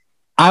 yeah.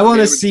 I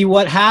want to see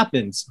what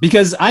happens,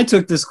 because I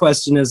took this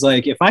question as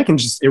like, if I can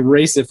just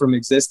erase it from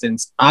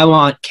existence, I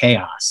want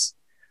chaos.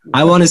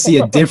 I want to see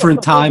a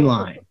different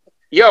timeline.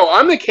 Yo,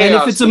 I'm the chaos. And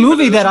if it's a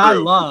movie that I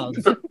love,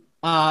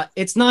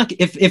 it's not,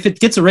 if it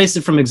gets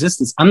erased from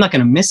existence, I'm not going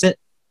to miss it.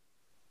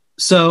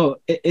 So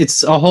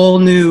it's a whole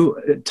new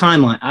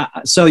timeline.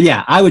 So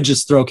yeah, I would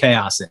just throw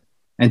chaos in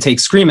and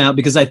take Scream out,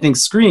 because I think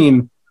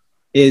Scream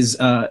is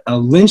a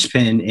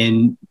linchpin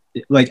in,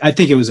 like, I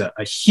think it was a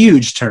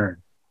huge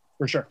turn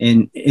for sure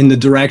in the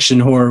direction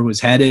horror was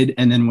headed,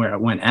 and then where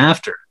it went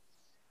after.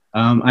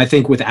 I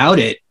think without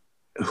it,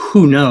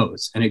 who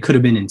knows? And it could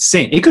have been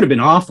insane. It could have been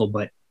awful,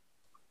 but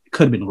it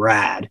could have been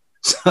rad.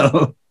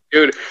 So,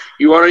 dude,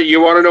 you want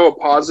to know a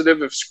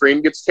positive if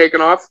Scream gets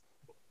taken off?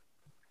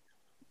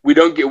 We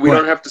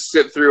don't have to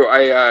sit through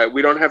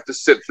we don't have to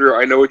sit through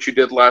I Know What You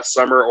Did Last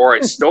Summer, or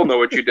I Still Know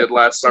What You Did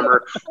Last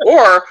Summer,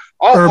 or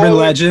Urban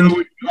Legend.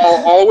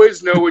 I'll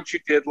always know what you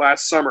did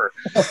last summer.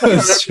 You don't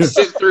have to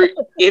sit through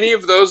any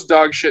of those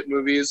dog shit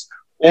movies.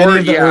 Or any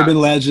of the Urban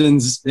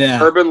Legends,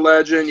 Urban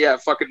Legend,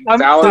 fucking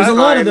Valentine. There's a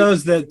lot of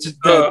those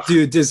that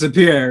do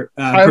disappear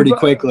pretty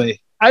quickly.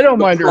 I don't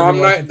mind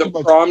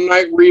the Prom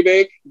Night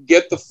remake.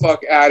 Get the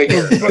fuck out of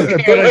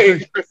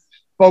here.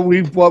 But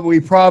we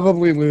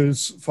probably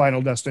lose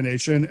Final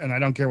Destination, and I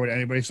don't care what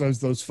anybody says.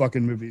 Those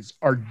fucking movies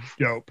are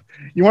dope.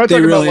 You want to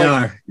talk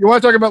about you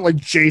want to talk about like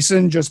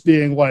Jason just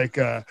being like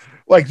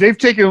they've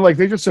taken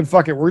they just said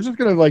fuck it, we're just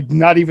gonna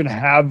not even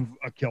have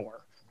a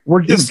killer.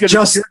 We're just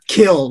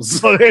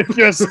kills. It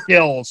just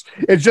kills.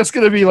 It's just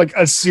gonna be like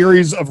a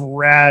series of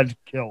rad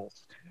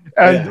kills.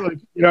 And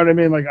you know what I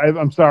mean? Like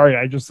I'm sorry,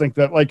 I just think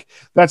that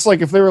that's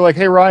like if they were like,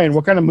 hey Ryan,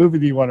 what kind of movie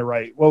do you want to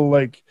write? Well,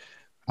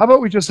 how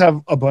about we just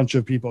have a bunch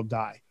of people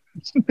die?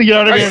 You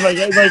know what I mean?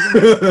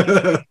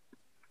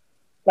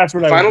 That's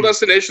what Final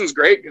Destination's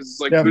great because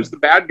it's who's the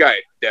bad guy?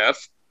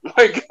 Death.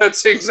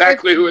 That's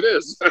exactly who it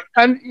is.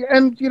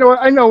 and you know what?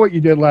 I Know What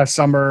You Did Last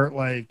Summer.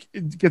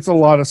 It gets a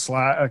lot of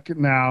slack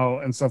now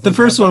and stuff. The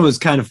first one was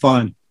kind of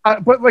fun.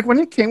 But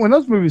when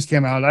those movies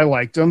came out, I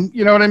liked them.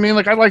 You know what I mean?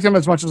 I liked them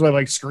as much as I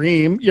like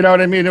Scream. You know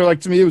what I mean?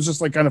 To me, it was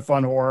just kind of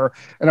fun horror.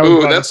 And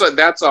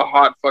that's a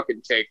hot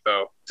fucking take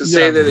though. To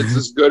say that it's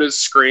as good as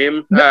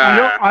Scream.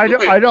 No,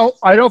 I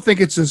don't think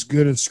it's as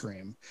good as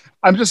Scream.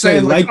 I'm just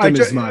saying,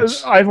 as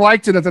much. I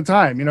liked it at the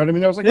time. You know what I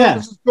mean? I was like, oh,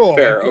 this is cool.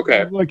 Fair,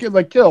 okay.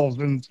 Like kills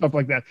and stuff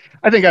like that.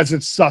 I think as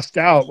it's sussed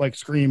out,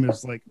 Scream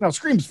is no,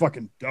 Scream's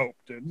fucking dope,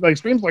 dude.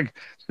 Scream's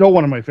still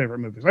one of my favorite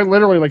movies. I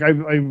literally I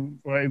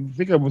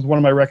think it was one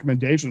of my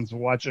recommendations of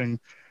watching,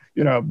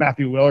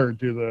 Matthew Lillard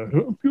do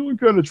I'm feeling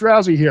kind of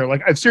drowsy here.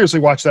 I seriously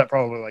watched that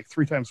probably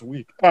 3 times a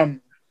week.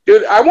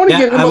 Dude, I want to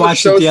get him on the show. I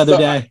watched it the other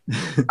day.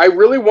 I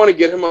really want to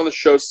get him on the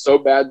show so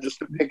bad just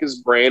to pick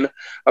his brain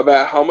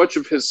about how much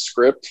of his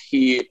script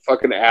he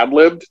fucking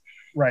ad-libbed.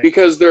 Right.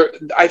 Because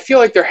I feel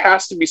like there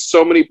has to be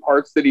so many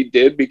parts that he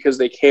did because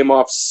they came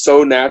off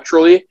so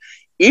naturally.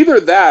 Either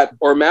that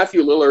or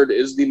Matthew Lillard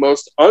is the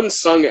most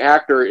unsung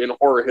actor in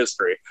horror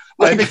history.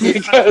 I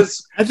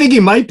think he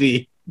might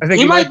be. I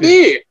think he might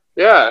be.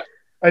 Yeah.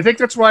 I think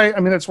that's why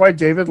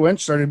David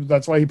Lynch started.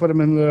 That's why he put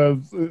him in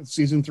the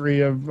season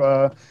 3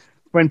 of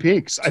Twin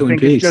Peaks. I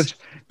think it's just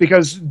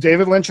because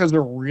David Lynch has a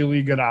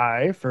really good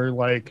eye for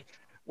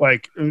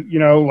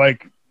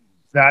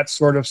that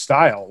sort of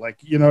style.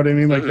 You know what I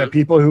mean? That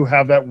people who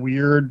have that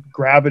weird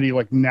gravity,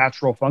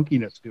 natural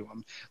funkiness to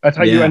them. That's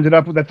how you ended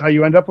up with. That's how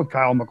you end up with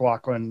Kyle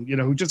MacLachlan.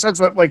 Who just has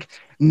that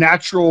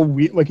natural.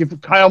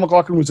 If Kyle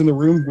MacLachlan was in the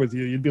room with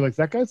you, you'd be like,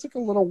 that guy's a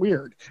little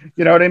weird.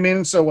 You know what I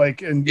mean? So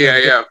And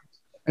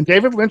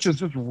David Lynch is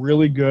just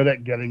really good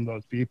at getting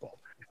those people.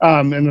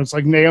 And it's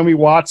Naomi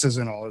Watts is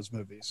in all his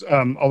movies.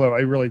 Although I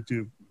really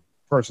do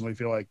personally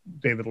feel like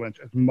David Lynch,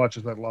 as much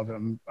as I love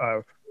him,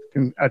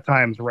 can at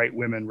times write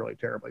women really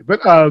terribly.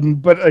 But I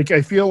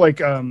feel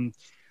he's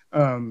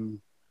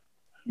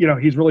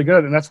really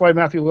good, and that's why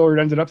Matthew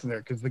Lillard ended up in there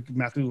because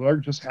Matthew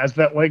Lillard just has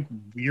that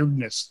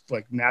weirdness,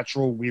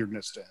 natural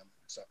weirdness to him.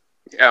 So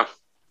yeah.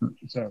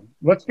 So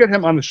let's get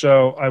him on the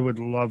show. I would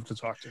love to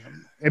talk to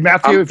him. Hey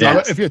Matthew,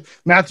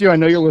 Matthew, I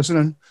know you're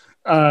listening.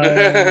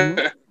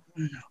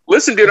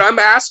 Listen, dude, I'm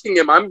asking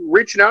him. I'm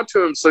reaching out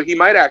to him, so he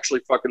might actually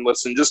fucking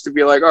listen, just to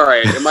be like, all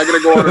right, am I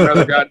going to go on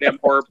another goddamn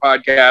horror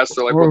podcast,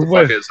 or what the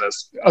fuck is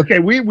this? Okay,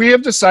 we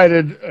have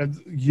decided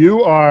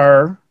you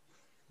are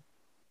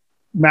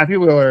Matthew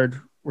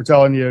Lillard. We're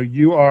telling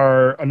you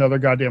are another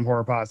goddamn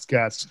horror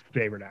podcast's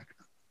favorite actor.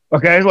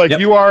 Okay,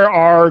 you are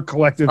our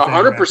collective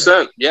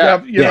 100%.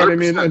 Yeah, you know what I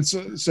mean. And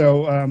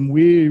so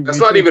we. That's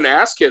not even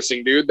ass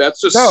kissing, dude.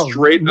 That's just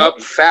straight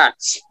up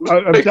facts.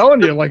 I'm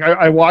telling you,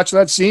 I watched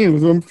that scene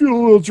with him feeling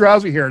a little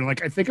drowsy here, and I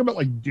think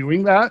about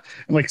doing that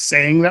and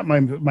saying that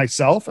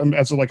myself, and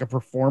as a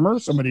performer,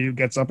 somebody who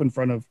gets up in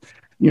front of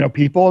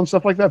people and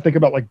stuff like that. Think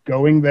about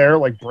going there,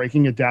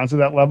 breaking it down to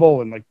that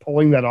level and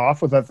pulling that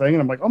off with that thing,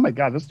 and I'm like, oh my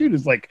god, this dude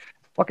is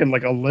fucking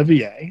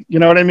Olivier, you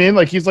know what I mean?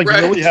 He's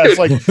really has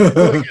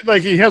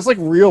he has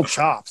real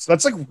chops.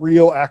 That's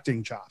real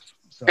acting chops.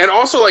 So. And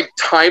also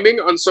timing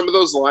on some of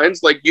those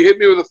lines, you hit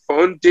me with a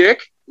phone, dick.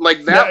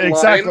 That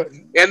line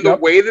and the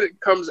way that it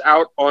comes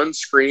out on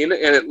screen,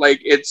 and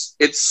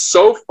it's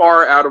so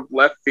far out of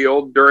left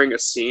field during a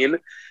scene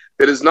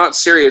that is not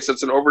serious.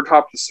 It's an over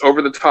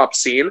the top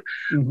scene,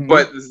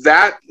 but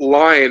that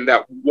line,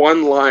 that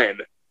one line,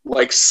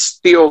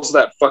 steals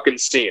that fucking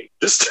scene.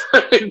 Just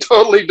it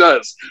totally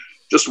does.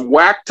 Just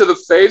whack to the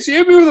face. You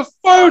hit me with a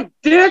phone,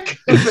 dick.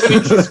 And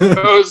then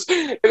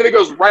it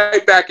goes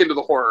right back into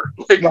the horror.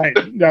 Right.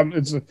 Yeah,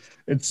 it's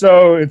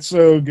so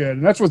good,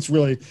 and that's what's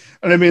really.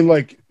 And I mean,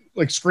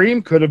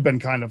 Scream could have been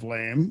kind of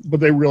lame, but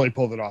they really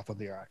pulled it off with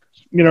the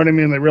actors. You know what I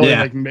mean? They really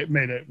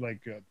made it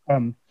good.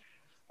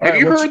 Have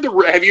you heard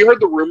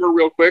the rumor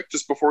real quick?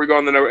 Just before we go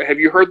on the note, have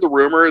you heard the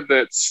rumor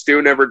that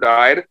Stu never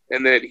died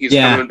and that he's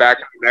coming back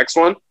in the next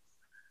one?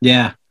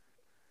 Yeah.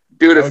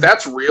 Dude, if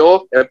that's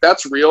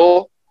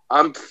real,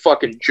 I'm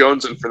fucking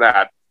jonesing for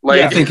that. Like,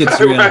 yeah, I think it's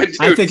real. Dude,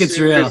 I think it's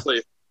seriously.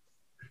 Real.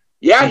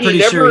 Yeah, I'm pretty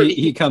sure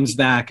he comes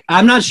back.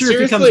 I'm not sure if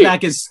he comes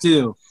back as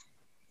Stu,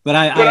 but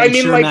I'm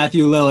sure like,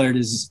 Matthew Lillard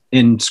is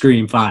in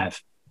Scream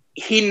 5.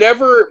 He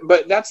never,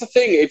 but that's the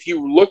thing. If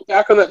you look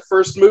back on that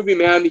first movie,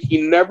 man,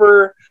 he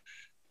never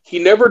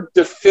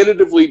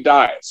definitively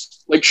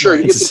dies. Like, sure,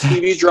 he gets a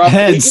TV drop. He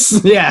gets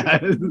a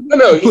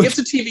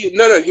TV.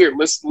 No, here,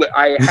 listen.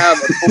 I have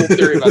a total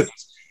theory about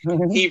this.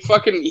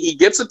 He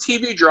gets a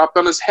TV dropped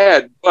on his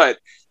head, but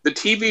the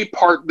TV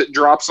part that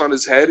drops on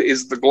his head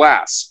is the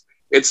glass.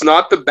 It's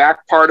not the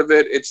back part of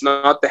it. It's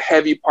not the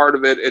heavy part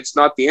of it. It's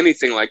not the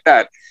anything like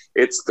that.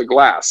 It's the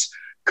glass.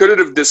 Could it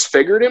have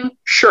disfigured him?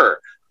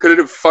 Sure. Could it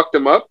have fucked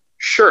him up?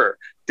 Sure.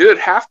 Did it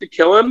have to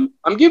kill him?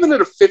 I'm giving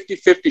it a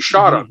 50-50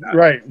 shot on that.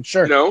 Right,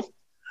 sure. You know?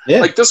 Yeah.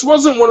 Like, this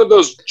wasn't one of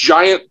those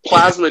giant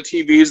plasma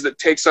TVs that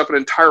takes up an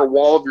entire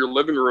wall of your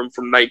living room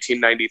from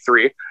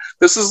 1993.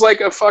 This is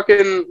like a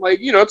fucking, like,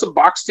 you know, it's a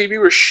box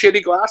TV with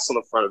shitty glass on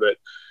the front of it.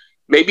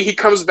 Maybe he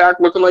comes back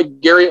looking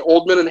like Gary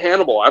Oldman and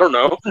Hannibal. I don't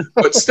know.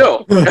 But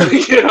still,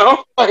 you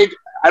know, like,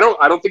 I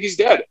don't think he's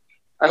dead.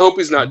 I hope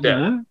he's not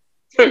dead.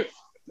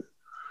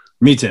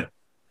 Me too.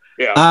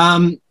 Yeah.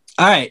 All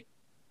right.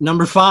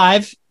 Number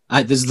 5.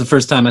 This is the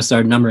first time I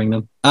started numbering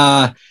them.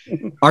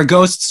 Are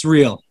ghosts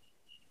real?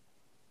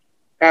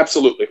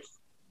 Absolutely.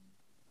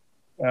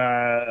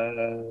 No.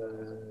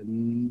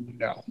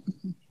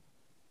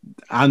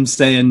 I'm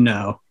saying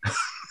no.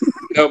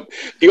 Nope.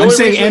 I'm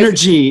saying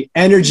energy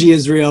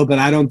is real, but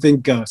I don't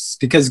think ghosts,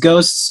 because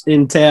ghosts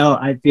entail,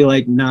 I feel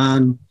like,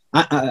 I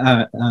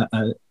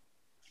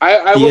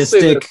will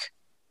say that,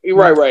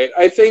 right.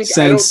 I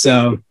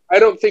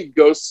don't think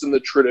ghosts in the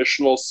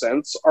traditional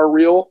sense are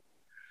real,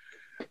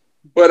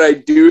 but I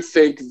do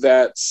think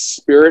that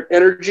spirit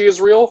energy is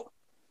real.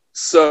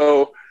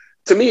 So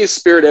to me,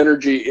 spirit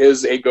energy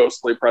is a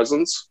ghostly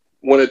presence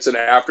when it's an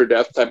after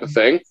death type of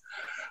thing.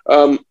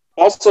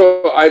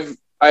 Also, I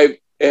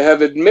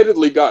have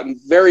admittedly gotten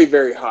very,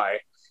 very high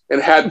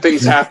and had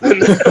things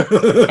happen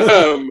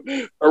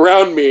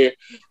around me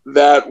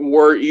that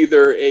were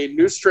either a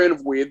new strain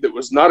of weed that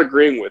was not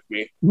agreeing with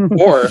me,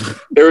 or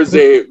there was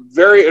a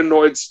very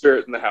annoyed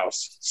spirit in the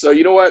house. So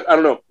you know what? I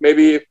don't know.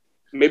 Maybe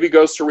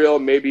ghosts are real.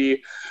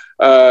 Maybe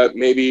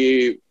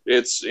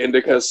it's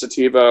indica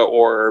sativa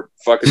or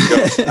fucking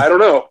ghosts. I don't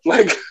know.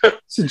 Like,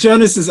 so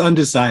Jonas is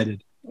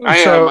undecided.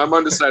 I'm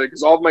undecided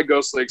because all of my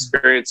ghostly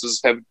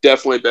experiences have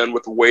definitely been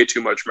with way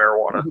too much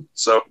marijuana.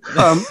 So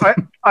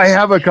I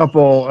have a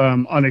couple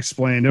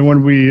unexplained, and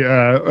when we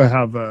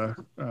have a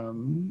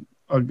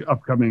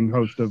upcoming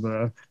host of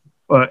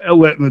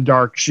Lit in the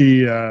Dark,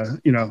 she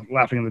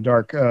Laughing in the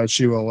Dark,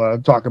 she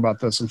will talk about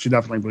this, and she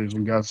definitely believes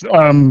in ghosts.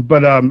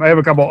 But I have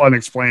a couple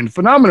unexplained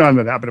phenomenon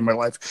that happened in my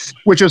life,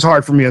 which is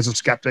hard for me as a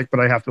skeptic,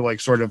 but I have to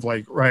write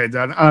it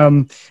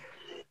down.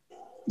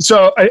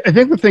 So I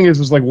think the thing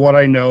is like what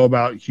I know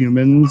about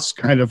humans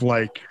kind of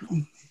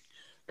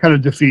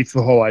defeats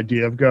the whole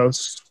idea of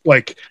ghosts.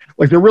 Like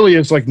there really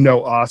is like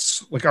no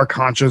us. Like our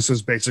conscious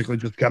is basically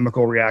just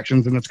chemical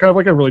reactions, and it's kind of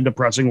like a really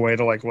depressing way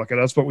to look at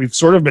us. But we've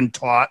sort of been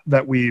taught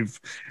that we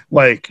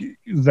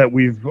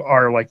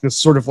are like this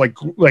sort of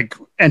like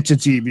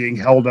entity being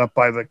held up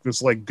by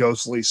this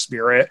ghostly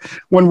spirit,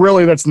 when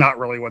really that's not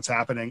really what's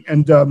happening.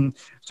 And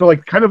so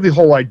kind of the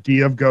whole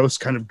idea of ghosts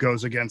kind of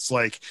goes against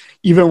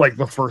even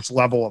the first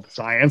level of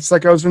science that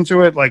goes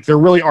into it. Like there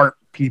really aren't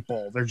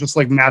people. They're just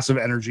massive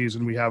energies,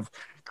 and we have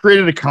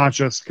created a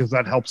conscious because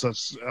that helps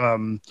us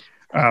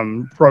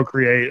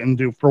procreate and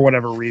do for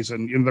whatever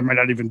reason. There might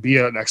not even be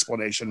an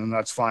explanation, and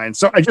that's fine.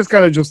 So I just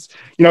kind of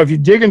if you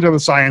dig into the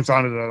science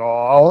on it at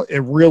all, it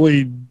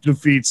really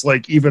defeats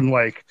even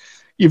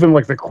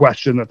the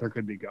question that there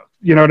could be ghosts.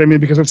 You know what I mean?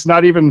 Because it's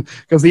not even,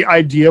 because the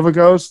idea of a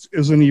ghost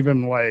isn't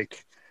even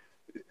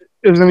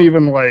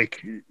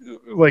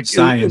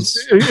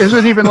science.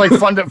 Isn't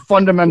even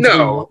fundamentally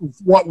no.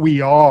 what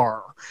we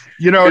are.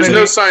 You know,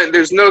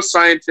 there's no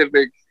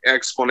scientific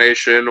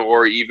explanation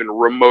or even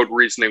remote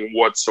reasoning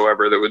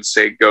whatsoever that would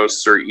say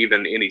ghosts are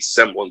even any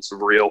semblance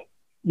of real.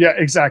 Yeah,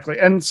 exactly.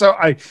 And so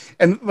I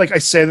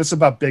say this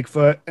about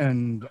Bigfoot,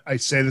 and I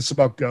say this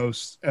about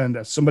ghosts, and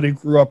as somebody who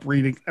grew up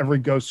reading every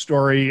ghost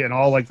story and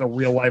all the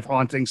real life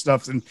haunting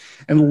stuff, and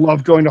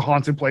loved going to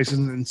haunted places,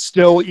 and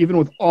still, even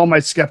with all my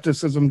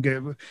skepticism,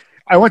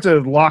 I went to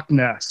Loch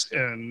Ness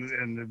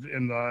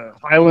in the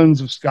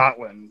Highlands of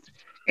Scotland.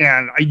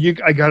 And I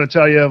got to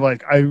tell you,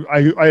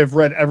 I have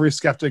read every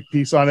skeptic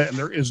piece on it, and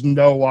there is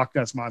no Loch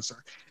Ness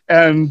monster.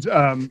 And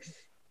the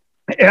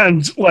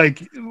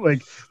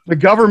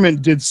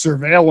government did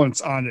surveillance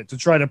on it to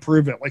try to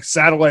prove it,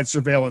 satellite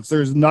surveillance.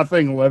 There's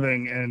nothing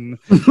living in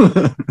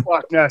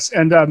Loch Ness.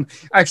 And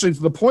actually,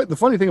 the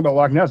funny thing about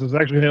Loch Ness is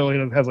it actually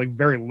has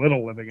very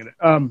little living in it.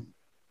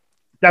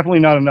 Definitely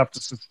not enough to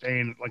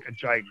sustain a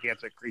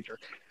gigantic creature.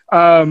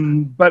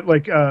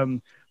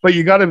 but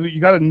you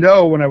gotta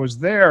know when I was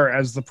there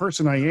as the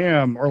person I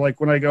am, or like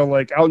when I go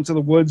like out into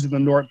the woods in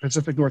the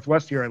Pacific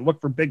Northwest here, I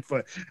look for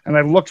Bigfoot and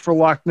I looked for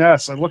Loch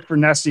Ness. I looked for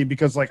Nessie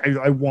because like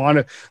I want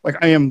to, like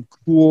I am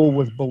cool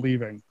with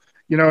believing.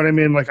 You know what I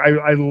mean? Like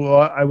I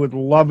would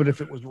love it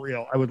if it was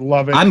real. I would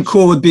love it. I'm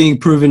cool with being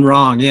proven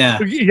wrong. Yeah.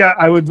 Yeah,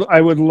 I would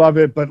love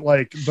it, but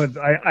I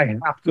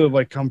have to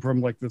like come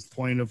from like this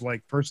point of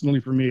like personally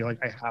for me, like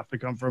I have to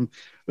come from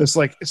this,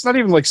 like it's not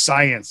even like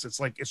science. It's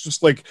like it's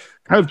just like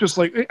kind of just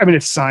like, I mean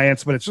it's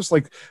science, but it's just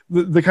like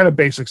the kind of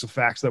basics of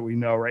facts that we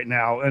know right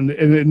now, and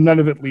none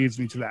of it leads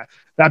me to that.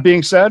 That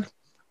being said,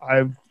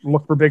 I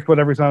look for Bigfoot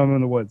every time I'm in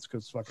the woods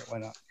because fuck it, why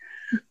not?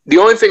 The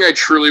only thing I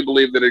truly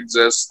believe that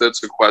exists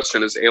that's a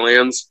question is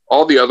aliens.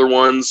 All the other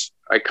ones,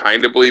 I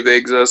kind of believe they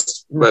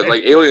exist, but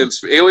like aliens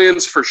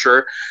for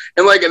sure.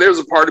 And like, there's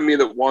a part of me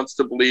that wants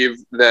to believe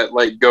that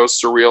like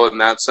ghosts are real in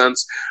that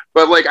sense.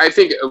 But like, I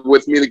think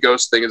with me, the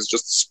ghost thing is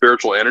just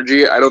spiritual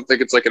energy. I don't think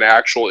it's like an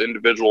actual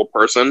individual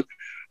person.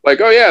 Like,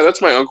 oh yeah,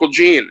 that's my Uncle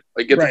Gene.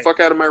 Like, get the fuck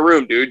out of my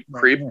room, dude,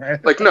 creep.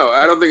 Like, no,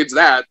 I don't think it's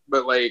that.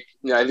 But like,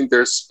 yeah, I think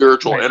there's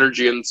spiritual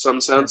energy in some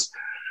sense.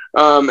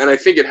 And I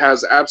think it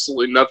has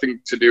absolutely nothing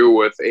to do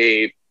with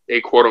a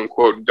quote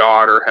unquote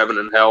God or heaven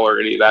and hell or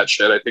any of that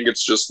shit. I think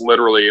it's just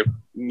literally,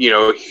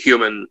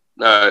 human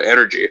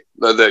energy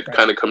that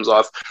kind of comes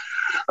off.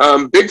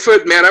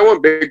 Bigfoot, man, I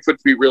want Bigfoot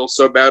to be real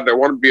so bad. I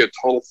want him to be a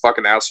total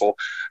fucking asshole.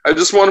 I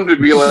just want him to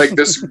be like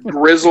this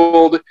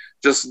grizzled,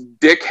 just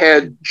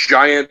dickhead,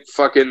 giant,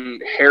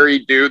 fucking hairy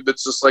dude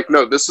that's just like,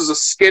 no, this is a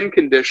skin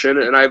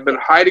condition, and I've been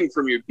hiding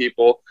from you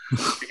people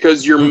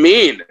because you're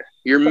mean.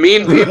 You're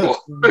mean people.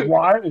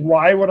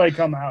 Why would I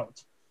come out?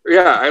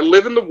 Yeah, I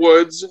live in the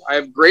woods. I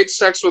have great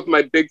sex with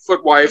my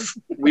Bigfoot wife.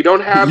 We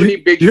don't have any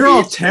big feet. You're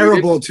all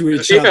terrible to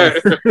each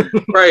other.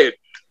 Right.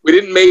 We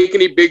didn't make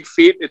any big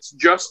feet. It's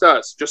just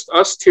us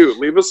two.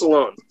 Leave us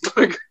alone.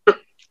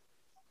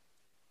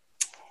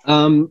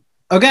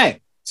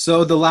 Okay,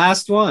 so the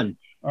last one.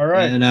 All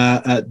right.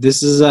 And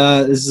this is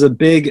a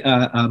big,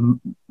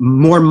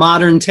 more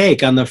modern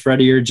take on the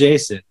Freddy or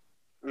Jason.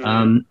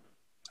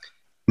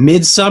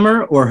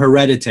 Midsommar or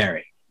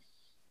Hereditary?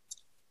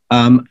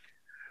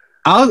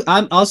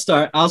 I'll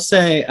start. I'll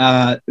say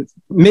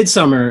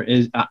Midsommar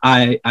is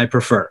I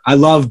prefer. I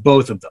love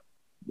both of them.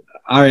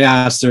 Ari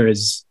Aster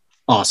is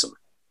awesome.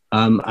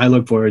 I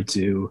look forward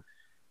to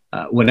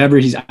whatever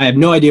I have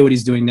no idea what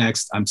he's doing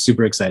next. I'm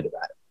super excited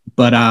about it.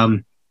 But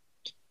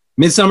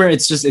Midsommar,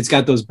 it's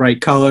got those bright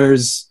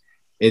colors.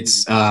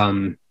 It's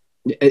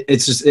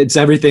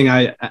everything.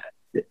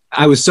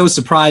 I was so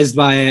surprised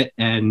by it,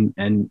 and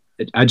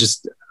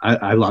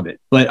I love it.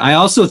 But I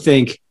also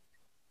think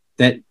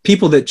that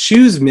people that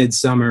choose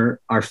Midsommar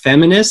are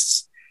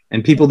feminists,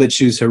 and people that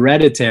choose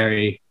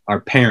Hereditary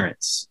are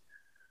parents.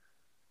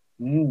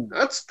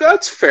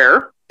 That's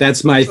fair.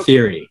 That's my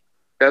theory.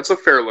 That's a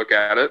fair look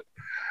at it.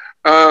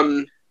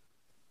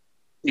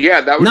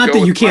 Yeah, that would not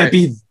that you can't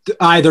be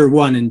either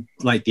one and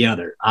like the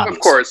other. Obviously.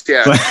 Of course,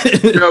 yeah.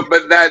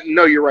 But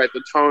no, you're right.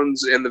 The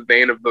tones in the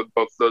vein of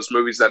both those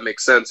movies, that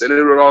makes sense, and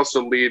it would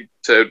also lead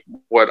to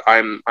what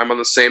I'm on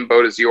the same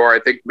boat as you are. I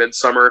think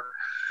Midsommar.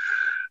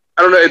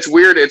 I don't know. It's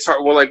weird. It's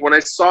hard. Well, like when I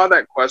saw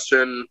that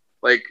question,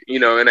 like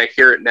and I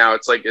hear it now,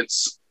 it's like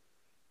it's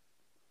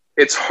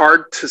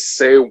hard to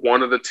say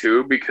one of the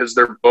two because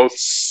they're both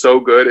so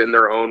good in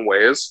their own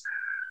ways.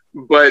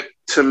 But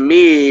to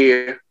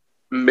me,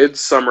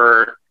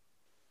 Midsommar,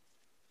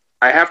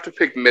 I have to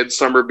pick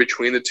Midsommar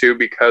between the two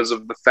because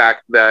of the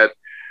fact that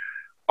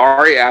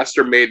Ari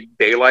Aster made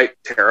daylight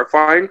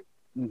terrifying,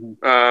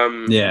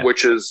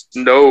 which is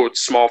no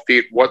small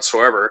feat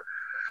whatsoever.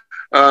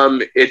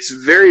 It's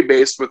very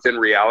based within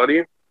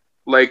reality.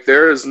 Like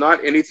there is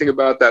not anything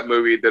about that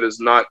movie that is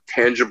not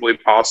tangibly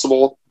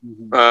possible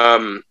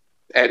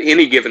at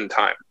any given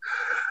time.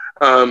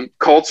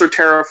 Cults are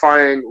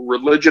terrifying.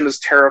 Religion is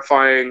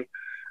terrifying.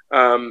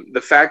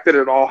 The fact that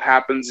it all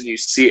happens and you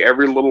see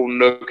every little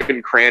nook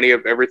and cranny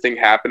of everything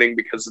happening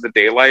because of the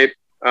daylight,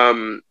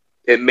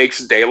 it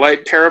makes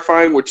daylight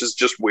terrifying, which is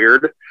just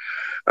weird.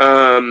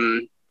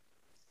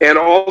 And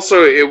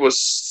also, it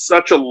was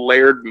such a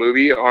layered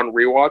movie on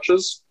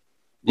rewatches.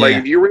 Like,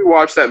 if you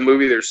rewatch that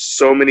movie, there's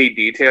so many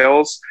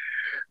details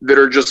that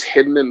are just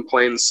hidden in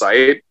plain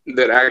sight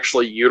that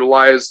actually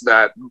utilize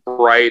that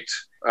bright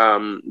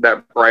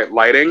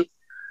lighting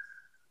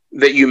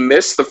that you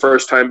miss the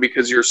first time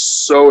because you're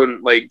so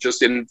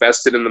just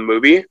invested in the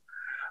movie.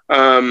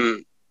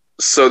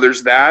 So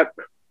there's that.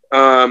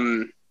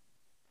 But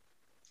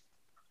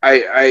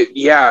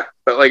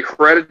like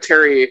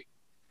Hereditary,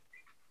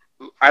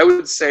 I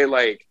would say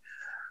like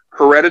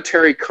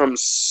Hereditary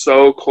comes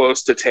so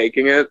close to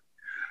taking it,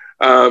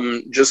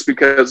 just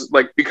because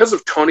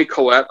of Toni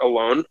Collette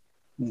alone,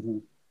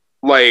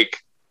 like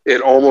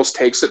it almost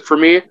takes it for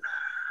me.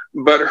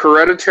 But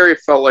Hereditary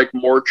felt like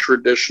more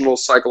traditional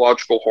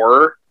psychological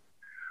horror,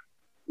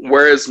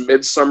 whereas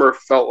Midsommar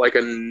felt like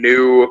a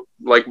new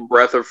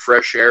breath of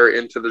fresh air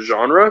into the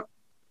genre,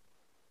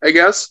 I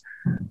guess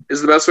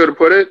is the best way to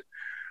put it.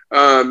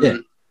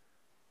 And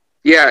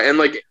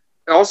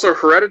also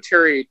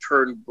Hereditary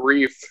turned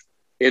grief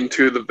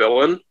into the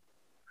villain,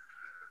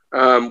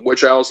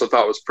 which I also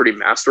thought was pretty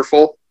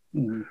masterful.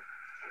 Mm-hmm.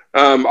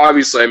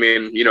 Obviously, I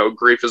mean, you know,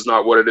 grief is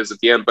not what it is at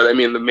the end, but I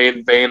mean, the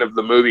main vein of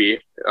the movie,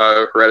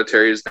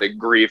 Hereditary, is that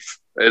grief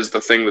is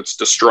the thing that's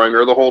destroying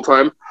her the whole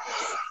time.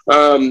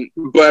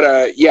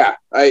 Yeah,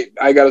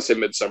 I gotta say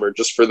Midsommar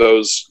just for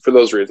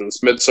those reasons.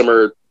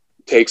 Midsommar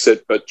takes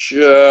it, but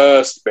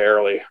just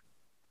barely.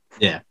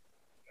 Yeah.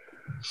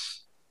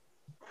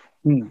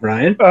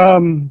 Ryan?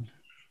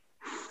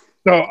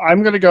 So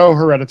I'm gonna go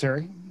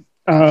Hereditary.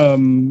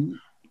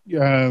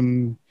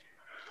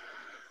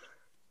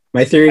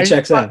 My theory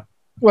checks out.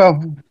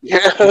 Well,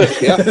 yeah.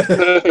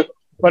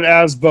 But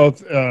as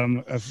both,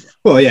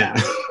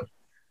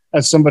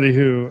 as somebody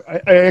who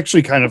I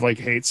actually kind of like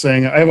hate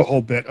saying, I have a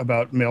whole bit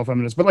about male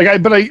feminism, but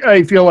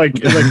I feel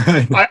like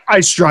I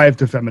strive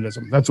to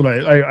feminism. That's what I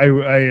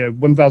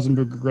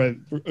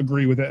 1,000%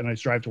 agree with it, and I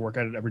strive to work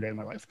at it every day of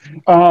my life.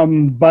 Because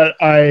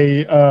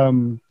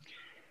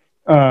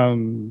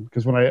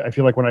I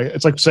feel like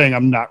it's like saying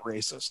I'm not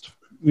racist.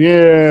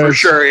 Yeah, for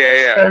sure.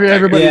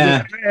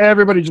 Yeah.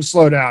 Everybody just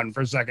slow down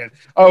for a second.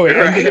 Oh,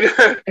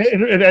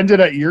 it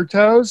ended at your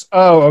toes.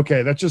 Oh,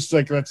 okay. That's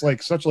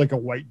such like a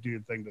white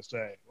dude thing to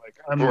say. Like,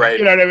 right.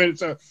 You know what I mean?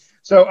 So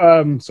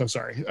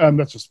sorry.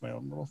 That's just my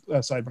own little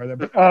sidebar there.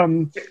 But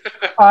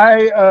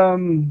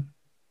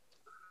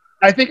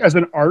I think as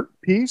an art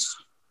piece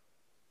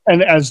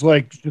and as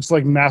just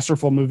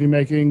masterful movie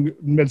making,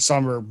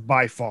 Midsommar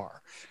by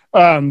far,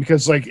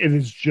 because it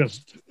is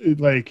just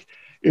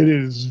it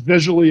is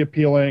visually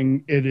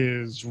appealing. It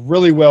is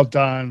really well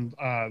done.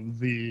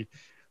 The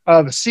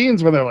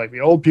scenes when they're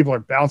the old people are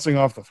bouncing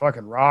off the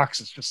fucking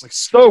rocks, it's just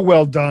so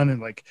well done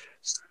and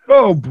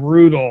so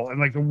brutal.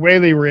 And the way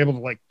they were able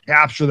to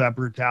capture that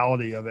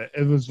brutality of it,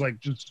 it was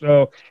just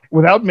so,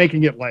 without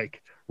making it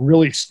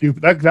really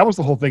stupid. That was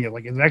the whole thing. It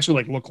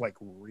actually looked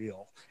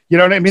real. You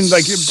know what I mean?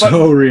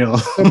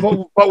 Real,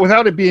 but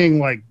without it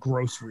being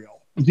gross real.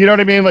 You know what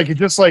I mean? They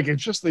just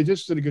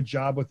did a good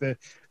job with it.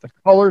 The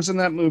colors in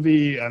that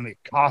movie and the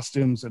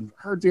costumes and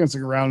her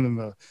dancing around in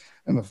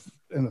the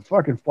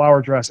fucking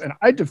flower dress. And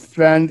I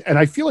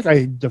feel like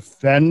I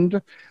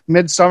defend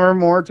Midsommar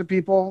more to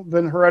people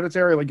than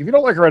Hereditary. If you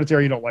don't like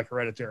Hereditary, you don't like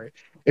Hereditary.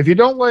 If you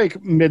don't like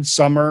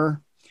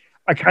Midsommar,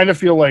 I kind of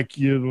feel there's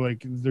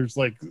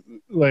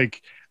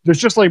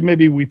just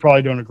maybe we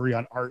probably don't agree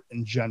on art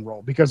in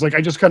general, because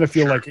I just kind of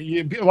feel a lot of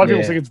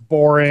people think it's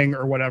boring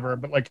or whatever,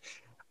 but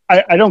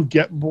I don't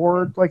get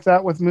bored like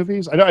that with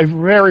movies. I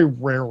very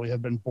rarely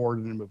have been bored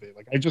in a movie.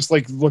 I just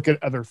look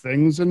at other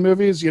things in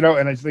movies, and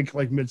I think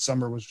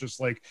Midsommar was just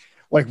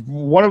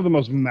one of the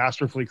most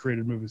masterfully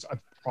created movies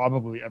I've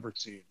probably ever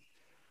seen.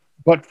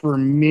 But for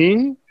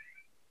me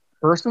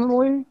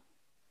personally,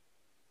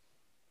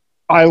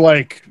 I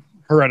like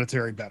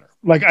Hereditary better.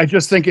 I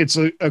just think it's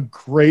a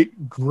great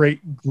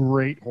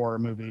horror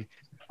movie.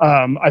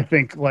 I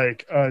think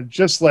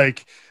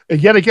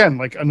yet again,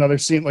 another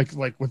scene,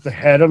 with the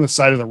head on the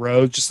side of the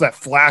road, just that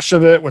flash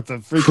of it with the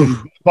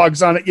freaking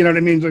bugs on it. You know what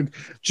I mean?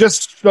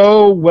 Just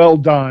so well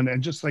done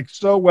and just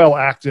so well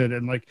acted.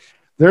 And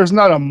there's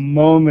not a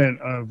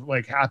moment of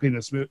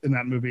happiness in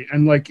that movie.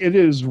 And it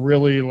is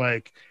really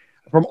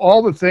from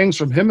all the things,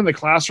 from him in the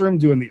classroom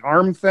doing the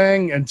arm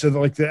thing and to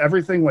the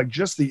everything,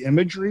 just the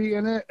imagery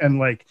in it. And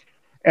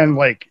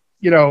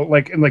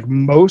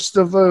most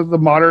of the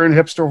modern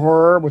hipster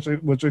horror,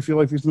 which I feel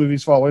like these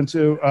movies fall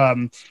into,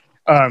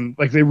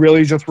 they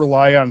really just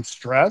rely on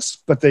stress,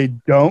 but they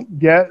don't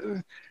get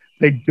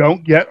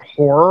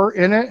horror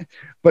in it.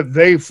 But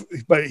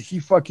he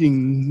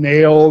fucking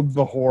nailed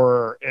the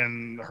horror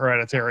in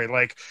Hereditary.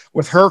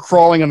 With her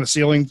crawling on the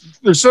ceiling,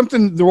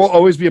 there will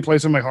always be a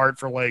place in my heart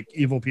for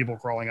evil people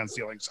crawling on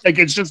ceilings.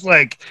 It's just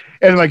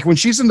and when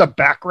she's in the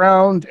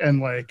background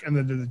and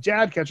the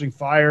dad catching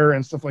fire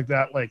and stuff like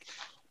that,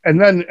 and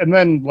then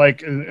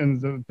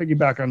the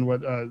piggyback on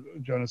what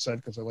Jonas said,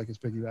 because I like his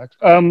piggybacks.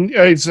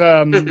 It's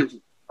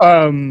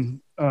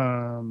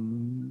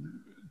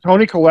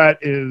Toni Collette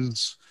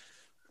is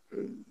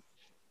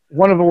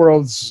one of the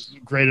world's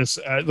greatest,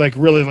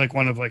 really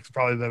one of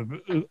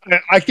probably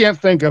I can't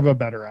think of a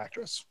better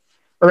actress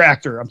or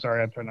actor. I'm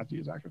sorry, I'm trying not to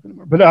use actress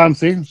anymore. But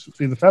see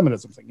the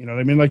feminism thing. You know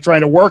what I mean?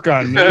 trying to work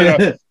on.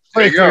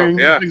 Things in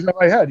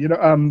my head,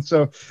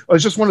 so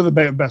it's just one of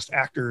the best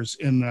actors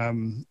in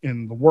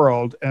the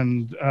world,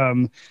 and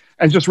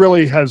just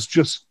really has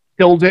just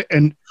killed it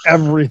in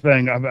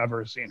everything I've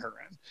ever seen her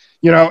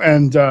in,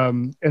 and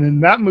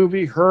in that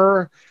movie,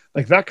 her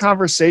that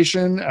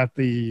conversation at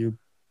the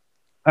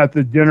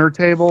dinner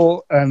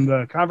table and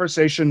the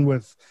conversation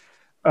with,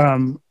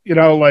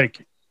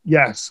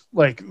 yes,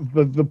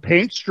 the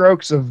paint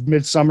strokes of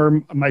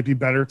Midsommar might be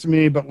better to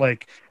me, but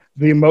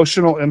the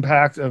emotional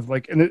impact of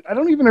and I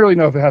don't even really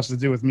know if it has to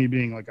do with me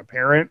being a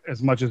parent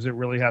as much as it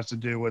really has to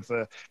do with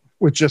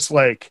just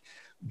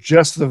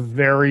the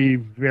very,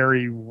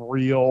 very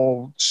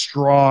real,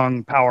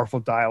 strong, powerful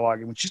dialogue.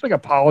 And when she's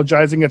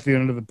apologizing at the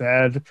end of the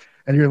bed,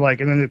 and you're and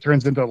then it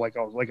turns into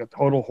a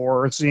total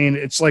horror scene.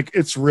 It's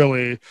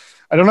really,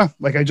 I don't know.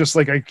 Like, I just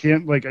like, I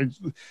can't like,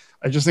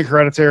 I just think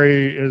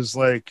Hereditary is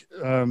like,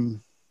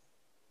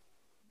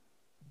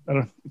 I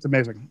don't know. It's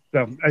amazing.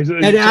 So,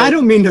 I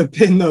don't mean to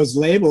pin those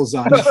labels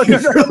on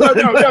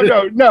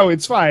you. No,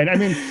 it's fine. I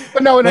mean,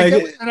 but no, and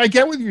like, I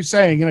get what you're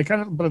saying, and I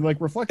kind of, but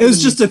like reflecting. It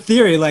was just a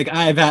theory. Like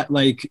I've had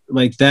like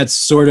that's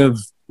sort of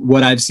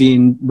what I've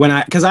seen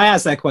because I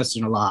ask that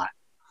question a lot,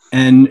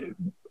 and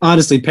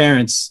honestly,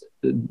 parents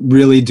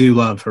really do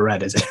love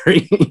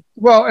Hereditary.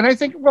 I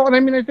think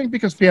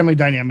because family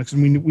dynamics,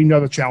 and we know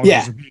the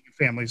challenges of being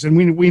families, and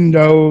we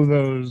know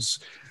those.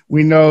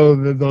 We know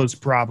those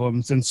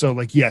problems, and so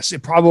like yes,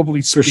 it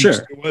probably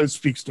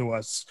speaks to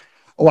us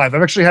alive.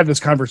 I've actually had this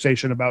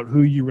conversation about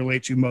who you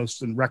relate to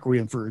most, and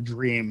Requiem for a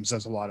Dream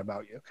says a lot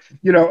about you.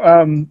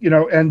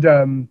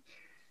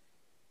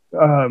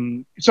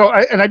 So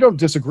I don't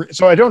disagree.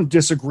 So I don't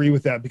disagree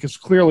with that because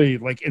clearly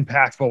like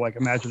impactful, like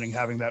imagining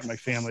having that in my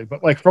family.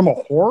 But like from a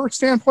horror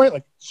standpoint,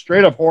 like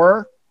straight up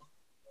horror,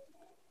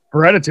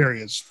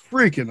 Hereditary is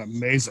freaking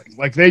amazing.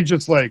 Like they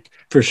just like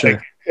for sure.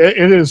 Like,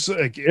 it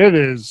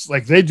is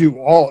like they do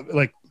all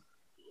like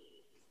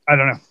I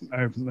don't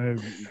know.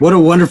 What a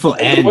wonderful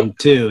end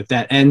too.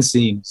 That end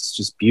scene is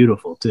just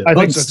beautiful too. I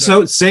think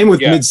so same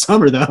with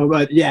Midsummer though,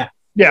 but yeah.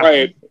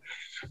 Right.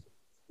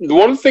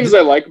 One of the things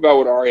I like about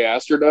what Ari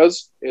Aster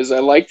does is I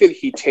like that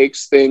he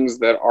takes things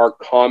that are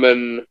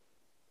common,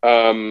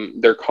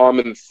 they're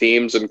common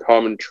themes and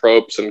common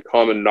tropes and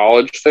common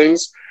knowledge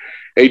things,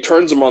 and he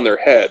turns them on their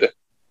head.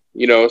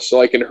 So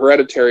like in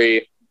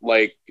Hereditary,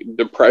 like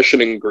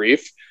depression and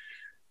grief,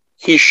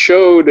 he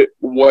showed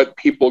what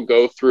people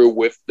go through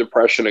with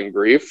depression and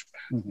grief,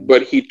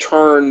 but he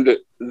turned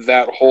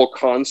that whole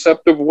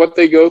concept of what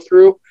they go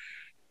through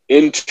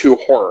into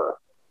horror.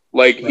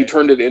 Like he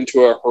turned it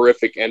into a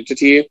horrific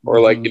entity or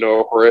like,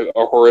 a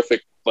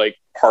horrific like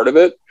part of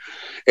it.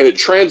 And it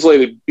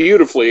translated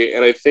beautifully.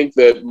 And I think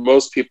that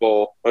most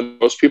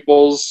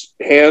people's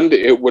hand,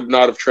 it would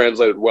not have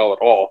translated well at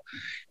all.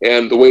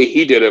 And the way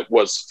he did it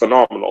was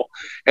phenomenal.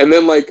 And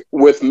then like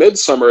with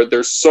Midsummer,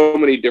 there's so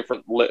many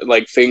different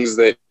like things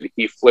that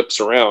he flips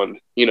around,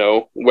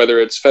 whether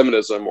it's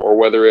feminism or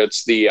whether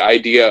it's the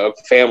idea of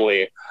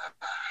family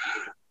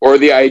or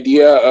the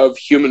idea of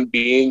human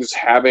beings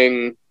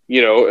having,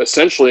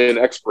 essentially an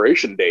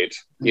expiration date.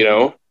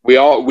 We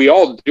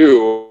all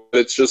do.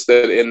 It's just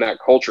that in that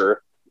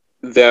culture,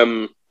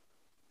 them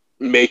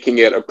making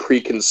it a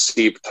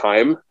preconceived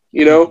time,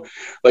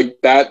 like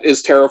that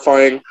is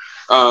terrifying.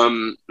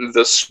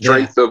 The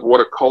strength of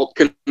what a cult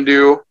can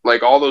do,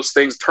 like all those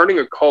things, turning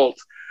a cult,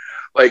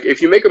 like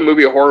if you make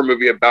a horror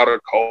movie about a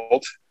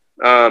cult,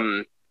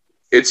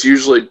 it's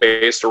usually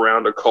based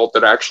around a cult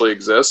that actually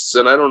exists.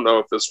 And I don't know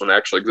if this one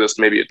actually exists.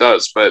 Maybe it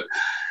does, but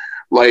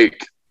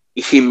like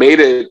he made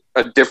it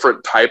a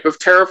different type of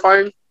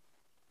terrifying.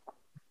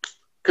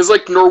 Cause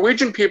like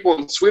Norwegian people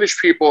and Swedish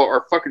people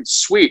are fucking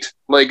sweet.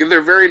 Like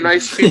they're very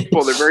nice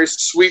people. They're very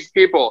sweet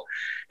people.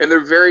 And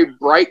they're very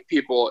bright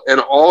people, and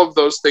all of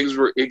those things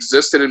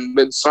existed in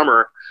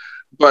Midsummer,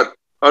 but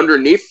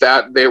underneath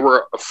that, they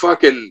were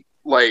fucking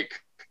like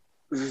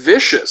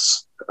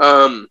vicious.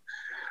 And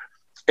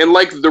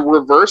like the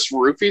reverse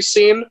roofie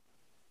scene,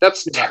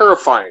 that's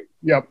terrifying.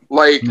 Yep.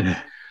 Like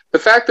the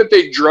fact that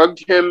they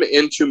drugged him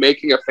into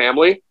making a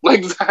family,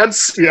 like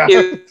that's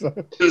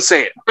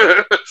insane.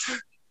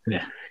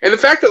 Yeah. And the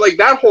fact that like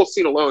that whole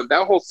scene alone,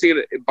 that whole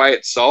scene by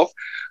itself,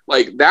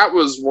 like that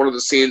was one of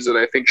the scenes that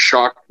I think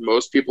shocked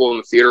most people in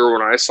the theater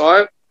when I saw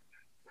it,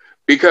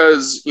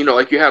 because,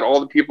 like you had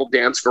all the people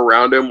dancing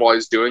around him while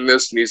he's doing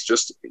this. And he's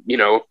just,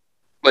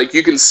 like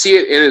you can see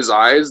it in his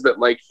eyes that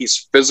like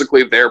he's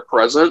physically there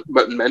present,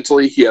 but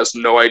mentally he has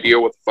no idea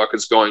what the fuck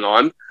is going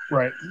on.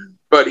 Right.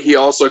 But he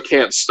also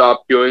can't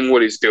stop doing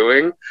what he's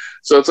doing.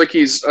 So it's like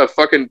he's a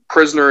fucking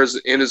prisoner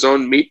in his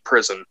own meat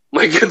prison.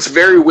 Like it's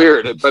very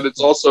weird, but it's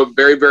also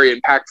very, very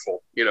impactful,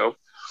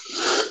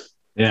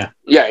 Yeah.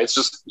 Yeah, it's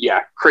just,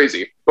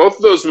 crazy. Both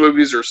of those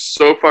movies are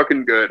so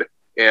fucking good,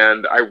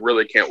 and I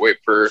really can't wait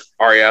for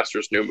Ari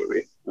Aster's new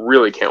movie.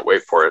 Really can't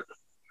wait for it.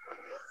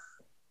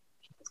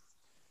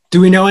 Do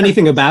we know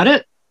anything about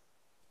it?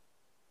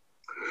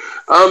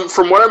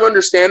 From what I'm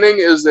understanding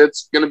is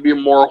it's going to be a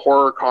more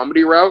horror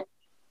comedy route.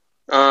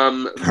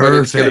 But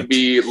it's going to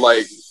be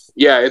like,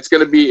 it's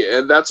going to be,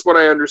 and that's what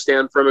I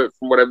understand from it,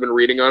 from what I've been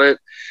reading on it,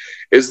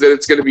 is that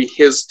it's going to be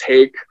his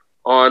take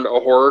on a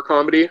horror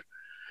comedy.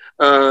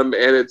 And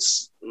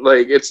it's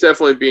like, it's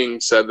definitely being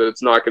said that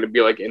it's not going to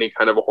be like any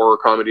kind of a horror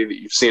comedy that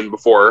you've seen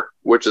before,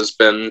 which has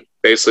been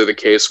basically the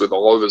case with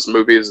all of his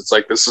movies. It's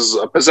like, this is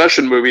a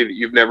possession movie that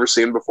you've never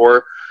seen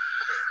before.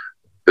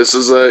 This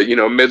is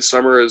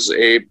Midsummer is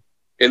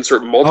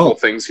insert multiple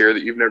things here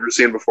that you've never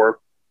seen before.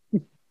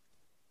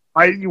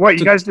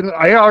 You guys didn't?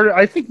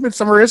 I think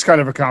Midsummer is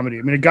kind of a comedy.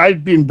 I mean, a guy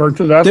being burnt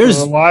to death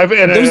alive,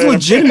 and there's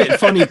legitimate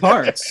funny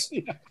parts.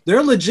 There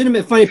are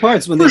legitimate funny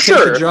parts when they take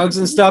the drugs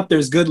and stuff.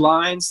 There's good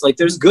lines, like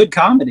there's good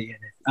comedy in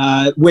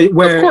it.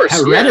 Where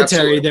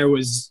Hereditary there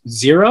was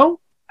zero.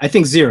 I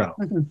think zero.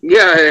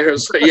 Yeah, it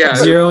was,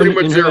 zero pretty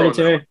much in zero.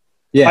 Hereditary.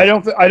 Yeah,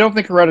 I don't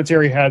think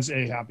Hereditary has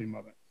a happy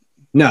moment.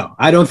 No,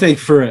 I don't think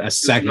for a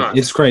second.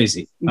 It's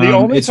crazy. The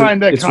only time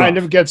that kind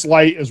of gets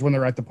light is when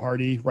they're at the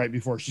party right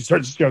before she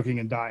starts choking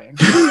and dying.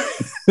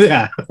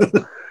 Yeah.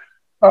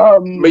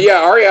 But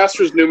yeah, Ari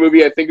Aster's new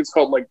movie, I think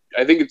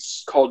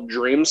it's called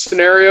Dream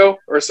Scenario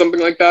or something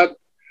like that.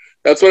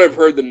 That's what I've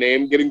heard the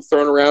name getting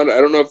thrown around.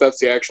 I don't know if that's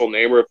the actual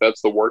name or if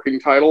that's the working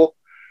title.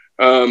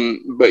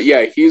 But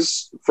yeah,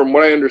 from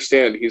what I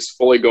understand, he's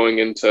fully going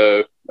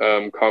into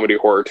comedy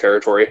horror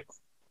territory.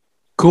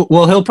 Cool.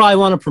 Well, he'll probably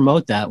want to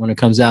promote that when it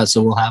comes out,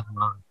 so we'll have him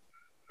on.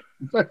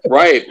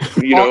 Right.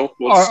 You know,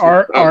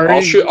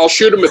 I'll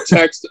shoot him a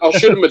text. I'll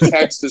shoot him a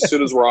text as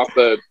soon as we're off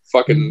the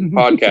fucking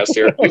podcast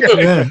here.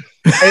 Yeah.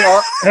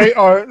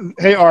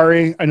 Hey,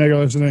 Ari, I know you're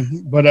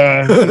listening, but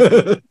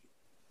yeah,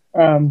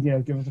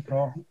 give us a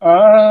call.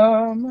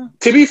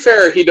 To be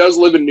fair, he does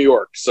live in New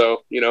York,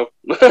 so you know.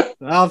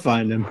 I'll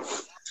find him.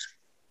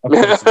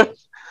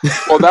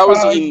 Well, that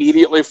was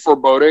immediately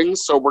foreboding,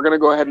 so we're gonna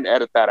go ahead and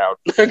edit that out.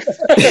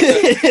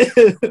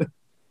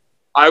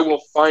 I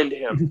will find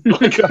him.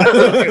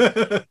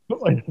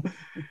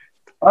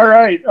 All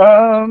right.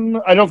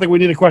 I don't think we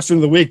need a question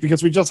of the week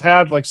because we just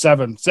had like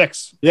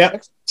 6. Yeah,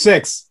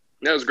 6.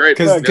 That was great.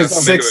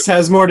 Because 6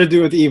 has more to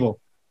do with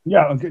evil.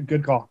 Yeah,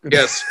 good call.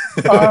 Yes.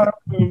 Those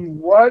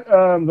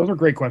are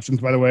great questions,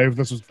 by the way.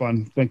 This was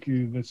fun. Thank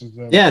you. This is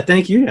yeah.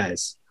 Thank you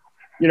guys.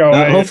 You know,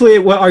 hopefully,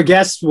 our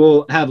guests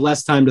will have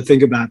less time to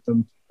think about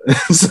them,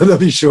 so they'll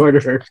be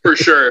shorter. For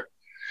sure.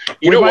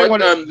 You know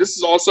what? This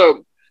is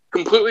also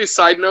completely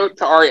side note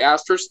to Ari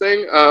Aster's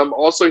thing.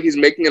 Also, he's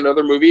making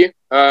another movie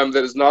that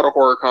is not a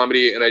horror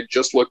comedy, and I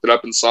just looked it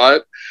up and saw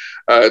it.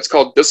 It's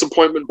called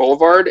Disappointment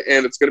Boulevard,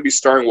 and it's going to be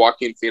starring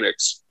Joaquin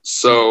Phoenix.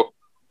 So,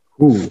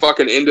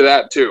 fucking into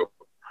that too.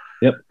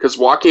 Yep. Because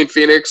Joaquin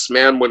Phoenix,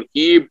 man, when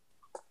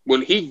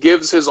he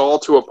gives his all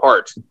to a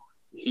part,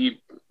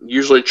 he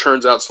usually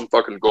churns out some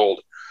fucking gold.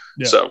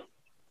 Yeah. So,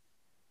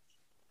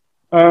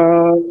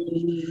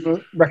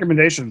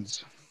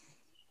 recommendations.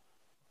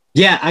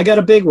 Yeah, I got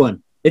a big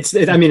one. It's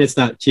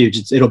not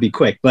huge. It'll be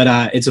quick,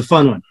 but it's a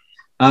fun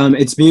one.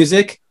 It's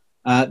music.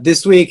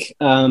 This week,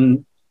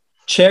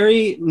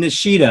 Cherry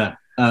Nishida,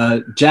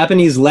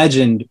 Japanese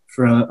legend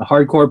from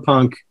hardcore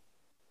punk,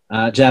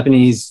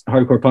 Japanese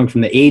hardcore punk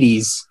from the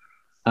 80s,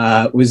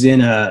 was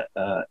in a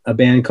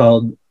band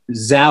called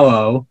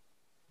Zao.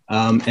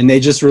 And they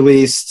just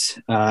released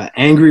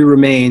Angry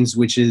Remains,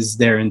 which is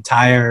their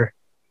entire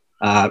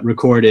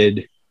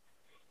recorded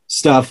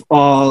stuff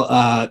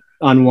all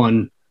on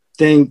one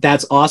thing.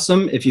 That's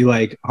awesome if you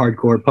like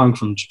hardcore punk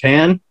from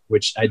Japan,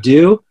 which I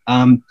do.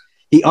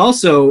 He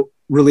also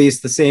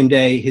released the same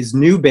day his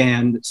new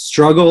band,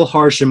 Struggle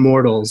Harsh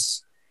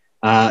Immortals,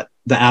 the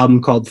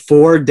album called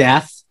For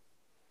Death.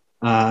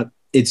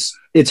 It's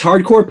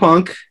hardcore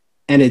punk,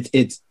 and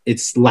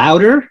it's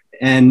louder.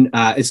 And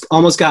it's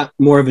almost got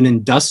more of an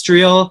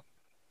industrial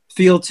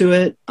feel to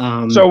it.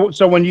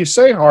 So when you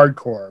say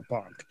hardcore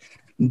punk,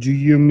 do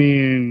you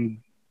mean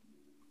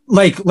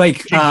like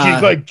Blats,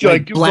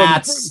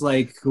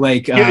 like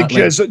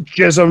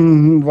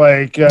Jism,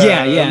 like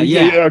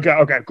yeah.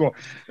 Okay, cool.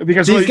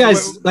 Because these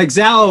guys like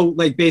Zao,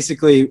 like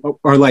basically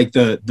are like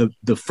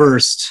the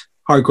first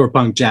hardcore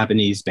punk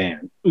Japanese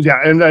band.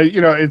 Yeah, and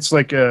it's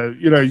like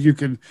you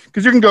can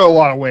go a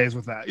lot of ways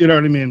with that. You know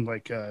what I mean?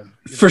 Like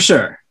for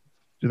sure.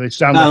 Do they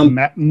sound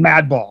like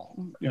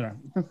Madball? You know.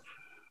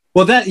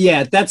 Well,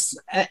 that's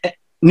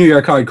New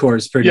York hardcore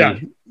is pretty. Yeah.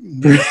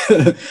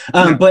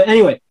 But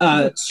anyway,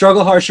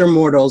 Struggle Harsh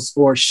Immortals,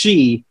 or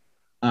She,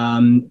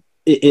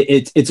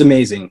 it's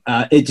amazing.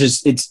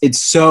 It's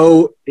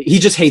so, he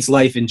just hates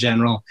life in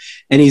general,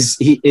 and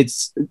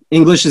it's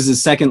English is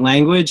his second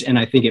language, and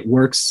I think it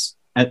works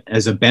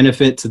as a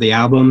benefit to the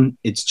album.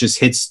 It just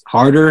hits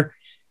harder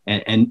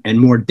and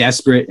more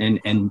desperate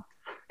and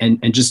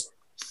just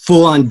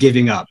full on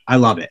giving up. I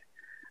love it.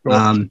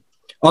 Cool.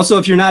 Also,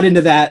 if you're not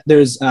into that,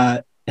 there's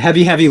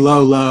Heavy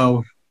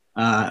Low.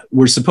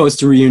 We're supposed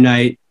to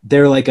reunite.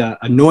 They're like a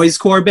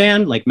noisecore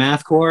band, like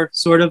mathcore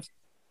sort of.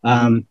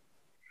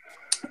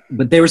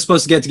 But they were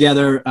supposed to get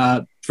together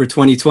for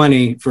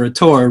 2020 for a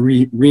tour,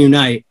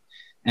 reunite,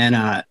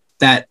 and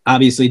that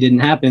obviously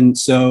didn't happen.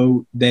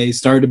 So they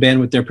started a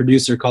band with their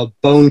producer called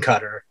Bone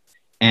Cutter,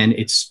 and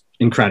it's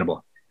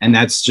incredible. And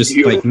that's just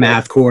like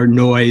mathcore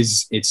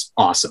noise. It's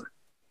awesome.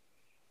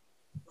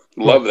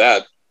 Love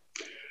that.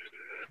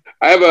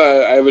 I have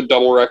a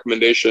double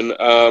recommendation.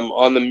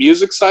 On the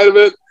music side of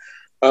it,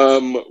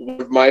 one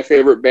of my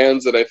favorite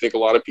bands that I think a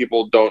lot of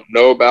people don't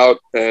know about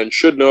and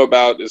should know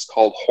about is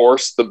called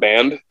Horse the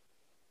Band.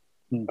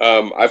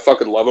 I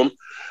fucking love them.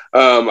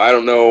 I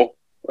don't know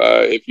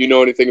if you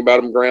know anything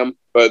about them, Graham,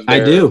 but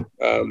I do.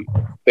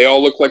 They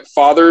all look like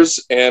fathers,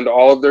 and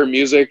all of their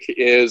music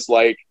is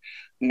like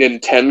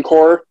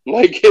Nintendocore.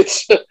 Like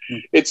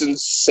it's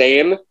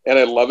insane, and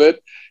I love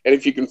it. And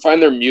if you can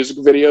find their music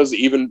videos,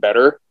 even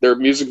better. Their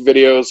music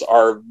videos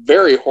are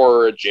very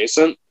horror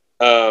adjacent.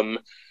 And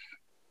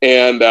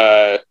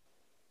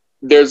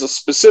there's a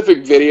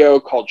specific video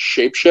called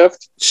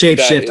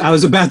Shapeshift. I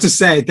was about to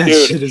say, that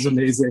shit is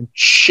amazing.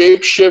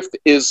 Shapeshift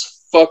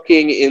is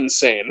fucking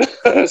insane.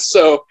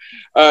 So,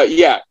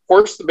 yeah,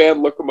 Horse the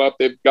band, look them up.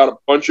 They've got a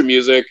bunch of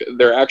music.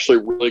 They're actually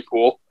really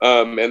cool,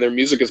 and their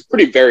music is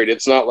pretty varied.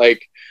 It's not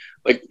like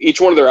each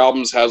one of their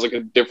albums has like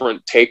a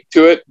different take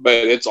to it, but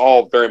it's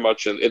all very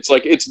much.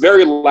 It's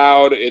very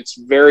loud. It's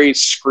very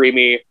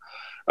screamy,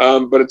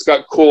 but it's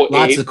got cool.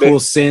 Lots of cool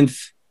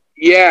synth.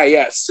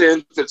 Yeah,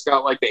 synth. It's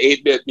got like the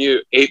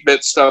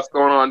 8-bit stuff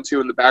going on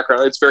too in the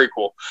background. It's very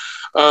cool.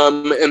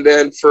 And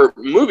then for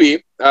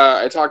movie,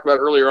 I talked about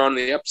earlier on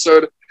in the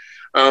episode.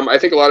 I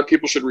think a lot of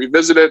people should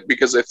revisit it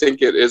because I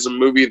think it is a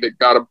movie that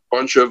got a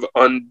bunch of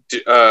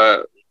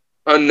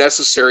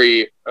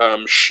unnecessary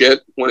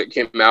shit when it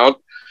came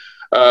out.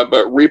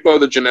 But Repo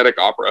the Genetic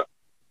Opera.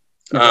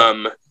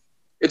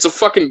 It's a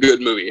fucking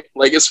good movie.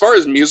 Like, as far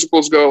as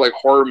musicals go, like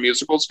horror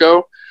musicals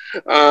go,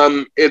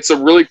 it's a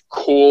really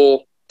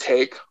cool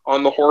take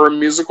on the horror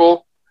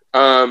musical.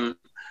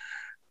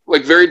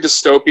 Like, very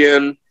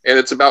dystopian, and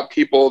it's about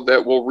people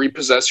that will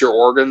repossess your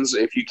organs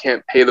if you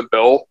can't pay the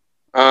bill.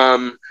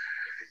 And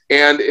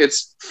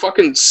it's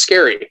fucking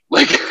scary.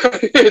 Like,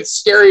 it's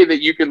scary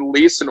that you can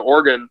lease an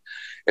organ,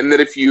 and that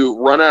if you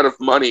run out of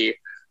money,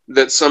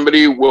 that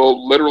somebody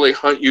will literally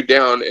hunt you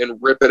down and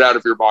rip it out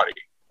of your body.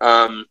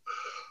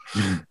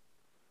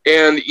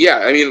 And yeah,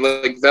 I mean,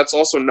 like, that's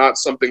also not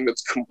something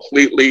that's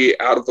completely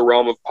out of the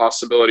realm of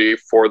possibility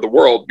for the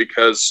world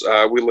because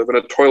we live in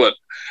a toilet.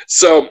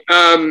 So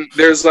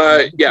there's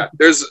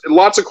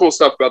lots of cool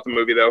stuff about the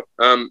movie, though.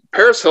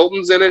 Paris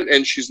Hilton's in it,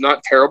 and she's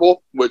not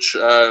terrible, which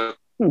that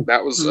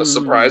was a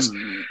surprise.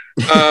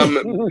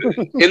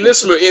 In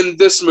this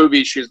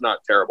movie, she's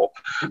not terrible.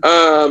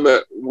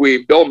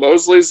 Bill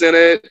Moseley's in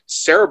it.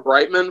 Sarah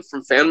Brightman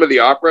from Phantom of the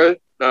Opera,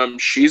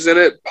 she's in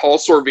it. Paul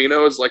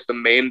Sorvino is like the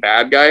main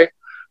bad guy.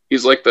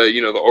 He's like the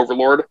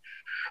overlord.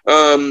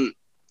 Yeah,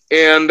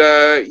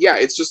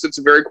 it's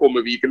a very cool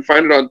movie. You can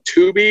find it on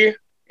Tubi,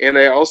 and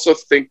I also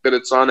think that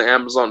it's on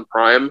Amazon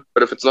Prime.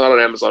 But if it's not on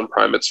Amazon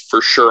Prime, it's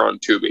for sure on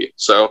Tubi.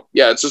 So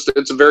yeah, it's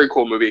a very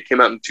cool movie. It came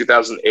out in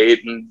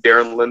 2008, and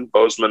Darren Lynn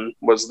Bousman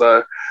was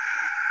the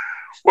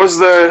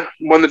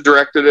one that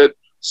directed it.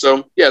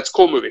 So yeah, it's a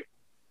cool movie.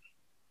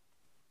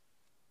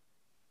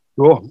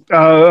 Cool.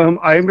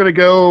 I am going to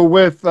go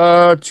with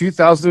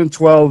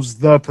 2012's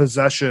The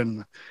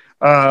Possession.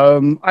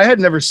 I had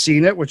never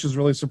seen it, which is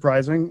really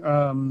surprising.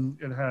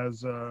 It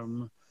has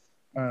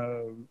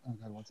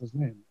what's his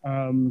name?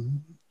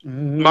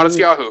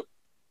 Matisyahu.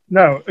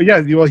 No,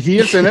 yeah, well, he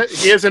is in it.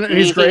 And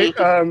he's great.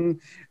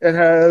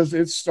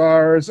 It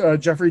stars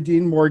Jeffrey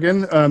Dean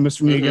Morgan,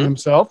 Mr. Negan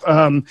himself,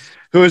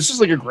 who is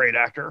just like a great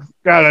actor.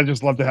 God, I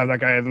just love to have that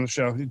guy on the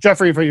show.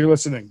 Jeffrey, if you're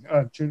listening,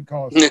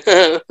 call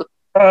us.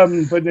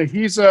 But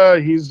he's a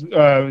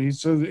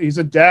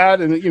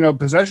dad, and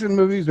possession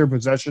movies are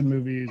possession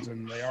movies,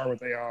 and they are what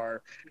they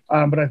are.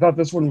 But I thought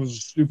this one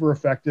was super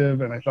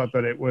effective, and I thought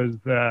that it was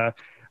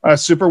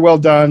super well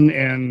done.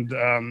 And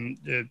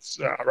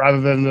it's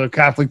rather than the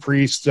Catholic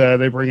priest,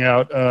 they bring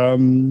out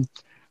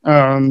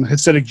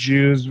Hasidic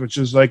Jews, which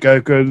is like a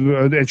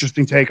good,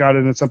 interesting take on it,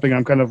 and it's something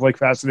I'm kind of like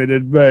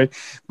fascinated by.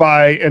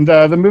 And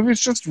the movie's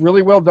just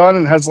really well done,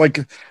 and has like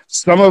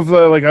some of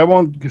the, like, I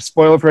won't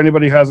spoil it for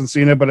anybody who hasn't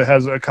seen it, but it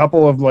has a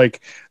couple of like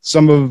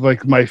some of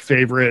like my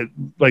favorite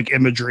like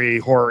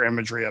horror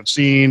imagery I've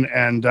seen.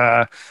 And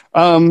I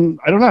don't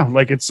know,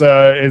 like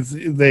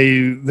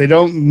they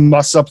don't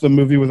muss up the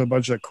movie with a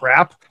bunch of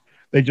crap.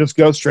 They just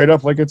go straight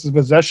up like it's a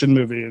possession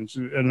movie, and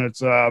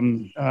it's I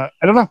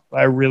don't know.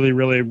 I really,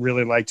 really,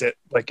 really liked it.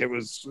 Like, it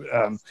was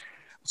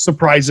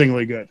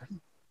surprisingly good.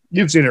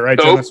 You've seen it, right,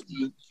 Dennis?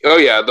 Oh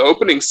yeah, the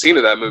opening scene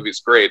of that movie is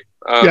great.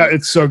 Yeah,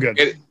 it's so good.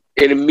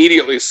 It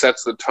immediately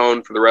sets the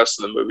tone for the rest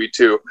of the movie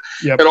too.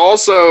 Yep. And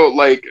also,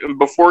 like,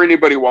 before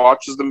anybody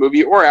watches the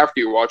movie or after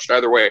you watch it,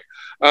 either way,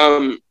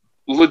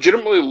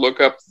 legitimately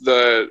look up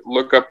the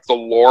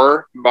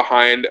lore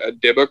behind a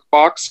Dybbuk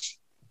box.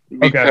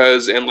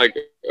 Because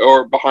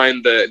or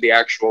behind the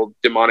actual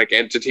demonic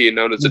entity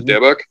known as a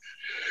Dybbuk,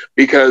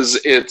 because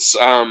it's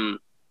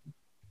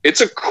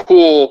a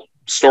cool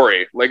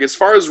story. Like, as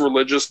far as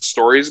religious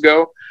stories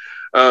go,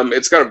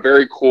 it's got a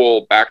very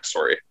cool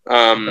backstory,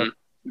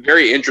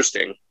 very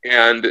interesting.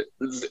 And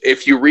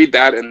if you read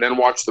that and then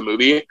watch the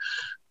movie,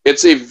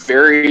 it's a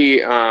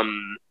very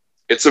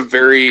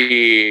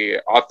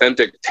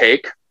authentic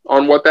take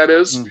on what that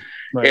is.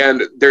 Right.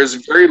 And there's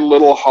very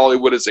little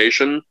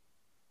Hollywoodization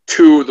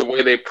to the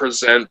way they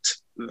present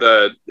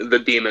the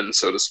demon,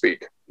 so to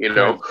speak.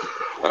 Yeah,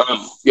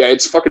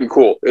 it's fucking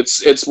cool.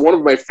 It's one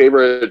of my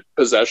favorite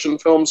possession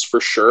films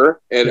for sure,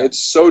 and it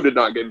did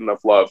not get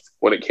enough love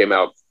when it came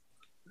out.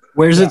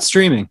 Where's it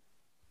streaming?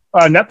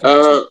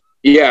 Netflix.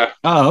 Yeah.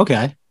 Oh,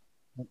 okay.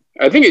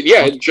 I think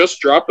it just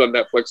dropped on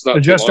Netflix.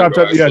 Just dropped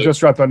on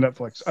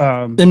Netflix.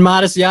 Then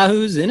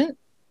Matisyahu's in it.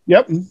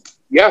 Yep.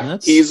 Yeah,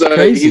 he's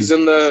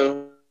in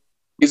the.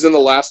 He's in the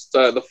last,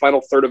 the final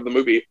third of the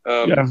movie.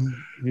 Yeah,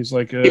 he's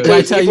like. Can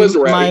I tell you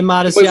my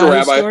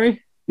Matisyahu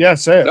story? Yeah,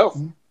 say it.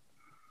 No.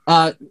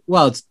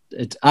 Well,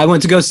 I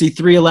went to go see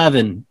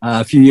 311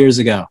 a few years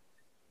ago,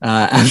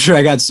 After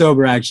I got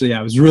sober, actually,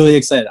 I was really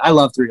excited. I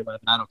love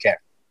 311. I don't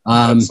care.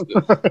 Wow,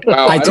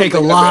 I take a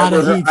lot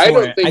of heat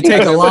for it. I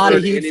take a lot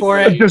of heat for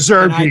it.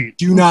 Deserved heat.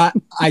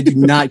 I do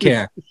not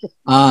care.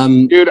 Dude,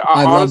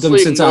 I loved them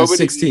since I was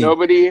 16.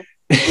 Nobody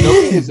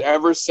has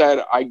ever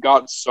said I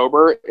got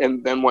sober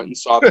and then went and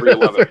saw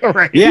 311.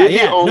 Right.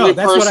 Yeah. No,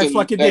 that's what I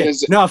fucking did.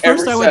 No,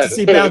 first I went to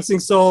see Bouncing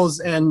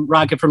Souls and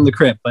Rocket from the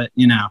Crypt, but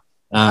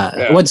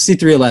I went to see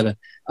 311.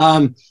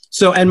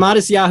 And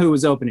Modest Yahoo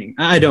was opening.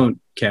 I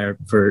don't care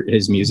for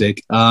his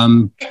music.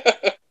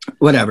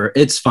 Whatever,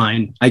 it's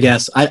fine, I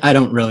guess. I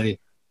don't really,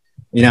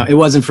 it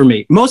wasn't for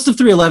me. Most of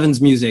 311's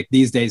music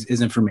these days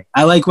isn't for me.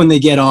 I like when they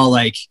get all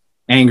like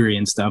angry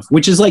and stuff,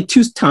 which is like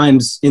 2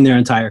 times in their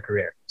entire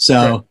career.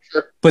 So,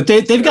 sure. But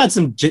they've got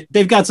some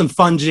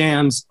fun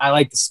jams. I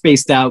like the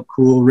spaced out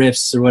cool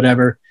riffs or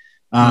whatever.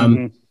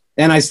 And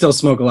I still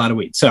smoke a lot of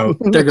weed, so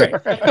they're great.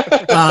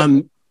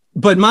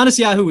 But Modest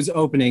Yahoo was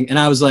opening, and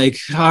I was like,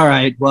 all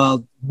right,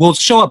 well, we'll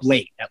show up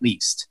late at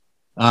least.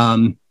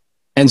 And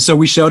so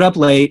we showed up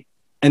late.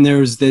 And there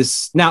was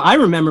this. Now I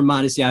remember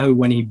Modest Yahoo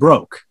when he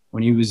broke,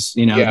 when he was,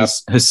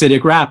 this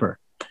Hasidic rapper.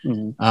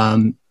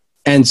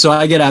 And so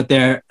I get out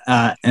there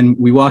and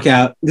we walk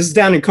out. This is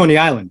down in Coney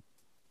Island,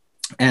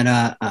 and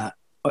I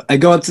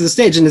go up to the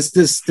stage, and it's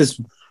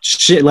this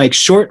shit like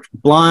short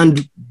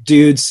blonde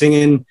dude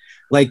singing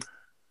like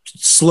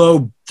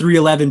slow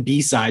 311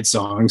 B-side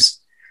songs,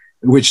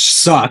 which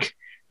suck.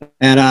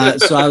 And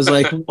so I was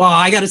like, well,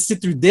 I got to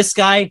sit through this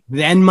guy,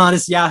 then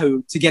Modest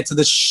Yahoo to get to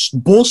the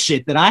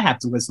bullshit that I have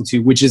to listen to,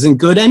 which isn't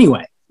good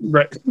anyway.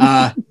 Right.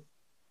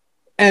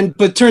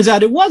 But turns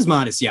out it was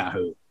Modest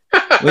Yahoo.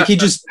 Like he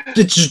just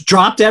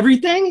dropped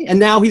everything, and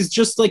now he's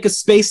just like a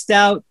spaced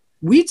out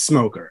weed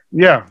smoker.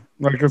 Yeah,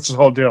 like that's the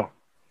whole deal.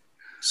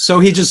 So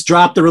he just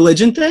dropped the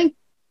religion thing?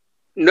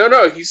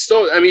 No, he's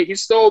still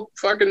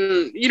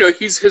fucking,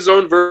 he's his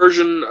own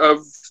version of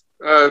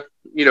the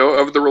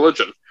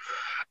religion.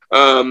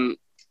 One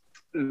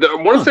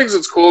of the things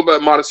that's cool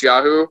about Modest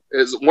Yahoo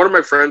is one of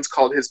my friends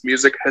called his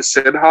music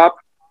Hasid Hop,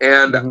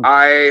 and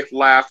I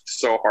laughed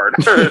so hard.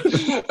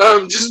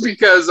 Just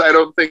because I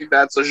don't think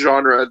that's a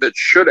genre that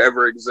should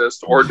ever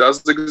exist or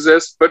does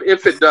exist, but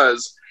if it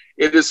does,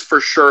 it is for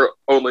sure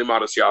only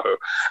Modest Yahoo.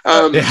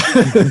 But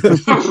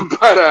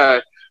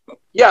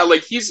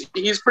like he's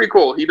pretty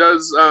cool. He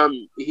does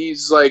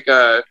he's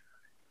a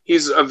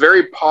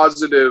very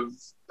positive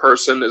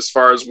person as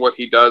far as what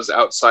he does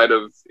outside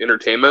of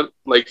entertainment.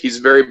 Like he's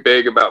very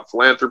big about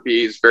philanthropy.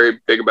 He's very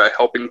big about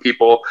helping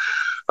people.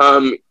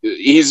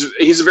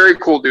 He's a very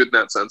cool dude in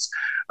that sense.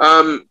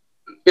 In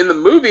the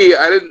movie,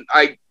 I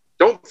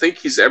don't think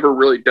he's ever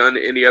really done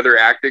any other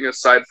acting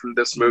aside from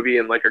this movie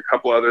and like a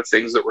couple other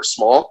things that were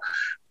small,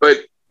 but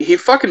he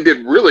fucking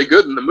did really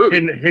good in the movie.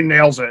 He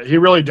nails it. He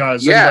really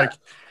does. Yeah. And,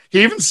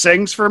 he even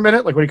sings for a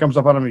minute, like when he comes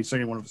up on him, he's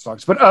singing one of his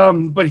songs. But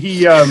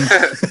he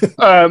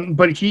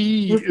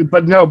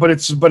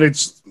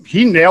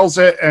nails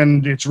it,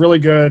 and it's really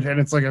good, and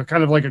it's like a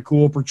kind of like a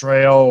cool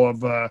portrayal of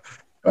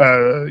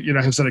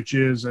Hasidic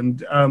Jews,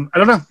 and I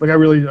don't know, like I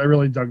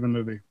really dug the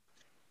movie.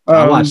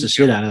 I'll watch the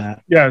shit out of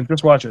that. Yeah,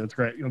 just watch it. It's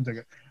great. You'll dig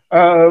it.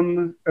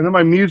 And then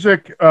my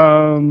music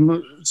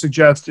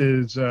suggest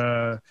is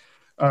Death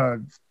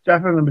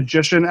and the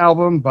Magician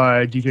album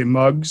by DJ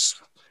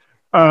Muggs.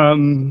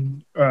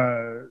 I'm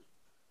a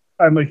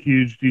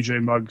huge DJ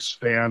Muggs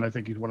fan. I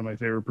think he's one of my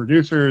favorite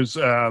producers.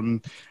 He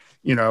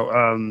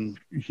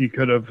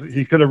could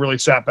have really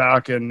sat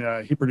back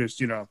and he produced,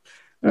 the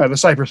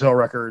Cypress Hill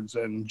records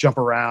and Jump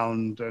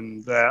Around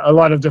and a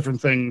lot of different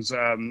things.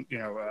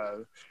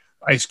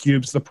 Ice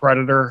Cube's The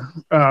Predator,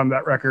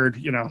 that record,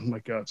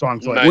 like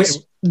songs like nice.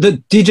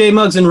 The DJ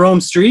Muggs and Rome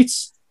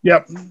Streets.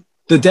 Yep.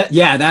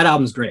 That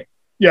album's great.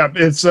 Yeah,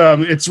 it's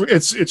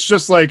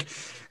just like.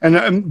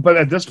 But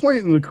at this point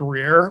in the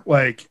career,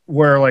 like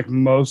where like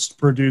most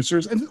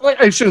producers, and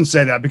like I shouldn't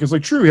say that because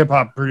like true hip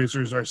hop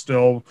producers are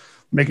still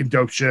making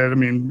dope shit. I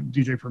mean,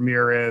 DJ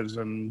Premier is,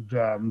 and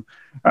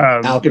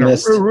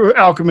Alchemist,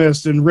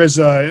 Alchemist, and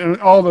RZA, and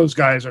all those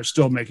guys are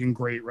still making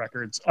great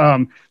records.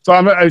 So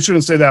I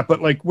shouldn't say that,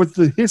 but like with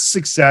his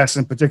success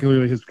and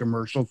particularly his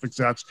commercial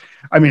success,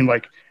 I mean,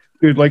 like.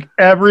 Dude, like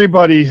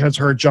everybody has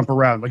heard Jump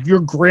Around. Like your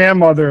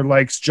grandmother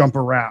likes Jump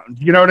Around.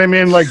 You know what I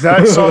mean? Like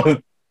that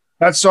song.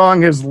 That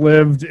song has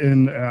lived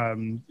in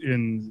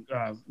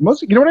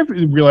most. You know what I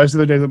realized the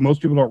other day, that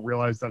most people don't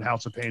realize that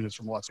House of Pain is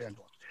from Los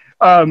Angeles.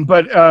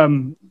 But I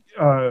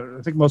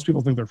think most people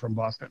think they're from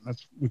Boston.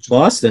 Which is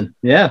Boston,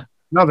 yeah.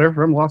 No, they're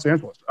from Los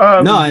Angeles.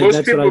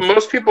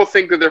 Most people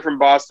think that they're from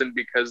Boston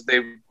because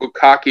they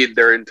bukkakied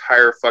their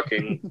entire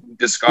fucking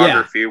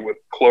discography with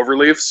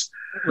Cloverleafs.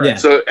 Yeah.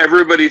 So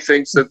everybody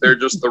thinks that they're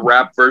just the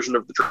rap version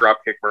of the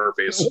Dropkick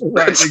Murphys.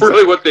 That's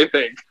really what they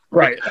think.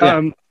 Right.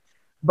 Yeah.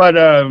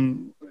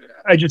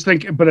 I just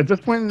think, but at this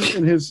point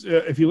in his,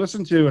 if you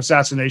listen to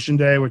Assassination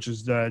Day, which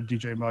is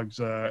DJ Muggs'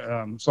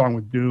 song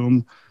with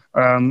Doom,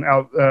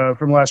 out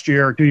from last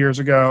year or 2 years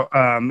ago.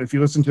 If you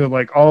listen to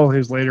like all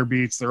his later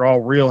beats, they're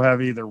all real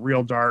heavy, they're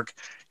real dark.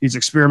 He's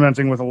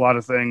experimenting with a lot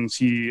of things.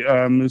 He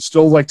is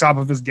still like top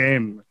of his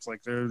game. It's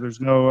like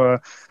there's no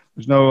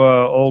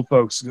old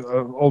folks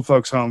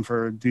home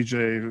for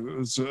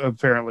DJ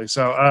apparently.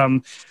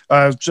 So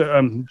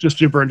just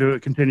super into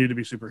it. Continue to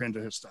be super into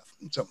his stuff.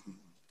 So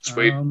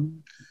sweet.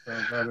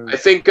 I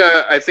think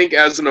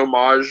as an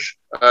homage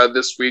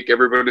this week,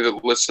 everybody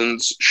that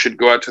listens should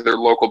go out to their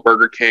local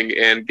Burger King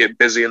and get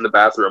busy in the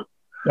bathroom.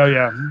 Oh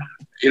yeah.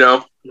 You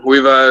know,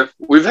 we've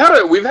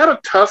had a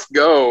tough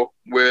go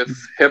with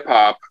hip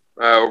hop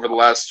over the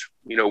last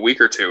week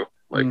or two.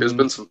 Like there's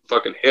been some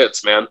fucking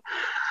hits, man.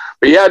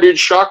 But yeah, dude,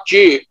 Shock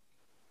G,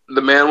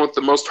 the man with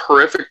the most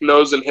horrific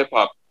nose in hip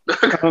hop.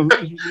 This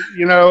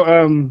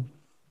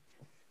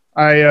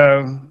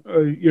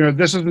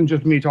isn't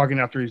just me talking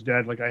after he's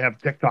dead. Like I have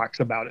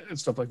TikToks about it and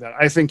stuff like that.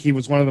 I think he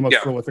was one of the most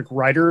prolific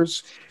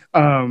writers.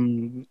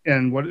 And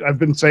what I've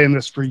been saying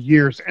this for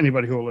years to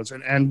anybody who will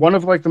listen. And one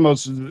of like the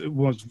most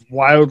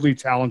wildly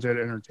talented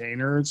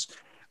entertainers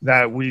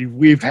that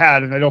we've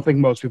had, and I don't think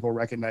most people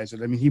recognize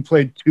it. I mean, he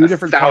played two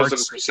different parts.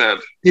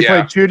 1,000%. He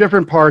played two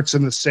different parts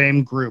in the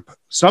same group,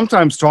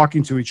 sometimes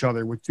talking to each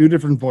other with two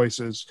different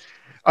voices.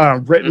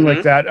 Written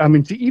like that. I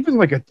mean, to even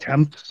like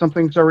attempt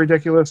something so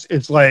ridiculous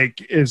is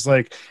like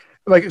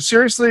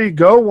seriously,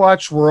 go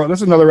watch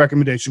that's another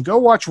recommendation. Go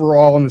watch We're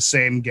All in the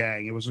Same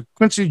Gang. It was a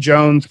Quincy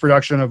Jones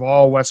production of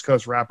all West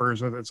Coast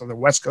rappers. It's the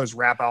West Coast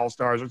Rap All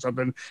Stars or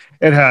something.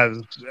 It has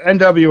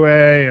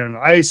NWA and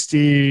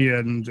Ice-T,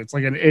 and it's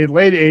like a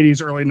late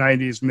 80s, early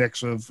 90s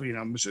mix of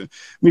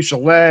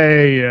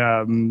Michelet,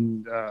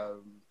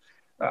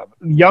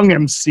 Young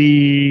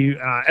MC,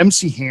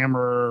 MC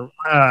Hammer,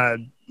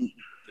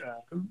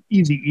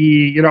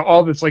 Eazy-E,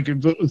 all this like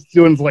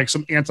doing like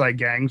some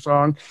anti-gang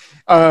song.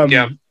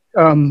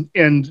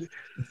 And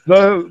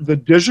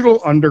the digital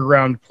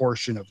underground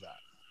portion of that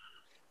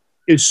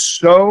is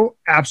so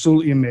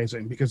absolutely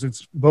amazing because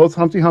it's both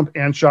Humpty Hump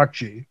and Shock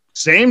G,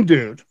 same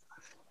dude,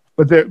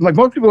 but they're like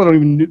most people don't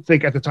even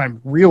think at the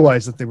time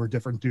realize that they were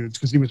different dudes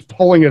because he was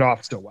pulling it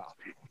off so well.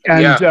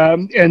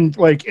 And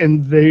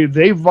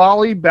they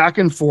volley back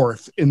and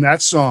forth in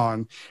that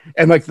song,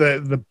 and like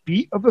the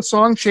beat of the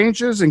song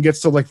changes and gets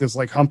to like this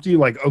like Humpty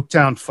like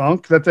Oaktown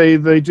funk that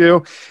they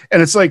do,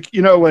 and it's like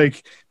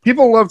like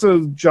people love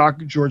to jock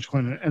George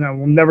Clinton, and I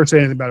will never say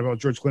anything bad about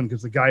George Clinton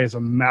because the guy is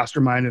a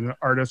mastermind and an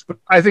artist, but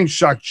I think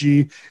Shock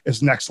G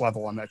is next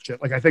level on that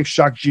shit. Like I think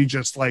Shock G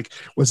just like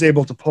was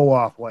able to pull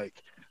off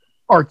like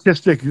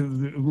artistic,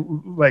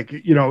 like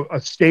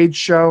a stage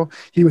show.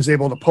 He was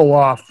able to pull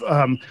off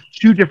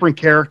two different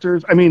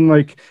characters. I mean,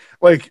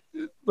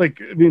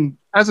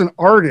 as an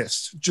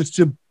artist, just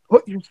to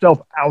put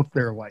yourself out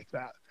there like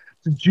that,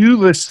 to do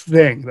this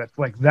thing that's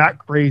like that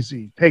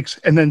crazy takes,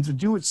 and then to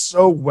do it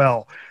so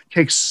well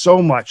takes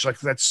so much. Like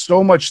that's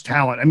so much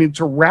talent. I mean,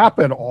 to rap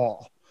at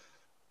all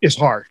is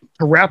hard.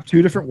 To rap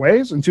two different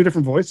ways and two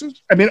different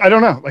voices. I mean, I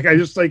don't know. Like I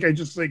just think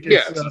it's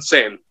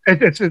insane.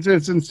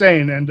 It's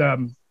insane.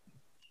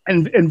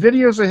 And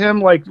videos of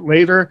him like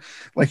later,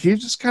 like he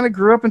just kind of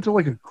grew up into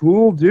like a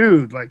cool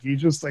dude. Like he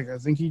just like I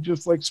think he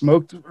just like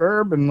smoked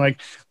herb and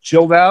like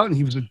chilled out, and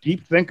he was a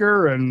deep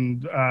thinker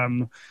and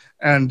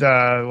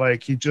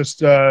like he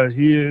just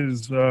he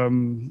is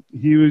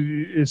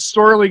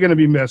sorely going to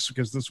be missed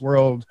because this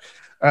world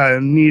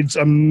needs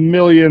a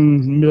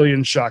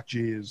million Shock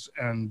G's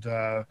and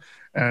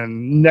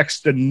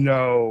next to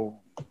no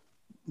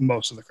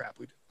most of the crap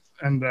we do.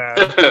 And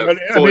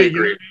fully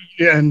agree.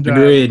 And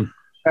agreed.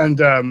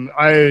 And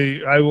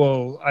I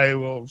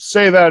will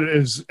say that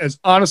as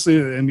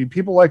honestly. I mean,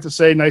 people like to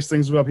say nice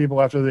things about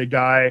people after they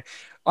die.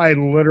 I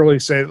literally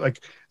say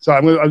like, so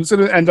I'm just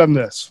going to end on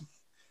this.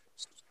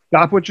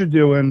 Stop what you're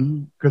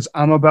doing because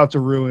I'm about to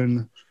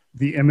ruin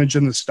the image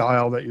and the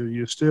style that you're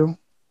used to.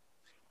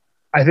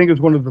 I think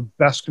it's one of the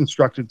best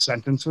constructed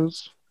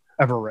sentences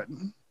ever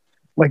written.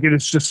 Like it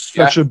is just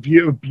such a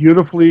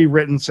beautifully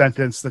written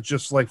sentence that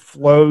just like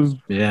flows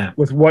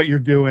with what you're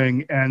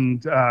doing,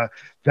 and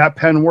that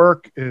pen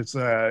work is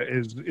a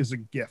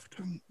gift.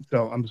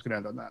 So I'm just gonna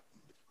end on that.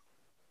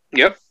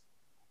 Yep,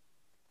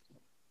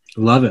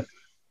 love it.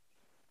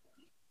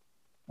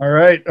 All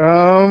right.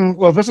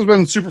 Well, this has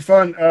been super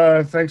fun.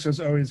 Thanks as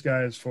always,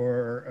 guys,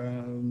 for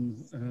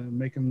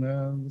making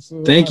this.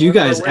 Thank you,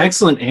 guys.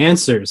 Excellent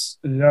answers.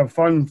 Yeah,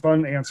 fun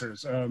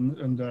answers.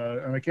 And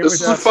I can't. This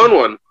was a fun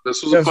one.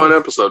 This was a fun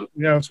episode.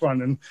 Yeah, it was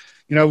fun, and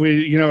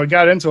we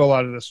got into a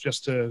lot of this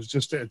just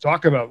to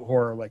talk about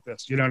horror like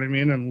this. You know what I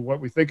mean, and what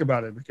we think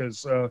about it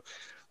because,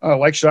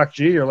 like Shock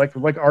G or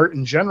like art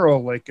in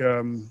general, like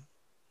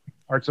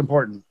art's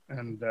important,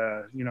 and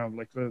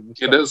like the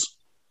it is.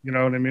 You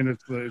know what I mean?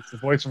 It's the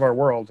voice of our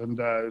world, and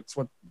it's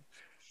what's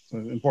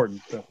important.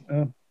 So,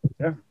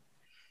 yeah.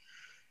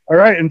 All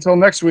right. Until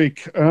next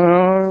week. This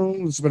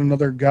has been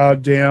another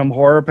goddamn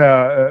horror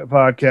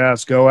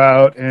podcast. Go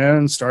out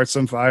and start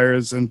some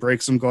fires and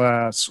break some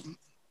glass.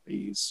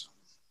 Peace.